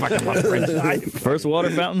 No, I fucking love Prince. First water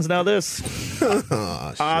fountains, now this.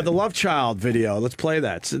 The Love Child video. Let's play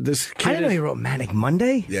that. So this kid I didn't know he wrote Manic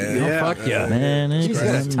Monday. Yeah. Fuck yeah. Manic He's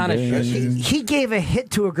got a ton of shit. He gave a hit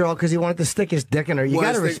to a girl because he wanted to stick his dick in her. You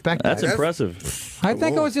got to respect That's that. impressive. I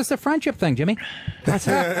think it was just a friendship thing, Jimmy. That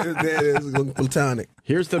is platonic.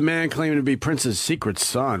 Here's the man claiming to be Prince's secret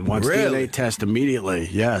son. Wants Really? DNA test immediately.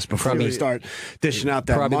 Yes, before we start dishing out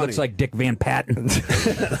that Probably money. looks like Dick Van Patten. There's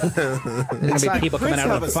going to be people coming out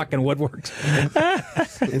of the fucking woodworks.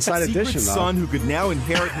 Inside secret edition, though. son who could now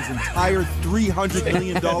inherit his entire $300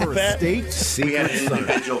 million estate. Secret son.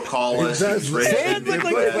 Individual call us. does He's raised Sounds like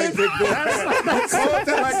Big Dick. Called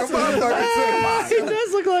that like a motherfucker too. He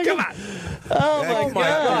does look like him. Oh, my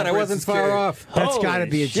God. I wasn't far off. That's got to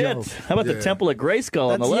be a shit. joke. How about the Temple at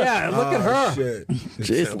Grayskull on the left? Yeah, look at her. Shit.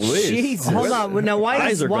 Jeez Louise. Jesus. Hold on. Now, why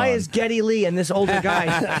Eyes are gone. is Geddy Lee and this older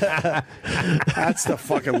guy? That's the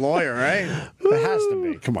fucking lawyer, right? It has to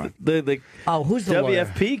be. Come on. Who's the lawyer?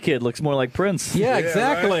 WFP kid looks more like Prince. Yeah,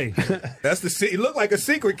 exactly. Right? That's he looked like a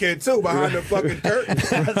secret kid too behind the fucking curtain.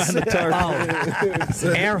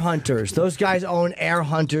 Air Hunters. Those guys own Air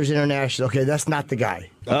Hunters International. Okay, that's not the guy.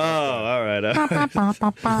 Oh, all right.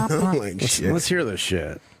 Let's hear this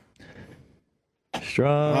shit.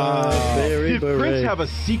 Strawberry Did Prince have a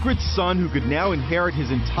secret son who could now inherit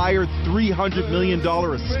his entire $300 million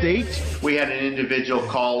estate? We had an individual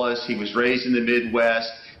call us. He was raised in the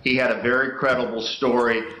Midwest. He had a very credible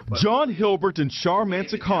story. John Hilbert and Char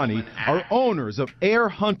Manzacani are owners of Air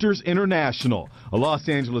Hunters International, a Los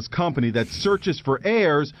Angeles company that searches for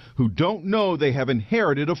heirs who don't know they have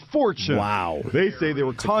inherited a fortune. Wow. They say they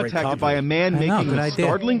were contacted by a man making a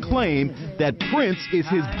startling claim that Prince is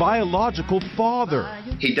his biological father.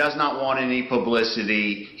 He does not want any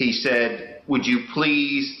publicity. He said, "Would you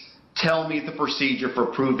please tell me the procedure for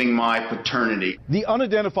proving my paternity?" The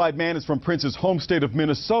unidentified man is from Prince's home state of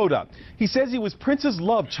Minnesota. He says he was Prince's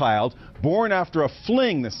love child, born after a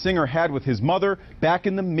fling the singer had with his mother back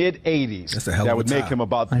in the mid-'80s. That's a hell of that a would make time. him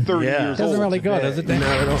about 30 years old. Doesn't really go, does it?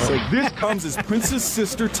 This comes as Prince's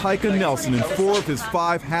sister Tyka Nelson and 4 of his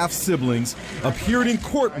 5 half-siblings appeared in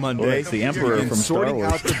court Monday. Well, that's the Emperor to begin from Star sorting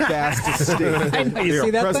Wars. out the vast estate. I know, you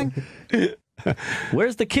see that thing?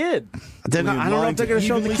 Where's the kid? I don't know if they're going to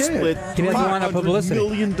show the kid. Split He doesn't want $500 publicity.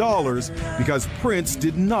 million because Prince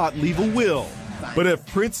did not leave a will. But if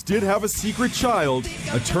Prince did have a secret child,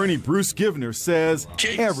 attorney Bruce Givner says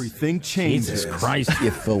everything changes. Jesus Christ.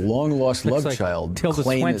 If the long-lost love like child Tilda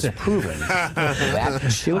claim Swinton. is proven, that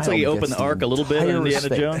He looks like he opened the ark a little bit in Indiana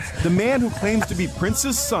Jones. The man who claims to be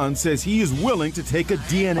Prince's son says he is willing to take a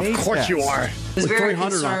DNA test. Of course you are. I was very 300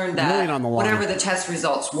 concerned million that on the line. whatever the test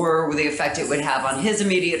results were, the effect it would have on his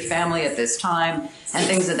immediate family at this time, and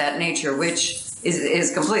things of that nature, which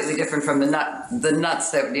is completely different from the nuts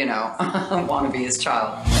that want to be his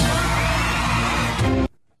child.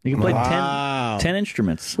 You can play Wow. 10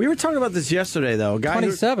 instruments. We were talking about this yesterday, though. A guy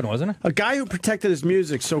 27, wasn't it? A guy who protected his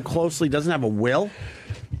music so closely doesn't have a will.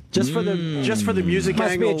 Just for the music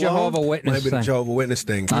Must angle be a Jehovah's alone? Witness Maybe the thing. Jehovah's Witness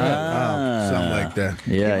thing. Something like that.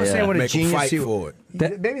 Yeah, People say what a Make 'em genius fight he for it.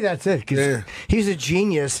 Maybe that's it. Because he's a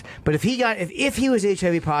genius. But if he was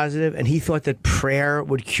HIV positive and he thought that prayer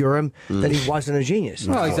would cure him, then he wasn't a genius.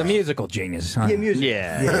 Well, he's a musical genius. Huh? Yeah, music.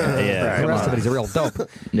 Yeah. The rest of it, he's a real dope.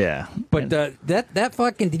 Yeah. But that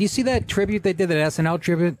fucking, did you see that tribute they did, that SNL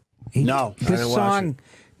tribute? No, I This didn't watch song,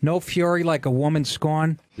 No Fury Like a Woman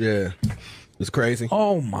Scorn. Yeah. It's crazy.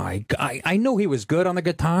 Oh my God. I knew he was good on the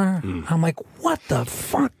guitar. I'm like, what the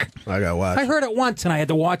fuck? I got to watch. I heard it once and I had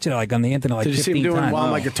to watch it like on the internet like Did you see 15 him doing times.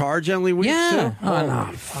 While My Guitar Gently Weeps? Yeah. too? Oh,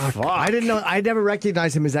 no. Fuck. I didn't know. I never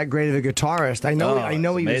recognized him as that great of a guitarist. I know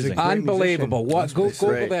he was a great Unbelievable. musician. What?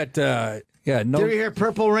 Google that. Yeah. No. Did you hear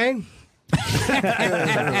Purple Rain?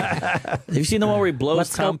 Have you seen the one where he blows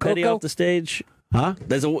Let's Tom Go Petty Coco? off the stage? Huh?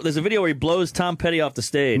 There's a video where he blows Tom Petty off the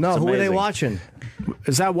stage. No, It's who were they amazing. watching?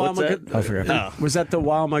 Is that While What's My that? I forgot. Was that the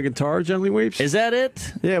While My Guitar Gently Weeps? Is that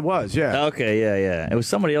it? Yeah, it was. Yeah. Okay, yeah. It was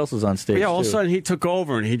somebody else was on stage. Yeah, all of a too. sudden he took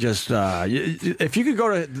over and he just if you could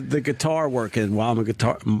go to the guitar work in While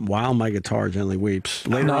My Guitar Gently Weeps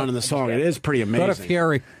later on in the song, it is pretty amazing. Go to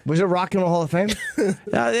Fury. Was it Rock and Roll Hall of Fame?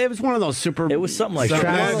 It was one of those super. It was something like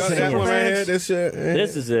Travis that. is saying yes.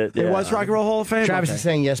 This is it. It yeah. was Rock and Roll Hall of Fame. Travis Okay. is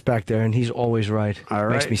saying yes back there, and he's always right. All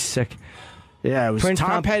Makes right. me sick. Yeah, it was Prince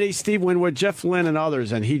Tom Petty, Steve Winwood, Jeff Lynne, and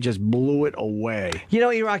others, and he just blew it away. You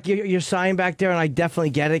know, E-Rock, you're sighing back there, and I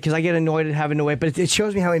definitely get it, because I get annoyed at having to wait, but it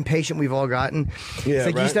shows me how impatient we've all gotten. Yeah, it's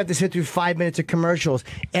like you used to have to sit through 5 minutes of commercials.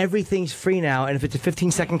 Everything's free now, and if it's a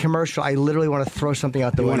 15-second commercial, I literally want to throw something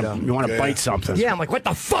out the window. You want to bite something. Yeah, I'm like, what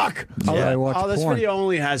the fuck? Oh, this video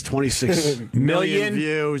only has 26 million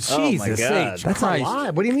views. Oh, my Jesus God. H. That's Christ. a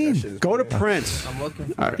lot. What do you mean? Go to Prince. I'm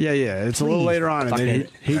looking. Yeah. It's a little later on, and then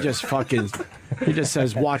he just fucking. He just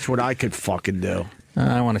says, "Watch what I could fucking do."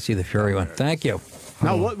 I want to see the Fury one. Thank you.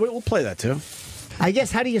 No, we'll play that too. I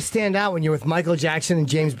guess, how do you stand out when you're with Michael Jackson and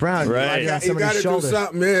James Brown? Right. You're on You somebody's got to do shoulders.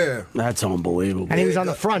 something, yeah. That's unbelievable. And he was on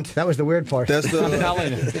the front. That was the weird part. That's I'm the.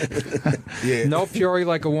 telling you. Yeah. No Fury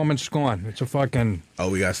Like a Woman Scorn. It's a fucking. Oh,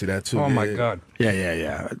 we got to see that too. Oh my yeah. God. Yeah.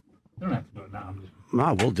 You don't have to do it now.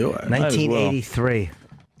 No, we'll do it. 1983.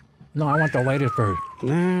 No, I want the latest version.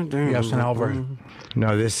 Yes, SNL version.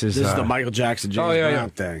 No, this is the Michael Jackson, James Brown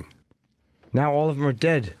thing. Now all of them are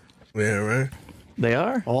dead. Yeah, right. They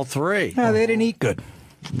are? All three. No, they didn't eat good.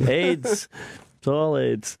 AIDS. It's all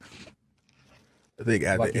AIDS. I think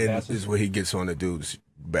at Lucky the end bastard. is where he gets on the dude's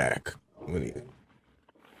back. When he...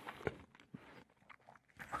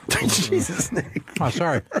 Jesus, Nick. Oh,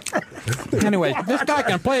 sorry. Anyway, this guy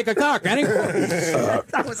can play a cock, can he?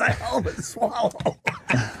 That was a hell of a swallow.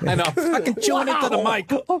 I know. Fucking chewing into the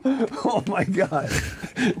mic. Oh my God.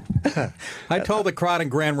 I told the crowd in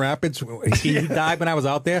Grand Rapids, he died when I was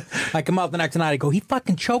out there. I come out the next night, I go, he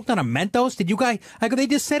fucking choked on a Mentos? Did you guys? I go, they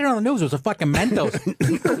just said it on the news. It was a fucking Mentos.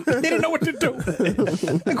 They didn't know what to do.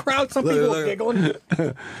 The crowd, some people were giggling.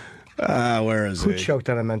 Where is Who he? choked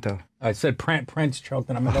on a Mento? I said Prince choked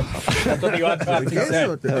on a Mentos. That's what the autopsy said.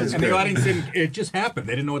 And the audience didn't, it just happened.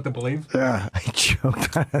 They didn't know what to believe. Yeah, I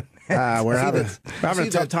choked on a we're having a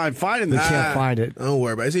tough time finding this. Can't find it. Don't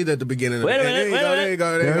worry about it. It's either at the beginning. Wait a minute. There you go. There you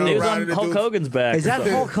go. There you go. He was Right on in the Hulk dude's- Hogan's back. Is that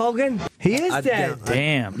Hulk Hogan? He is dead.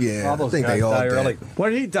 Damn. Yeah, All I those think guys they all die dead. early. What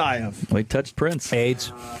did he die of? We touched Prince.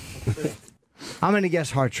 AIDS. I'm going to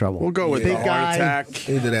guess heart trouble. We'll go with Big the heart guy. attack.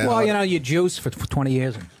 Either that. Well, you know, you juice for 20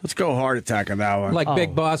 years. Let's go heart attack on that one. Like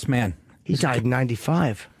Big Boss Man. He died in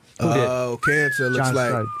 95. Oh, cancer looks John like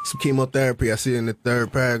Stud. some chemotherapy. I see in the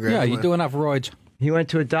third paragraph. Yeah, you do enough roids. He went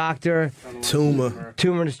to a doctor. Tumor.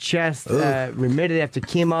 Tumor in his chest. Remitted after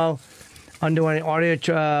chemo. Underwent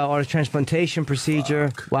auto transplantation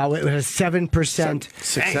procedure. Wow, it was a 7%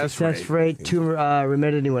 success rate. Tumor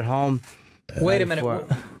remitted and he went home. Wait a minute.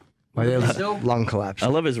 Well, it was lung collapse. I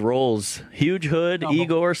love his roles. Huge Hood,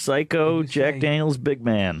 Igor, Psycho, Jack Daniels, Big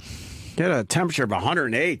Man. Get a temperature of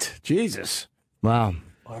 108. Jesus. Wow.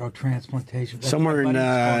 Auto transplantation. That's Somewhere what in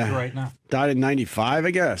Buddy's going through right now. died in 95,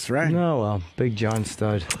 I guess, right? No, well, Big John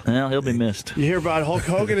Stud. Well, he'll be missed. You hear about Hulk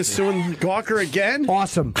Hogan is suing Gawker again?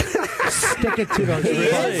 Awesome. Stick it to those.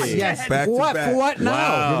 Really? Yes. Back to What? back. For what now?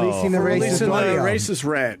 Wow. Releasing the For racist releasing the audio. racist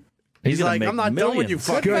rant. He's He's gonna like, make I'm not done with you millions.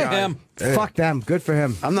 fucking Good for guys. him. Fuck them. Good for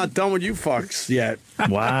him. I'm not done with you fucks yet.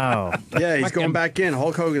 Wow. Yeah, he's going back in.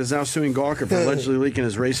 Hulk Hogan is now suing Gawker for allegedly leaking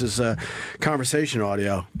his racist conversation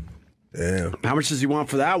audio. Yeah. How much does he want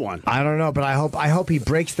for that one? I don't know, but I hope he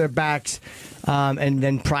breaks their backs, and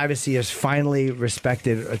then privacy is finally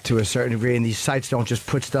respected to a certain degree, and these sites don't just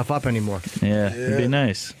put stuff up anymore. Yeah, it'd be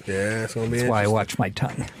nice. Yeah, it's gonna be That's why I interesting. watch my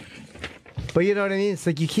tongue. But you know what I mean? It's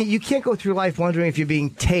like you can't go through life wondering if you're being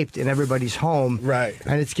taped in everybody's home, Right.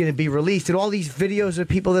 And it's going to be released. And all these videos of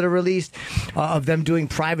people that are released of them doing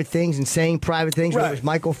private things and saying private things. Whether it was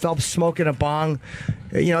Michael Phelps smoking a bong.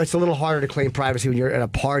 You know, it's a little harder to claim privacy when you're at a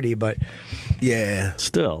party, but Yeah.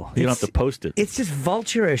 Still, you don't have to post it. it's just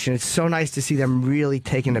vulture-ish, and it's so nice to see them really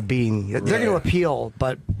taking a beating. They're going to appeal,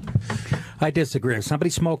 but I disagree. If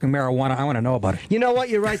somebody's smoking marijuana, I want to know about it. you know what?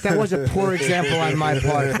 You're right. That was a poor example on my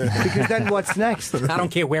part. Because then what's next? I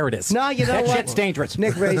don't care where it is. No, you know that what? shit's dangerous.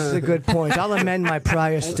 Nick raises a good point. I'll amend my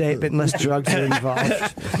prior statement unless drugs are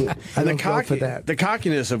involved. I don't go for that. The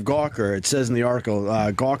cockiness of Gawker, it says in the article,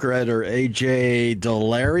 Gawker editor A.J.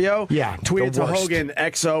 Delario tweeted to worst. Hogan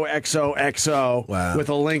XOXOXO with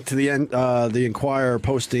a link to the Enquirer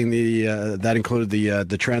posting that included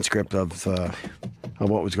the transcript of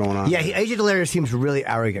what was going on. Yeah, AJ Delario seems really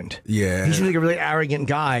arrogant. Yeah. He seems like a really arrogant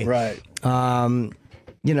guy. Right.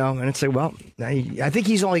 You know, and it's like, well, I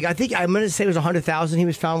think I'm going to say it was $100,000 he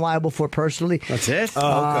was found liable for personally. That's it?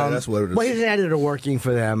 Oh, okay. That's what it is. Well, he was an editor working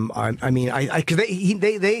for them. Because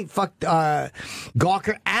they fucked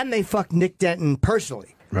Gawker and they fucked Nick Denton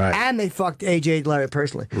personally. Right. And they fucked AJ Delario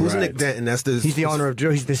personally. Who's Nick Denton? That's the. He's the owner of.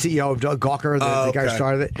 He's the CEO of Gawker, the guy who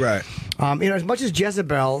started it. Right. You know, as much as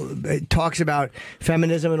Jezebel talks about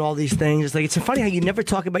feminism and all these things, it's like it's funny how you never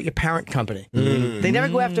talk about your parent company. They never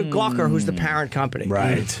go after Gawker, who's the parent company.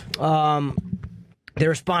 Right. They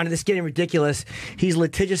responded, this is getting ridiculous. He's a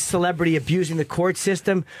litigious celebrity abusing the court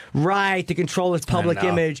system, right, to control his public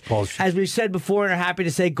image. Bullshit. As we've said before and are happy to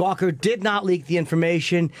say, Gawker did not leak the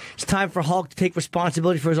information. It's time for Hulk to take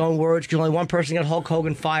responsibility for his own words, because only one person got Hulk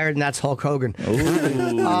Hogan fired, and that's Hulk Hogan.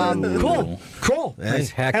 Cool.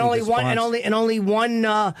 Nice hacky And only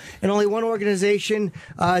response. one organization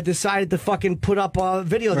decided to fucking put up a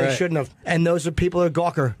video they Right. shouldn't have. And those are people at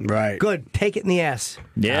Gawker. Right. Good. Take it in the ass.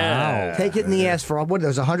 Yeah. Take it in the ass for what?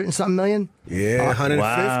 There's 100 and something million. Yeah, 150.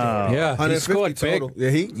 Wow. Yeah, he 150 scored big. total. Yeah,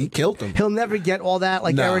 he killed them. He'll never get all that.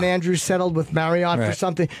 Like No. Aaron Andrews settled with Marriott for Right.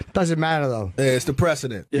 something. Doesn't matter though. Yeah, it's the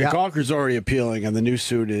precedent. Yeah, Gawker's already appealing, and the new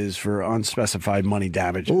suit is for unspecified money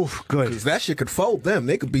damage. Oof, good. Because that shit could fold them.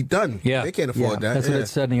 They could be done. Yeah. They can't afford that. That's what it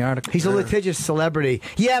said in the article. He's a litigious celebrity.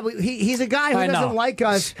 Yeah, but he's a guy who I know. doesn't like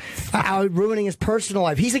us ruining his personal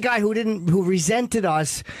life. He's a guy who resented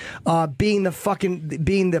us being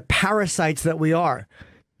the parasites that we are.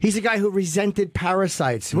 He's a guy who resented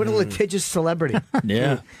parasites. What a litigious celebrity.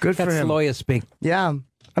 Yeah. Good for That's him. lawyer speak. Yeah.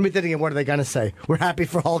 I mean, thinking, what are they going to say? We're happy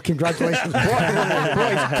for Hulk. Congratulations. Boys,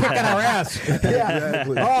 kicking our ass. Yeah.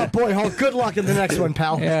 Exactly. Oh, boy, Hulk, good luck in the next one,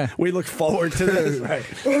 pal. Yeah. We look forward to this. Right.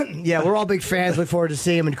 Yeah, we're all big fans. Look forward to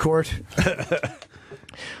seeing him in court.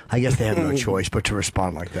 I guess they have no choice but to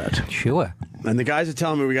respond like that. Sure. And the guys are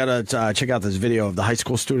telling me we got to check out this video of the high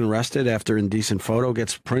school student arrested after indecent photo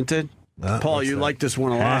gets printed. Paul, you like this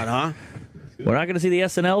one a lot, huh? We're not going to see the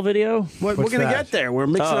SNL video? We're going to get there. We're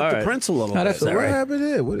mixing up the prints a little bit. So what happened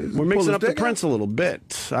here? We're mixing up the prints a little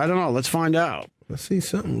bit. I don't know. Let's find out. Let's see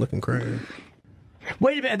something looking crazy.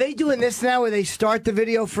 Wait a minute. Are they doing this now where they start the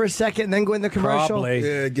video for a second and then go in the commercial? Probably.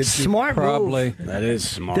 Yeah, get smart Probably. move. That is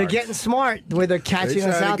smart. They're getting smart the way they're catching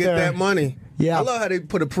us out to get there. that money. Yeah. I love how they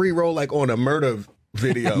put a pre-roll like on a murder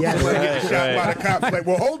video. Yeah. Somebody getting shot by the cops. Like,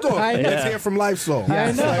 well, hold on. Let's hear from Lifesaw.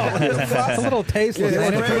 I know. It's a little tasteless.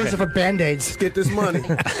 Yeah, Trailers for Band-Aids. Let's get this money.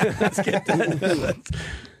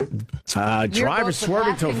 Driver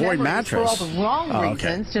swerving to avoid mattress. For all the wrong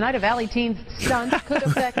reasons. Tonight, a Valley teen's stunt could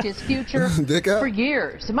affect his future for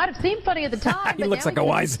years. It might have seemed funny at the time, He but looks now like a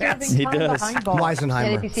wise ass. He does.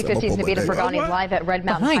 Weisenheimer. NBC 15's Navita Fergani is live at Red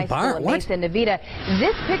Mountain High School in Mesa, Nevada.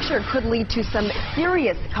 This picture could lead to some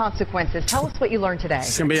serious consequences. Tell us what you learned today.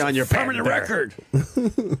 It's going to be on your permanent record.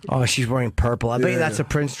 Oh, she's wearing purple. I bet you that's a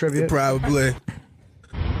Prince tribute. Probably.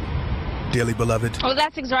 Dearly beloved. Oh,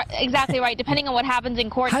 that's exactly right. Depending on what happens in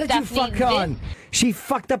court, How did you fuck on? She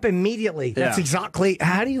fucked up immediately. That's exactly.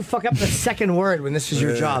 How do you fuck up the second word when this is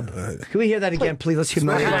your job? Can we hear that again, please? Let's hear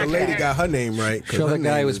Especially that. the lady got her name right. Show the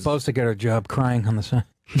guy who was supposed to get her job crying on the side.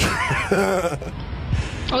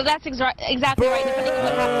 Oh, that's exactly right. Depending on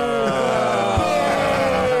what happens.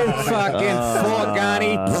 Fucking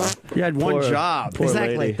Forgani. You had one job.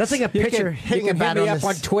 Exactly. lady. That's like a picture hitting You a can bat hit me on up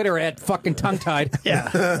this. on Twitter at fucking tongue-tied. Yeah.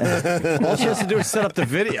 All she has to do is set up the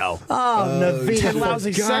video. Oh, Navita 10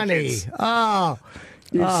 lousy Fergani. seconds. Oh.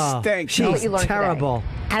 You stink. She's you learned terrible.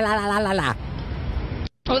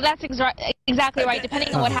 Oh, that's exactly right.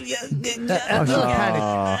 Depending on what happens. Oh, she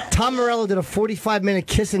panicked. Tom Morello did a 45-minute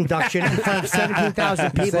kiss induction in front of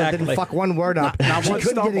 17,000 people and didn't fuck one word up. She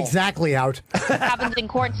couldn't get exactly out. Happens in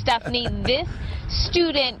court, Stephanie. This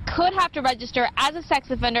student could have to register as a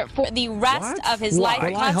sex offender for the rest of his life.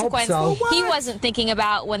 Well, I hope consequence so. he wasn't thinking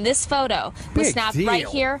about when this photo was snapped right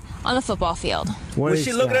here on the football field. Was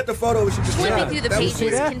she looking at the photo? Was she just Flipping through the pages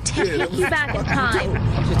can take you back in time.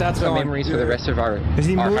 That's our memories for the rest of our. Is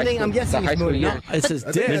he our high mooning? school- I'm guessing the high he's school mooning. year. It's his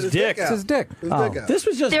dick. His dick. It's his dick. This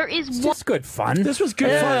was just. There is one. It's good fun. This was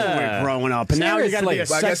good fun when we were growing up, and now you got to be a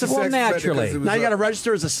Seriously. sex Well, offender. naturally. Now you got to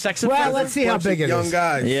register as a sex offender. Well, let's see how big it Young is.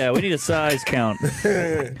 guys. Yeah, we need a size count. All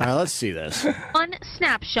right, let's see this. One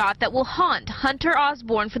snapshot that will haunt Hunter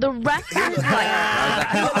Osborne for the rest of his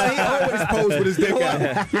life. He always posed with his dick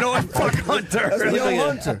out. You know what? Fuck Hunter. That's young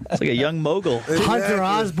Hunter. It's like a young mogul. Hunter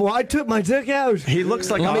Osborne. I took my dick out. He looks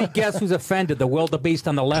like Let me a. guess who's offended. The wildebeest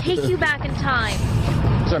on the left. Take you back in time.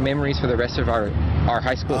 Those are memories for the rest of our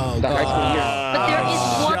high school. The high school year. But there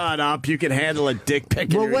is one. Shut up! You can handle a dick pic.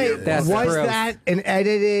 Well, wait, That's was gross. that an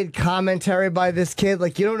edited commentary by this kid?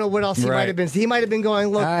 Like, you don't know what else he Right. might have been. He might have been going,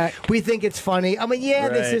 look, we think it's funny. I mean, yeah,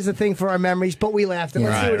 this Right. is a thing for our memories, but we laughed. And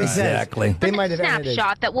let's see what he says. Exactly. They might have edited.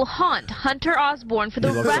 Snapshot that will haunt Hunter Osborne for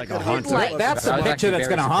the looks rest like a of his hunter. life. That's I a was picture actually that's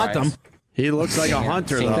going to very haunt him. surprised. He looks like a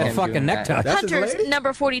hunter, Seeing though. That him fucking doing that. necktie. That's his Hunter's lady?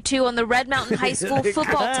 number 42 on the Red Mountain High School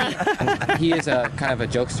football team. He is a kind of a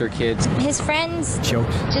jokester kid. His friends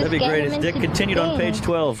Jokes. just That'd be get great. him His dick into continued on page things.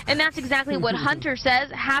 12. And that's exactly what Hunter says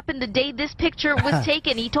happened the day this picture was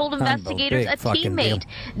taken. He told investigators big a fucking teammate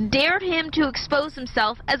dared him to expose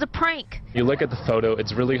himself as a prank. You look at the photo,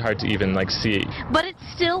 it's really hard to even see. But it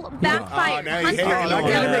still backfired.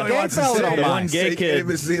 One gay kid.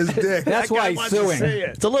 Even see his dick. That's why he's suing.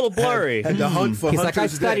 It's a little blurry. Had to hunt for He's like, I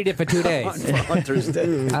Hunter's studied dick. it for 2 days. Hunter's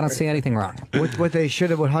dick. I don't see anything wrong. What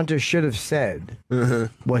Hunter should have said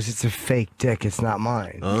was, it's a fake dick. It's not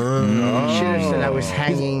mine. He should have said I was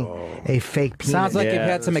hanging a fake penis. Sounds like you've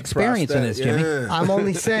had some experience in this, Jimmy. I'm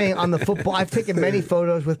only saying on the football. I've taken many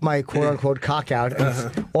photos with my quote-unquote cock out, and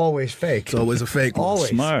it's always fake. It's always a fake one. Always.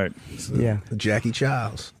 Smart. Yeah. Jackie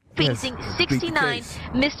Childs. Facing 69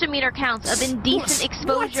 misdemeanor counts of indecent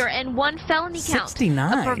exposure and 1 felony count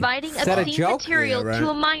 69? of providing Is that a obscene joke? material Yeah, right. to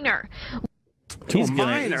a minor. He's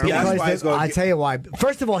gonna. Because I tell you why.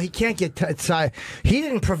 First of all, he can't get. He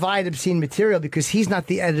didn't provide obscene material because he's not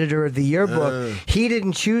the editor of the yearbook. He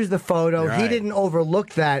didn't choose the photo. He Right. didn't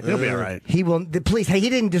overlook that. He'll be all right. He will. The police. Hey, he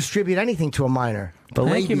didn't distribute anything to a minor. The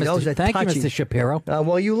Thank you, Mr. Shapiro.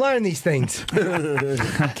 Well, you learn these things.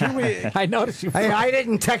 I noticed you. I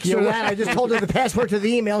didn't text her that. I just told her the password to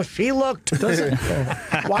the email. She looked.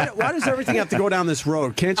 Why does everything have to go down this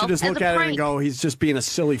road? Can't you just look at it and go, he's just being a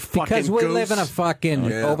silly fucking Because we goose? live in a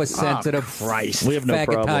fucking oversensitive, We have no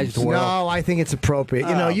faggotized world. No, I think it's appropriate.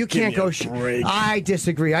 You know, you can't go. I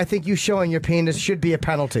disagree. I think you showing your penis should be a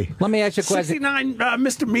penalty. Let me ask you a question. 69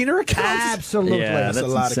 misdemeanor accounts? Absolutely. Yeah, that's a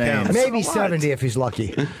lot of counts. Maybe 70 if he's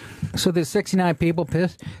lucky. So there's 69 people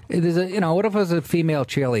pissed. There's what if it was a female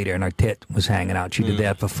cheerleader and her tit was hanging out? She did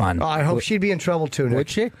that for fun. Oh, I hope she'd be in trouble too, Nick. Would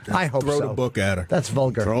she? I hope Throw so. the book at her. That's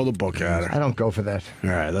vulgar. Throw the book at her. I don't go for that. All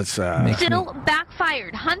right, let's. Still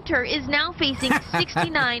backfired. Hunter is now facing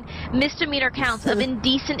 69 misdemeanor counts of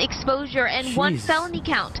indecent exposure and 1 felony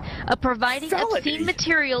count of providing obscene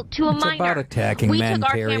material to a It's minor. about attacking we men, took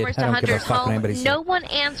our period. cameras I to don't give a Hunter's fuck what home. anybody says. No one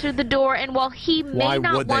answered the door, and while he may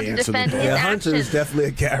not want to defend his Hunter is actions, definitely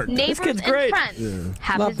a character. neighbors and friends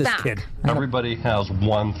have Love his this back. kid. Everybody has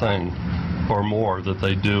one thing or more that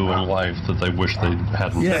they do in life that they wish they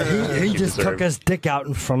hadn't. Yeah, he just took his dick out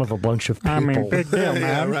in front of a bunch of people. I mean, big deal,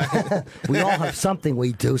 man. We all have something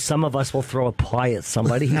we do. Some of us will throw a pie at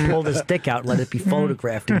somebody. He pulled his dick out and let it be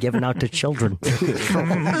photographed and given out to children. He's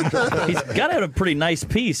got to have a pretty nice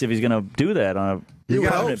piece if he's going to do that on a You would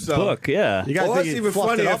permanent hope so. book. Yeah. You gotta Well, think it's he even fluffed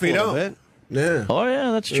funny it if up a he little don't. bit. Yeah. Oh,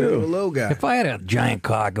 yeah, that's The true. little guy. If I had a giant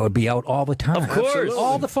cock, it would be out all the time. Of course. Absolutely.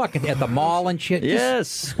 All the fucking at the mall and shit. Just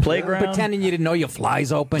Yes. Playground. pretending you didn't know your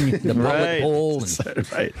flies open, the public Right. pool.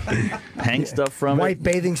 And, Right. Hang stuff from White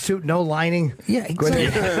bathing suit, no lining. yeah, exactly.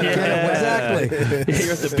 Exactly.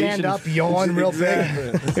 You're at the beach Stand up, yawn real big.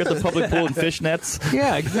 You're at the public pool in fishnets.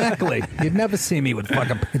 Yeah, exactly. You'd never see me with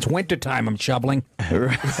fucking. It's wintertime. I'm shoveling. You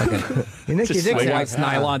Nick, your dick's My out. wife's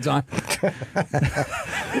nylons on.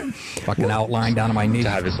 Fucking outline down to my knees. To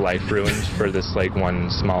have his life ruined for this like one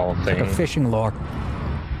small Like thing. a fishing lure.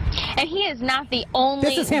 And he is not the only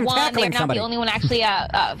This is him one. They're tackling not somebody. the only one. Actually,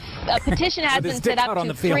 a petition has With his been dick set out up on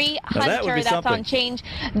to the field. free Now, that would Hunter. be That's on something.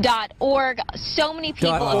 change.org. So many people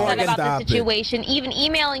 .org upset and about stop the it. situation, even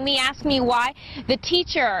emailing me, asking me why the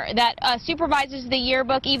teacher that supervises the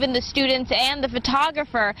yearbook, even the students and the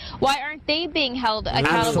photographer, why aren't they being held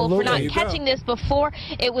accountable for There not you go. catching this before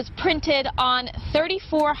it was printed on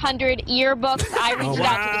 3,400 yearbooks? I reached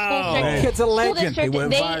out to the school district. Kid's a legend. School district, He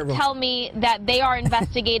went they viral. tell me that they are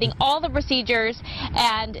investigating all the procedures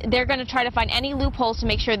and they're going to try to find any loopholes to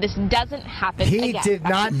make sure this doesn't happen He again. did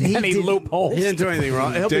not. Any loopholes. He didn't do anything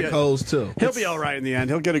wrong. Dick holes too. He'll be all right in the end.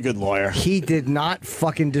 He'll get a good lawyer. He did not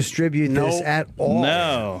fucking distribute this Nope. at all.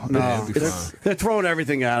 No. No, they're throwing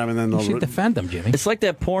everything at him, and then You they'll should defend them, Jimmy. It's like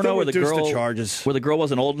that porno They'll where the reduce the girl charges. where the girl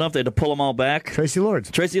wasn't old enough. They had to pull them all back. Tracy Lords.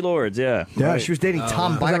 Tracy Lords, yeah. Yeah, she was dating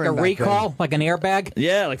Tom It was Byron. like a back recall, like an airbag,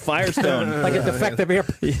 Yeah, like Firestone. like a defective air.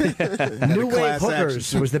 then. New Wave class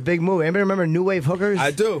Hookers was the big move. Anybody remember New Wave Hookers?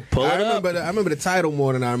 I do. Pull I it up. remember the title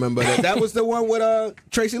more than I remember that. That was the one with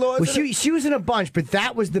Tracy Lords. Well, she was in a bunch, but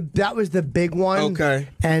that was the big one. Okay.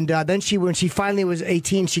 And then when she finally was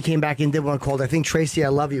 18, she came back and did one called, I think, Tracy I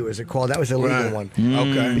Love You. Is it called? That was a legal Right. one.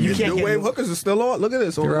 Okay. You The can't New get Wave Hookers is still on. Look at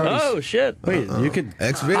this. Oh shit! Wait, you could.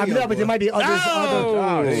 X video. No, but there might be others.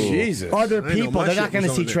 Oh, Jesus. Other I know people. my They're shit not going to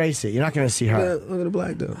was see on there. Tracy. You're not going to see Look her. at the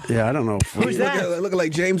black dude. Yeah, I don't know. Who's that? Looking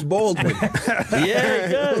like James Baldwin. Yeah,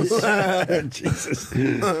 he does. Jesus.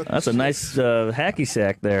 That's a nice hacky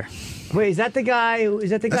sack there. Wait, is that the guy? Is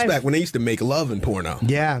that the That's guy? back when they used to make love in porno.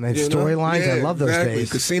 Yeah, man. You know? Storylines. I Yeah, love those exactly.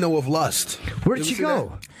 days. Casino of Lust. Where'd You she ever see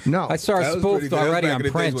go? No. I saw her That was pretty spoofed good. That was already back on in the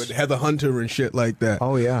days Prince. with Heather Hunter and shit like that.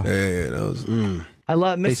 Oh, yeah. Yeah, that was. I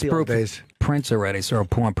love They miss the old spoofed days. Prince already. Saw her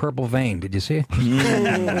on Purple Vein. Did you see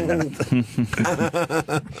it?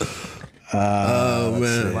 Oh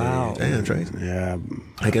man! Wow. Damn, Tracy. Yeah.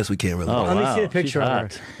 I guess we can't really. Oh, Let me wow. see a picture She's of her.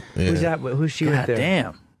 hot. Who's that? Who's she right there?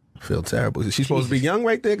 Damn. feel terrible. Is she supposed to be young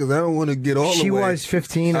right there? Because I don't want to get all She the way. was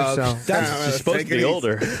 15 or so. She's supposed to be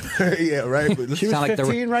older. Yeah, right. But She was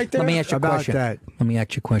 15 right there? Let me ask you a About question. that. Let me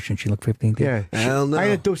ask you a question. She looked 15 too? Yeah. Hell no. I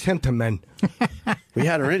introduced him to men. We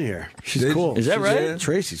had her in here. She's Did- cool. Is that She's- right? yeah.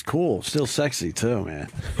 Tracy's cool. Still sexy, too, man.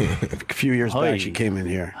 A few years Oy. back, she came in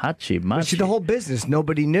here. Hachi See, machi. the whole business,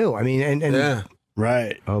 nobody knew. I mean, and Yeah.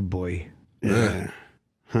 Right. oh boy. Yeah.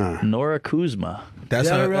 Huh. Nora Kuzma. That's Is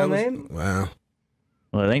that how her real that was- name? Wow.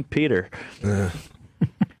 Well, it ain't Peter.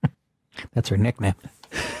 That's her nickname.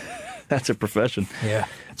 That's a profession. Yeah.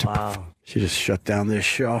 Wow. She just shut down this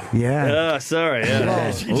show. Yeah. Oh, sorry.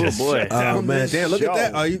 Yeah. She Oh, just boy. shut down Oh man, this damn! Look show. at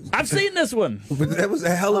that. Are you? I've seen this one. That was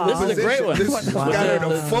a hell of a This is a great position. one. This got her in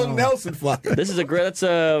a full Nelson fucker. This is a great. That's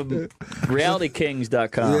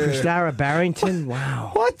realitykings.com. Yeah. Sarah Barrington.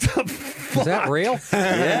 Wow. What the Is that real?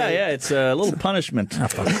 Yeah, it's a little punishment.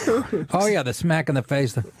 Oh, yeah, the smack in the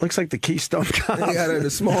face. Looks like the Keystone Cop. They got it in a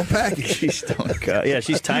small package. Keystone Cop. Yeah,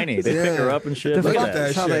 she's tiny. They pick her up and shit. Look Look at at that.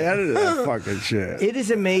 That's how they edited that fucking shit. It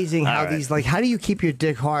is amazing how these, like, how do you keep your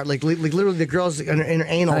dick hard? Like literally the girls in her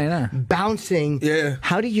anal bouncing. Yeah.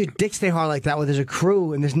 How do your dick stay hard like that when there's a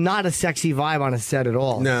crew and there's not a sexy vibe on a set at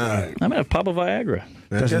all? Nah. I'm going to pop a Viagra.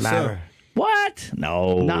 Doesn't matter. What?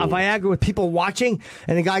 No. Not a Viagra with people watching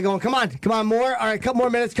and the guy going, come on, more. All right, couple more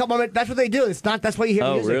minutes. That's what they do. It's not, that's why you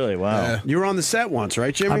hear music. Oh, really? Wow. You were on the set once,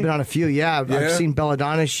 right, Jimmy? I've been on a few, yeah. I've seen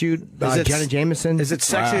Belladonna shoot, Jenna Jameson. Is it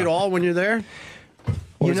sexy at all when you're there?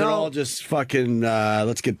 Or is it all just fucking,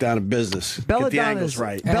 let's get down to business? Get the angles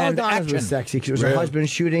right. Belladonna was sexy because it was her husband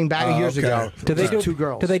shooting back years ago. Do they do two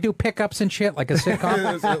girls? Do they do pickups and shit like a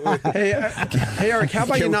sitcom? Hey, Eric, how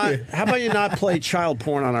about you not play child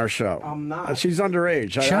porn on our show? I'm not. She's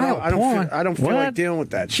underage. I don't feel like dealing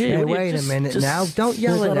with that shit. Hey, wait a minute now. Don't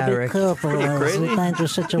yell at Eric. Be careful. It's a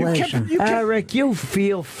dangerous situation. Eric, you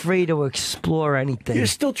feel free to explore anything. You're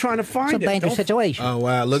still trying to find It's a dangerous situation. Oh,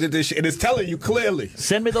 wow. Look at this shit. It is telling you clearly.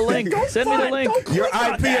 Send me the link. Send me the link. Your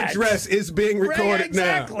IP address is being recorded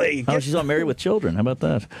now. Oh, she's on Married with Children. How about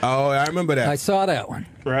that? Oh, I remember that. I saw that one.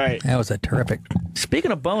 Right. That was a terrific.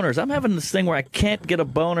 Speaking of boners, I'm having this thing where I can't get a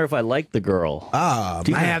boner if I like the girl. Ah,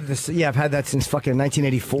 I have this. Yeah, I've had that since fucking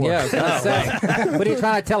 1984. Yeah, I was gonna say. What are you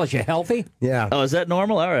trying to tell us? You're healthy? Yeah. Oh, is that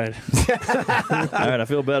normal? All right. All right, I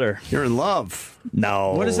feel better. You're in love.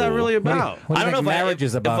 No. What is that really about? I don't know if marriage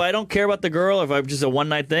is about. If I don't care about the girl, or if I'm just a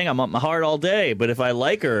one-night thing, I'm hard all day. But if I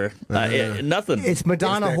like her, nothing. It's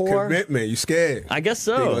Madonna that whore. Commitment. You scared? I guess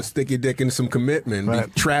You're so. gonna stick your dick into some commitment and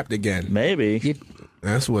be trapped again. Maybe.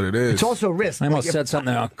 That's what it is. It's also risk. I almost said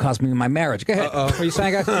something that cost me my marriage. Go ahead. What are you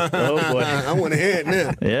saying, guys? Oh, boy. I want to hear it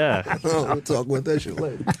now. Yeah. We'll talk about that shit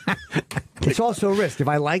later. It's also a risk. If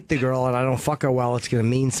I like the girl and I don't fuck her well, it's going to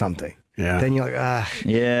mean something. Yeah. Then you're like,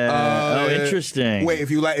 Yeah. Interesting. Wait,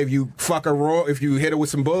 if you fuck her raw, if you hit her with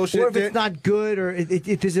some bullshit, or if it's not good, or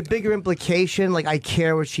if there's a bigger implication, like I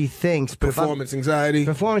care what she thinks. But performance anxiety.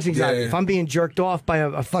 Performance anxiety. Yeah. If I'm being jerked off by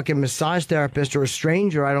a fucking massage therapist or a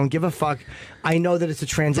stranger, I don't give a fuck. I know that it's a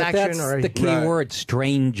transaction. But that's the key word,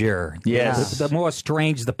 stranger. Yes. The more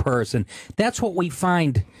strange the person. That's what we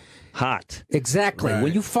find hot. Exactly. Right.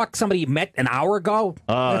 When you fuck somebody you met an hour ago,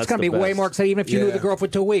 that's going to be way more exciting, even if you knew the girl for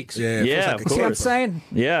 2 weeks. Yeah, of course. See what I'm saying?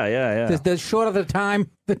 Yeah. The shorter the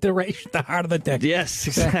time, the duration, the harder the dick. Yes,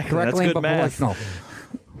 exactly. Directly That's good math. proportional.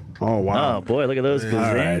 Oh, wow. Oh, boy, look at those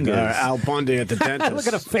gazangas. All right. Al Bundy at the dentist. Look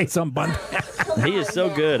at the face on Bundy. He is so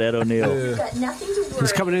good, Ed O'Neill.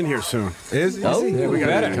 He's coming in here soon. Is he? Oh, yeah, we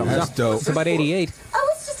got it. That's dope. It's about 88. Oh,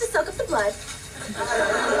 it's just to soak up the blood.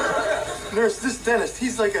 Nurse, this dentist,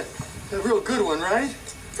 he's like a real good one, right?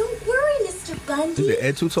 Don't worry, Mr. Bundy. Is it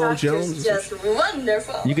Ed Tuttle Jones? Just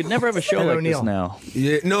wonderful. You could never have a show like this now.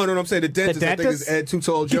 Yeah, no, I'm saying the dentist. I think it's Ed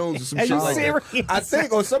Tuttle Jones or some Are shit you like serious? that. I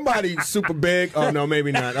think, or somebody super big. Oh no,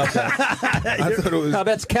 maybe not. Okay. I thought it was. No,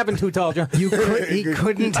 that's Kevin Tuttle. he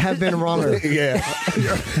couldn't have been wronger. Yeah.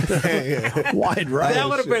 Wide right. That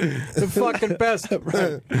would have been the fucking best.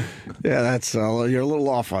 Yeah, that's you're a little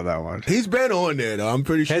off on that one. He's been on there though. I'm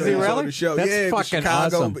pretty sure. Has he was really? on the show. That's yeah, fucking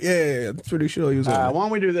Chicago. awesome. Yeah, I'm pretty sure he was on. Why don't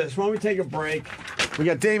we do this? Why don't we take a break? We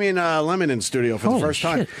got Damian Lemon in studio for the first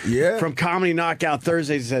time. Yeah. From Comedy Knockout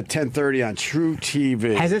Thursdays at 10:30 on True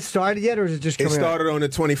TV. Has it started yet, or is it just coming It started on the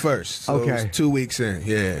 21st. So Okay. it was 2 weeks in.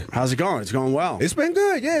 Yeah. How's it going? It's going well. It's been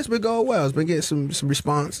good. Yeah, it's been going well. It's been getting some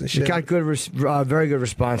response and shit. You got good, very good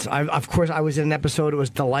response. Of course, I was in an episode. It was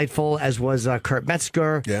delightful, as was Kurt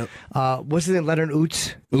Metzger. Yeah. What's his name? Leonard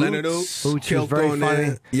Oots. Leonard Oots was killed very on funny.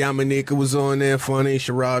 there. Yamanika was on there, funny.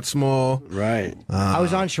 Sherrod Small. Right. I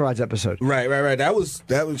was on Sherrod's episode. Right. That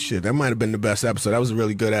was shit. That might have been the best episode. That was a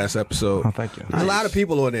really good ass episode. Oh, thank you. There's a lot of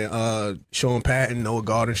people on there. Sean Patton, Noah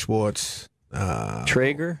Garden Schwartz,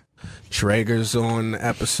 Traeger. Traeger's on the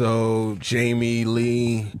episode. Jamie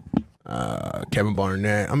Lee, Kevin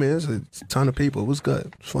Barnett. I mean, there's a ton of people. It was good.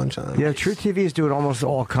 It was fun time. Yeah, True TV is doing almost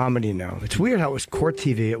all comedy now. It's weird how it was Court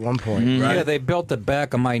TV at one point. Right. Yeah, they built it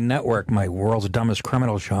back on my network, my World's Dumbest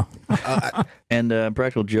Criminal show. And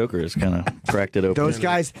Practical Joker has kind of cracked it open. Those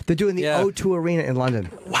guys, they're doing the O2 Arena in London.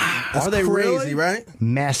 Wow. That's Are they crazy, really? right?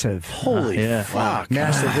 Massive. Holy yeah. fuck.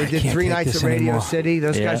 Massive. They did can't 3 take nights this at Radio anymore. City.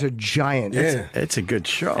 Those Yeah. guys are giant. Yeah. It's a good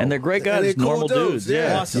show. And they're great guys, they're cool normal dudes, dudes.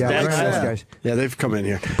 yeah. Awesome. Yeah, That's very nice cool. guys. Yeah, they've come in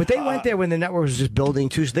here. But they went there when the network was just building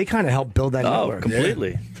too, so they kind of helped build that Oh, network.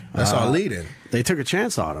 completely. That's our lead in. They took a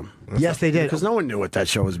chance on him. Yes, they did. Because no one knew what that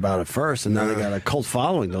show was about at first, and now they got a cult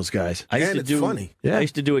following, those guys. I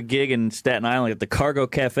used to do a gig in Staten Island at the Cargo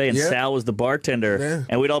Cafe, and Sal was the bartender,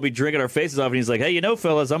 and we'd all be drinking our faces off, and he's like, "Hey,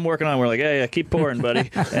 fellas, I'm working on." We're like, "Hey, keep pouring, buddy."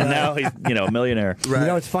 And now he's, a millionaire. Right.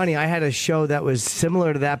 It's funny. I had a show that was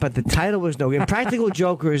similar to that, but the title was no good. Practical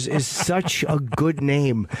Jokers is such a good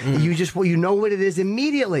name. You know what it is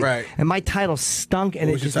immediately. Right. And my title stunk, and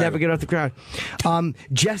it just never get off the ground.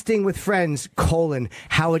 Jesting with Friends,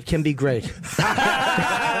 how it can be great.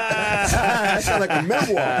 That sounds like a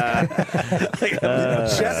memoir.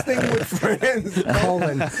 Jesting with Friends,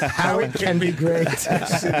 how it can be great. That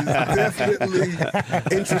shit is definitely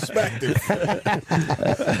introspective.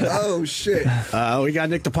 Oh, shit. We got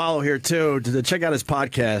Nick DiPaolo here, too. Check out his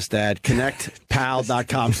podcast at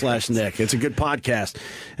connectpal.com/Nick. It's a good podcast.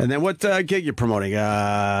 And then what gig you promoting?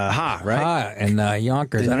 Right? Ha, in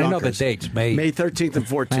Yonkers. I don't know the dates. May 13th and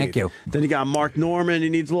 14th. Thank you. Then you got Mark Norman. He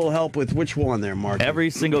needs a little help with which one there, Mark? Every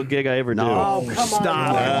single gig I ever do. No, come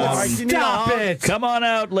on. Stop it. Come on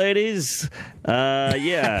out, ladies.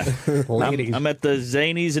 Yeah. Ladies. I'm at the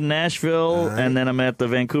Zanies in Nashville, and then I'm at the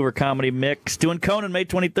Vancouver Comedy Mix. Doing Conan May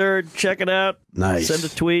 23rd. Check it out. Nice. Send a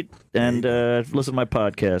tweet and listen to my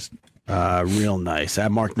podcast. Real nice.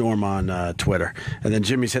 At Mark Norm on Twitter. And then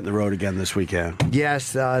Jimmy's hitting the road again this weekend.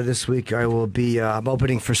 Yes, this week I will be I'm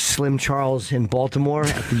opening for Slim Charles in Baltimore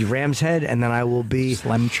at the Ram's Head, and then I will be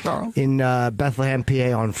Slim Charles in Bethlehem,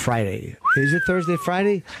 PA on Friday. Is it Thursday,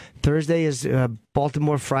 Friday? Thursday is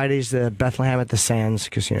Baltimore, Friday's Bethlehem at the Sands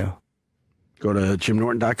Casino. Go to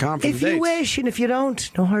jimnorton.com for the dates. If you wish, and if you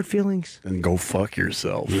don't, no hard feelings. And go fuck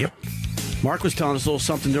yourself. Yep. Mark was telling us a little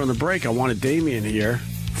something during the break. I wanted Damien here.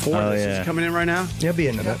 Is he coming in right now? He'll be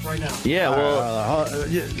in a bit. Right now. Yeah, well...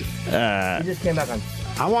 he just came back on.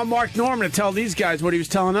 I want Mark Norman to tell these guys what he was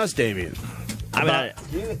telling us, Damien. I don't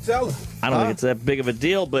think it's that big of a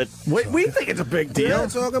deal, but... We think it's a big deal. Yeah,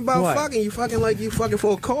 talking about fucking. You fucking like you fucking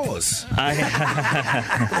for a cause.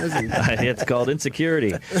 It's called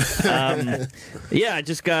insecurity. I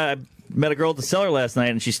met a girl at the cellar last night,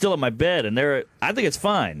 and she's still in my bed, and I think it's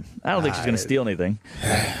fine. I don't think she's going to steal anything.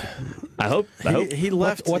 I hope. He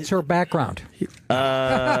left. What's her background?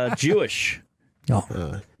 Jewish.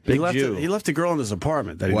 Oh. He left a girl in his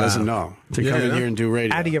apartment that he doesn't know to come in here and do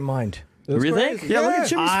radio. Out of your mind. You think? Yeah, look at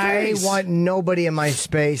Jimmy's face. I want nobody in my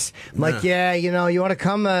space. I'm like, you want to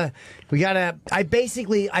come? I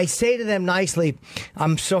say to them nicely,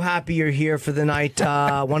 I'm so happy you're here for the night.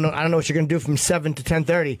 I don't know what you're going to do from 7 to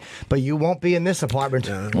 10:30, but you won't be in this apartment.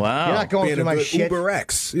 Wow. You're not going through my shit. Uber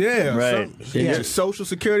X. Yeah. Right. Your social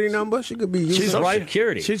security number. She could be using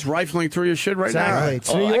security. She's rifling through your shit right now.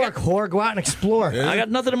 It's New York, whore. Go out and explore. I got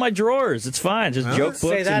nothing in my drawers. It's fine. Just joke books.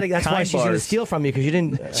 Say that. And That's why she's going to steal from you, because you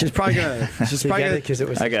didn't. She's probably going to. Because it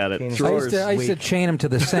was. I got it. I used to chain him to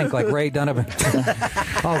the sink like Ray Donovan.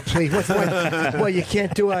 Oh, please. What, you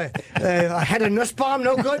can't do a head of nussbaum?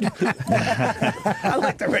 No good? I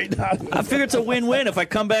like the Ray Donovan. I figure it's a win-win. If I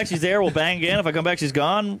come back, she's there. We'll bang again. If I come back, she's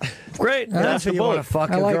gone. Great. That's what you want to fuck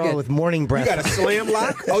a girl with morning breath. You got a slam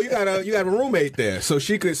lock? Oh, you got a roommate there, so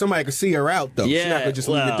somebody could see her out though. Yeah. She's not gonna just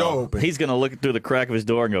leave the door open. He's gonna look through the crack of his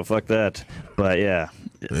door and go, "Fuck that." But yeah.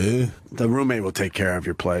 The roommate will take care of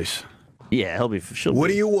your place. Yeah, What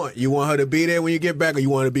do you want? You want her to be there when you get back, or you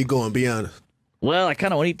want her to be gone? Be honest. Well, I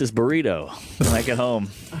kind of want to eat this burrito when I get home.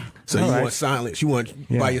 So you want silence? You want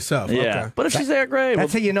by yourself? Yeah. Okay. But if she's there, great.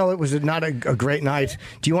 That's how you know it was not a great night.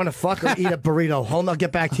 Do you want to fuck or eat a burrito? Hold on, I'll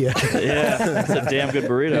get back to you. Yeah, that's a damn good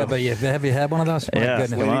burrito. Yeah, but have you had one of those? Yeah,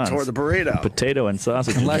 come on. Toward the burrito. Potato and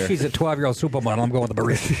sausage. Unless she's a 12-year-old supermodel, I'm going with the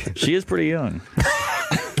burrito. She is pretty young.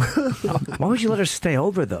 Why would you let her stay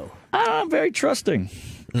over, though? I'm very trusting.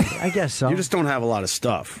 I guess so. You just don't have a lot of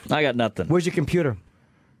stuff. I got nothing. Where's your computer?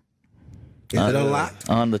 Is it unlocked?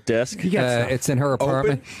 On the desk. It's in her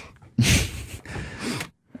apartment.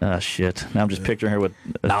 Oh, shit. Now I'm just picturing her with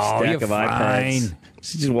a stack of iPads.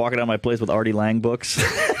 She's just walking out my place with Artie Lang books.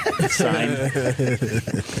 Signed.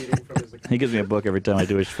 He gives me a book every time I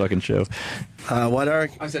do his fucking show. What,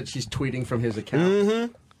 Eric? I said she's tweeting from his account.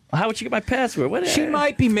 Mm-hmm. How would you get my password? What? She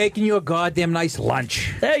might be making you a goddamn nice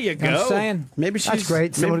lunch. There you go. You know what I'm saying? Maybe she's That's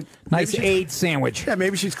great. Nice AIDS sandwich. Yeah,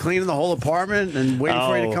 maybe she's cleaning the whole apartment and waiting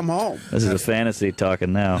for you to come home. This is a fantasy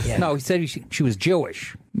talking now. Yeah. No, he said she was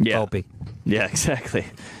Jewish. Yeah. Opie. Yeah, exactly.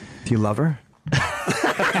 Do you love her?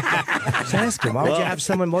 Just ask him. Why would you have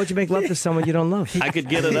someone? Why would you make love to someone you don't love? I could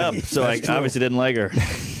get it up, so I obviously didn't like her.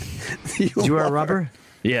 Did you wear a rubber?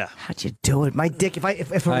 Yeah. How'd you do it? My dick, if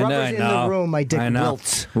a rubber's in the room, my dick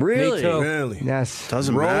wilts. Really? Me too. Really? Yes.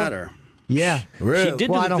 Doesn't matter. Yeah. She did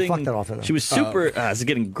Well, do I the don't thing. fuck that often, though. She was super. This is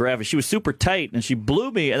getting graphic. She was super tight, and she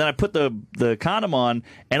blew me. And then I put the condom on,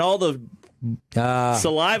 and all the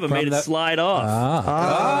saliva made it slide off.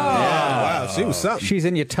 Wow, she was something. She's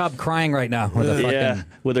in your tub crying right now. With a fucking,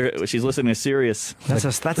 with her. She's listening to Sirius. That's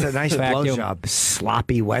a nice Vacuum. blowjob.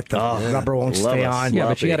 Sloppy, wet. The rubber won't love stay a on. yeah,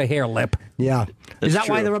 but she had a hair lip. Yeah. Is that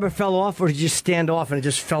why true. the rubber fell off, or did you just stand off and it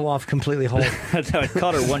just fell off completely whole? I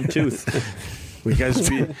caught her one tooth. We guys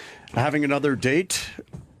be having another date?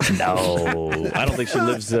 No, I don't think she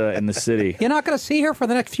lives in the city. You're not going to see her for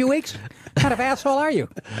the next few weeks? What kind of asshole are you?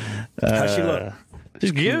 How's she look?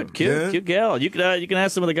 She's cute gal. You can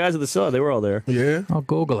ask some of the guys at the cellar. They were all there. Yeah. I'll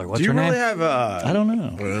Google her. What's Do you her really name? have? I don't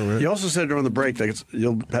know. You also said during the break that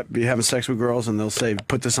you'll be having sex with girls, and they'll say,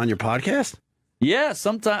 "Put this on your podcast." Yeah,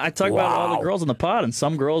 sometimes I talk about all the girls on the pod, and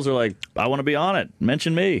some girls are like, "I want to be on it.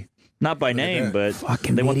 Mention me." Not by name, but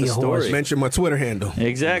they want the story. Mention my Twitter handle.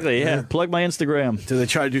 Exactly, yeah. Plug my Instagram. Do they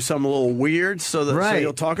try to do something a little weird so that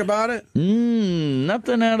you'll talk about it?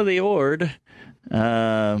 Nothing out of the ord.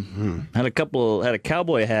 Had a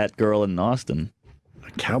cowboy hat girl in Austin. A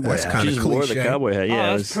cowboy That's hat? kind She of just wore cliche. the cowboy hat.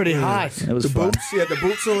 Yeah, that's pretty hot. It was The fun. boots? She had the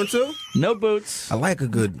boots on too? No boots. I like a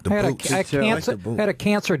good I had boots. a I like cancer, the boots. had a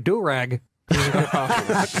cancer do-rag.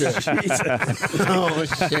 Oh,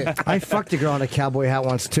 shit. I fucked a girl in a cowboy hat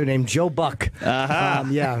once, too, named Joe Buck. Uh-huh.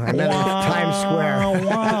 Yeah, I met her at Times Square.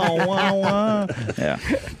 Yeah.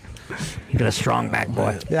 You got a strong back,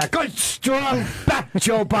 boy. Yeah, good strong back,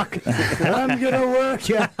 Joe Buck. I'm gonna work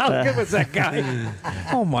you. How good was that guy?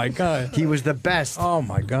 Oh, my God. He was the best. Oh,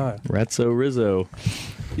 my God. Ratso Rizzo.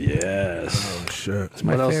 Yes. Oh, shit. It's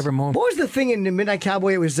my favorite movie. What was the thing in the Midnight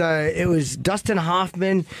Cowboy? It was Dustin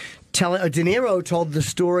Hoffman. De Niro told the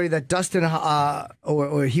story that Dustin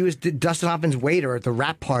he was Dustin Hoffman's waiter at the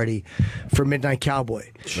rap party for Midnight Cowboy.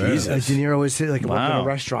 Jesus. De Niro was like working in a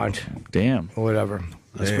restaurant. Damn. Or whatever.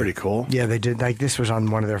 That's pretty cool. Yeah, they did. Like this was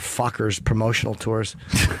on one of their fuckers promotional tours.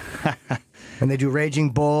 And they do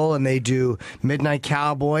Raging Bull, and they do Midnight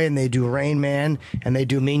Cowboy, and they do Rain Man, and they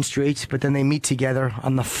do Mean Streets, but then they meet together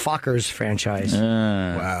on the Fuckers franchise.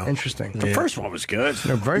 Wow. Interesting. The first one was good.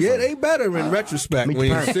 They're very Yeah, fun. they better in retrospect when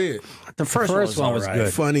you see it. The first one was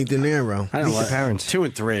good. Funny De Niro. I didn't Meet like the Parents. 2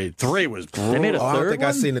 and 3. 3 was brutal. They made a Oh, I don't third think I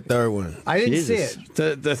one? seen the third one. I didn't Jesus. see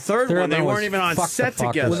it. The third one, they one weren't was even on fuck the set fuckers.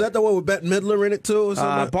 together. Was that the one with Bette Midler in it too? Or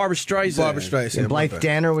something? Barbara Streisand? Barbara Streisand. And Blythe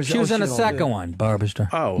Danner was. She was in the she second one, Barbara Streisand.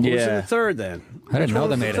 Oh, who was in Yeah. the third then? I didn't know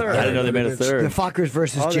they made it. I didn't know they made a The third. Fuckers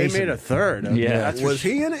versus Oh, Jason. they made a third. Okay, Yeah. that's Was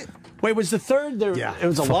he in it? Wait, was the third there? Yeah. It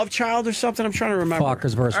was a love child or something? I'm trying to remember.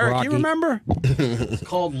 Fockers versus Eric, Rocky. you remember? It's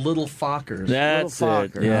called Little Fockers. That's Little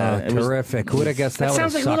it. fucker. Yeah. Oh, It was- terrific. Who would have guessed that? That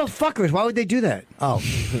sounds like would've little fuckers. Why would they do that? Oh,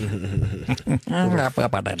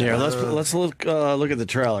 sucked. Here, let's look at the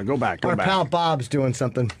trailer. Go back. our pal Bob's doing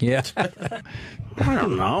something. Yeah, I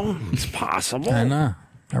don't know. It's possible. I know.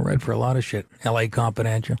 I read for a lot of shit. L.A.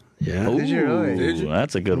 Confidential. Yeah. Ooh,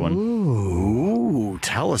 that's a good one. Ooh,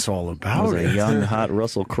 tell us all That about was a it. young, hot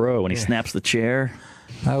Russell Crowe when he snaps the chair.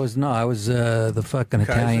 I was the fucking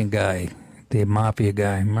Italian guy, the mafia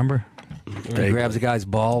guy. Remember? He grabs the guy's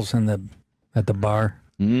balls at the bar.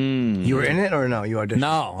 You were in it or no? You auditioned?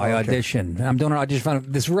 No, I auditioned. I'm doing an audition for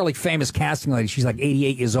this really famous casting lady. She's like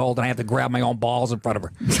 88 years old, and I have to grab my own balls in front of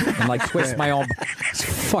her and like twist my own. It's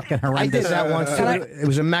fucking I horrendous. did that once too. It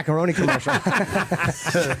was a macaroni commercial.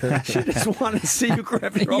 She just wanted to see you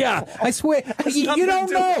grab your Yeah, I swear. You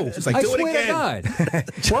don't know. It's like, I do it swear to God.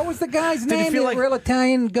 What was the guy's Did you name? feel The like- real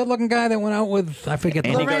Italian, good-looking guy that went out with, I forget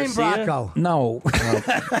the Andy Lorraine Garcia? Bracco. No.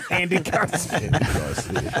 Andy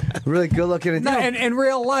Garcia. Really good looking. No, in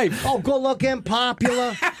real life. Oh, good looking,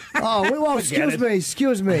 popular. Oh,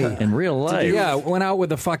 excuse me. In real life. Yeah, went out with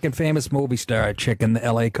the fucking famous movie star chick in the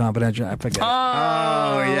L.A. Confidential. I forget. Oh,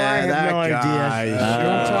 yeah, I have that no guy. You know what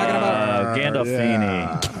I'm talking about?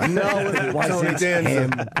 Gandolfini. No, it wasn't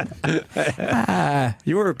him.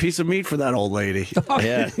 You were a piece of meat for that old lady.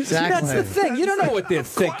 Yeah. That's the thing. You don't know what they're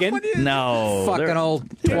thinking. No. Fucking they're- old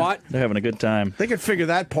twat. They're having a good time. They could figure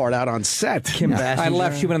that part out on set. Kim I Basinger.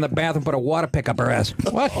 left. She went in the bathroom, put a water pick up her ass.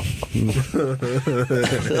 What?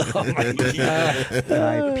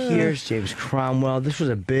 Guy Pearce, James Cromwell. This was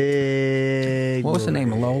a big. What was the movie.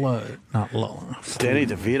 name? Lola? Not Lola. Danny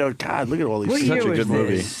DeVito. God, look at all these. What Such year a was good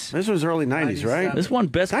movie. this? This was early 90s, right? This won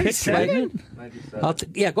Best Picture. 97?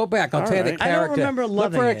 Yeah, go back. I'll All tell you the right. I don't character. remember Look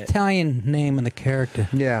loving for an it. Italian name in the character.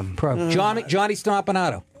 Yeah. Johnny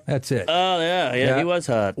Stompanato. That's it. Oh, yeah. He was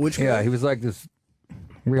hot. Yeah, he was like this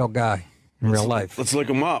real guy in real life. Let's look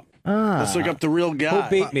him up. Let's look up the real guy. Who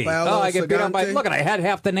beat me? Paolo I get beat up by. Sagante? Look, I had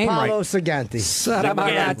half the name Paolo right. Sagante.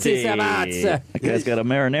 That guy's got a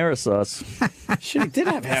marinara sauce. Shit, he did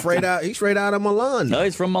have half. He's straight out of Milan. No,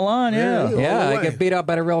 he's from Milan, yeah. Yeah, I get beat up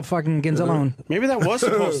by the real fucking Ginzalone. Maybe that was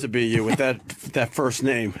supposed to be you with that first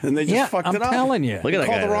name, and they just fucked I'm it up. telling you. Look at that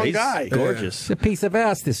Called guy. the wrong He's guy. gorgeous. It's a piece of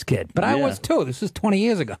ass, this kid. But I Yeah. was too. This was 20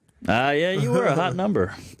 years ago. Yeah, you were a hot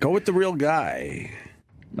number. Go with the real guy.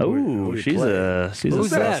 Oh, she's a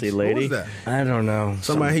Who's that? sassy lady. Who's that? I don't know.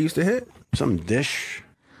 Somebody he used to hit? Some dish.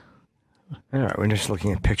 All right, we're just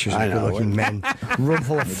looking at pictures I of know. good-looking men. Room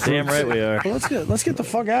full of fruits. Damn right we are. Well, let's get the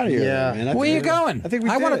fuck out of here. Yeah. Man. Where you going? I think we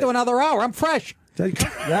I want to did. do another hour. I'm fresh.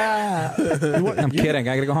 Yeah. I'm kidding.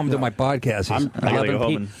 I got to go home and do my podcast. I gotta go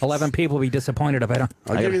home and- 11 people will be disappointed if I don't.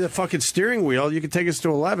 I'll give you the fucking steering wheel. You can take us to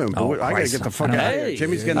 11. But Oh, I gotta Christ. get the fuck I know. out of here.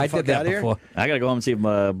 Jimmy's getting the I fuck did that out of here. before. I gotta go home and see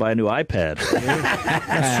him buy a new iPad.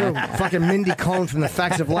 That's true. Fucking Mindy Cohn from The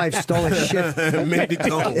Facts of Life stole his shit. Mindy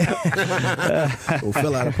Cohn. We'll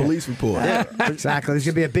fill out a police report. Yeah, exactly. There's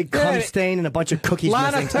going to be a big cum stain and a bunch of cookies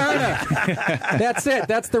Lana missing. Turner. That's it.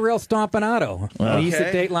 That's the real Stompanato. I used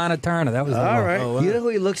to date Lana Turner. That was the All one. right. You know who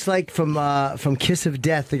he looks like from Kiss of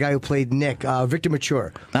Death, the guy who played Nick, Victor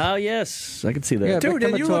Mature. Oh, yes. I can see that. Yeah, Dude, Victor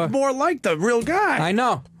and you Mature. look more like the real guy. I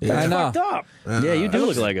know. I know. Fucked up. Yeah, you do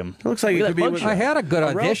look like him. It looks like Look it at could that be. mugshot. I had a good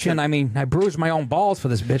audition. I mean, I bruised my own balls for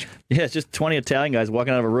this bitch. Yeah, it's just 20 Italian guys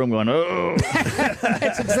walking out of a room going, oh.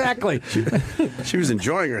 That's exactly. She was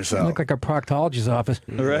enjoying herself. Look like a proctologist's office.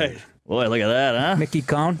 Right. Boy, look at that, huh? Mickey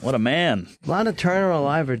Cohn. What a man. Lana Turner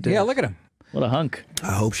alive or dead? Yeah, look at him. What a hunk.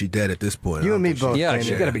 I hope she's dead at this point. You and me both. Yeah, Damon.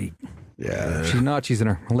 she's got to be. Yeah. She's not. She's in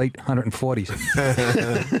her late 140s.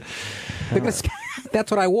 Because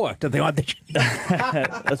that's what I wore to the audition.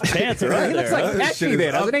 Those pants are up He looks there. like huh? Pesci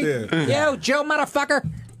there, doesn't he? Yo, Joe, motherfucker.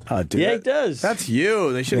 Oh, dude, Yeah, he does. That's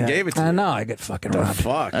you. They should have gave it to I you. know. I get fucking Oh, robbed.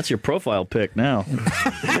 fuck. That's your profile pic now.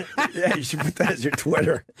 Yeah, you should put that as your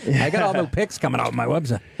Twitter. I got all new pics coming out on my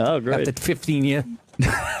website. Oh, great. After 15 years.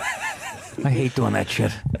 I hate doing that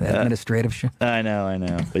shit. That administrative shit. I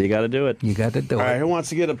know. But you got to do it. You got to do All right, it. who wants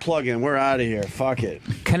to get a plug in? We're out of here. Fuck it.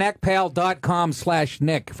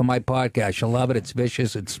 ConnectPal.com/Nick for my podcast. You'll love it. It's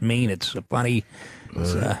vicious. It's mean. It's funny.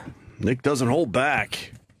 It's, Nick doesn't hold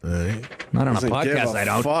back. not on a Doesn't give podcast, I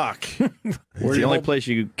don't. Fuck. It's the only place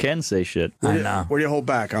you can say shit. I know. Where do you hold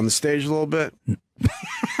back? On the stage a little bit?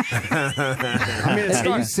 I mean,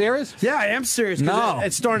 Are you serious? Yeah, I am serious. 'Cause No.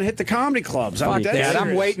 It's starting to hit the comedy clubs. Fuck I'm dead that. I'm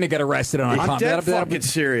serious. waiting to get arrested on a I'm dead fucking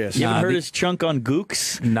serious. You haven't heard his chunk on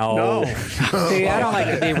Gooks? No. No. See, I don't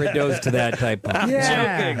like to be reduced to that type of.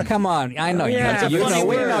 Yeah. Joking. Come on. I know Yeah, you. You funny know,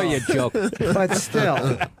 we word. know you joke. But still.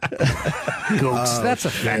 Gooks. That's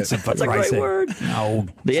offensive. That's a great word. No.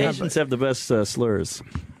 The Asians have the best slurs.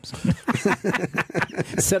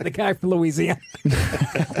 Said the guy from Louisiana.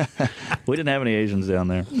 We didn't have any Asians down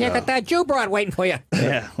there. You got that Jew broad waiting for you.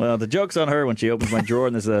 Yeah, well, the joke's on her when she opens my drawer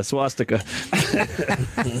and there's a swastika.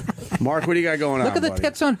 Mark, what do you got going Look on? at the buddy?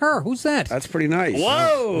 tits on her. Who's that? That's pretty nice.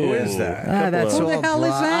 Whoa! Who is that? That's Who the all hell is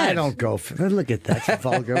bra. that? I don't go for look at that. It's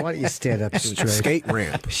vulgar. Why don't you stand up straight? Skate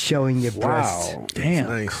ramp. Showing your breasts. Wow. Damn.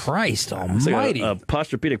 Nice. Christ It's like almighty. a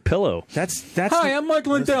posturpedic pillow. That's Hi, I'm Mike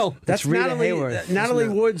Lindell. that's Rita Natalie, Hayworth. Natalie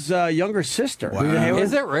Wood's younger sister. Wow.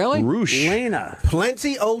 Is it really? Roosh. Lena.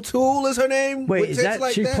 Plenty O'Toole is her name? Wait, With is tits that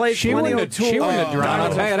like she that? played She Plenty wouldn't O'Toole? have drowned.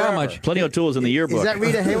 I'll tell you that much. Plenty of tools in the yearbook. Is that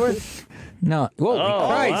Rita Hayworth? No. Holy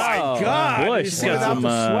Christ. wow. God. Boy, You she's see got it off some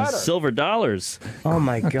the sweater. silver dollars. Oh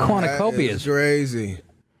my A god. That cornucopia. is crazy.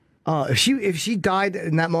 If she died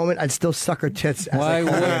in that moment, I'd still suck her tits. As Why I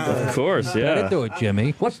would Of course, Better yeah. do it,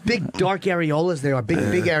 Jimmy. What big dark areolas there are. Big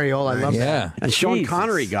areola. I love that. Yeah. And Sean Jesus.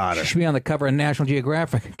 Connery got her. She should be on the cover of National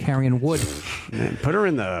Geographic carrying wood. Man, put her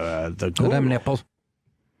in the Look at them nipples.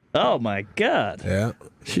 Oh, my God. Yeah.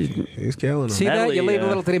 He's killing them. See that? You Natalie, leave a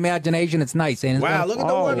little to the imagination. It's nice, ain't it? Wow, look at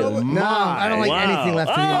the one over. No, I don't like Wow. anything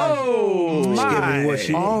left for Oh, you. My.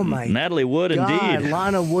 Oh my Natalie Wood, God, indeed.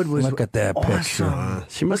 Lana Wood was Look at that picture. awesome.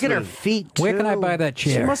 She must Look at have her been- feet. Where can I too. buy that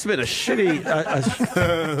She chair? must have been a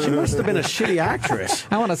shitty. She must have been a shitty actress.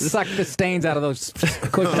 I want to suck the stains out of those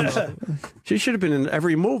cushions. She should have been in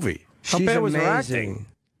every movie. How She's bad was her amazing. acting?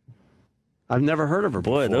 I've never heard of her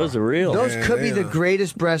Boy, before. those are real. Those could be the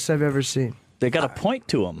greatest breasts I've ever seen. They got a point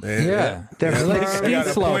to them. Yeah. They're like firm. ski Got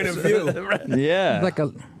a point slopes. of view. Yeah. Like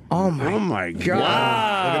a. Oh my God.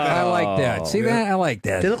 I like that. See that? I like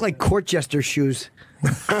They that. look like court jester shoes.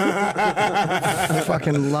 I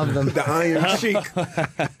fucking love them. The Iron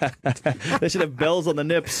Sheik. They should have bells on the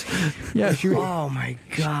nips. Yeah, Oh my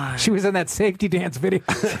god. she was in that safety dance video.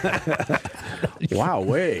 Wow,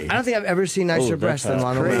 way. I don't think I've ever seen nicer breasts than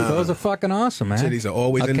Lana Wood. Those are fucking awesome, man. Titties are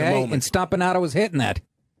always in the Okay, moment. and Stompanato was hitting that.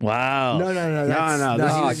 Wow. No.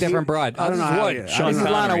 No, different broad. I don't know how Wood. Sean This is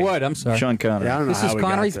Connery. Lana Wood. I'm sorry. Sean Connery. Yeah, I don't know This how is we got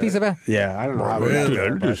Connery's there. piece of it? Yeah, I don't know how we got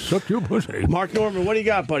there. but- Suck your pussy. Mark Norman, what do you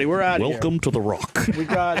got, buddy? We're out of here. Welcome to the Rock. We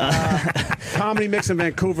got Comedy Mix in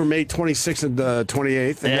Vancouver, May 26th and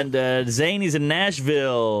 28th. And Zany's in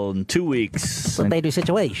Nashville in 2 weeks. What they do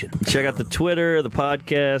situation. Check out the Twitter, the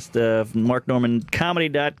podcast,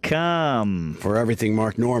 MarkNormanComedy.com. For everything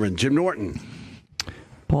Mark Norman. Jim Norton.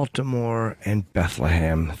 Baltimore and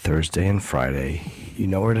Bethlehem, Thursday and Friday. You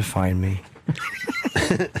know where to find me.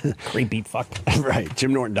 Creepy fuck. Right,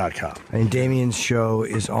 JimNorton.com. And Damien's show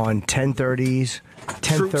is on 10:30s.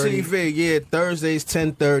 True 10:30. TV, yeah, Thursdays,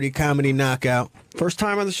 10:30, Comedy Knockout. First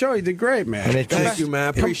time on the show. You did great, man. And Thank you, man. I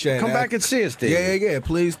appreciate it. Come back and see us, Damien. Yeah.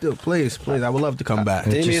 Please do. Please. I would love to come back.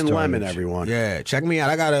 Damien Lemon, everyone. Yeah, check me out.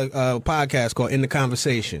 I got a podcast called In the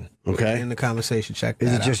Conversation. Okay. In the Conversation. Check that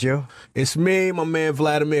out. Is it just you? It's me, my man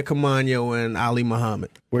Vladimir Camaño, and Ali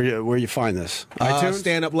Muhammad. Where you find this? iTunes?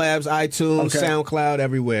 Stand Up Labs, iTunes, Okay. SoundCloud,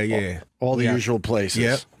 everywhere, yeah. All the usual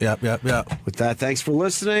places. Yep. With that, thanks for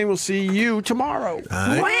listening. We'll see you tomorrow.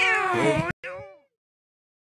 All right.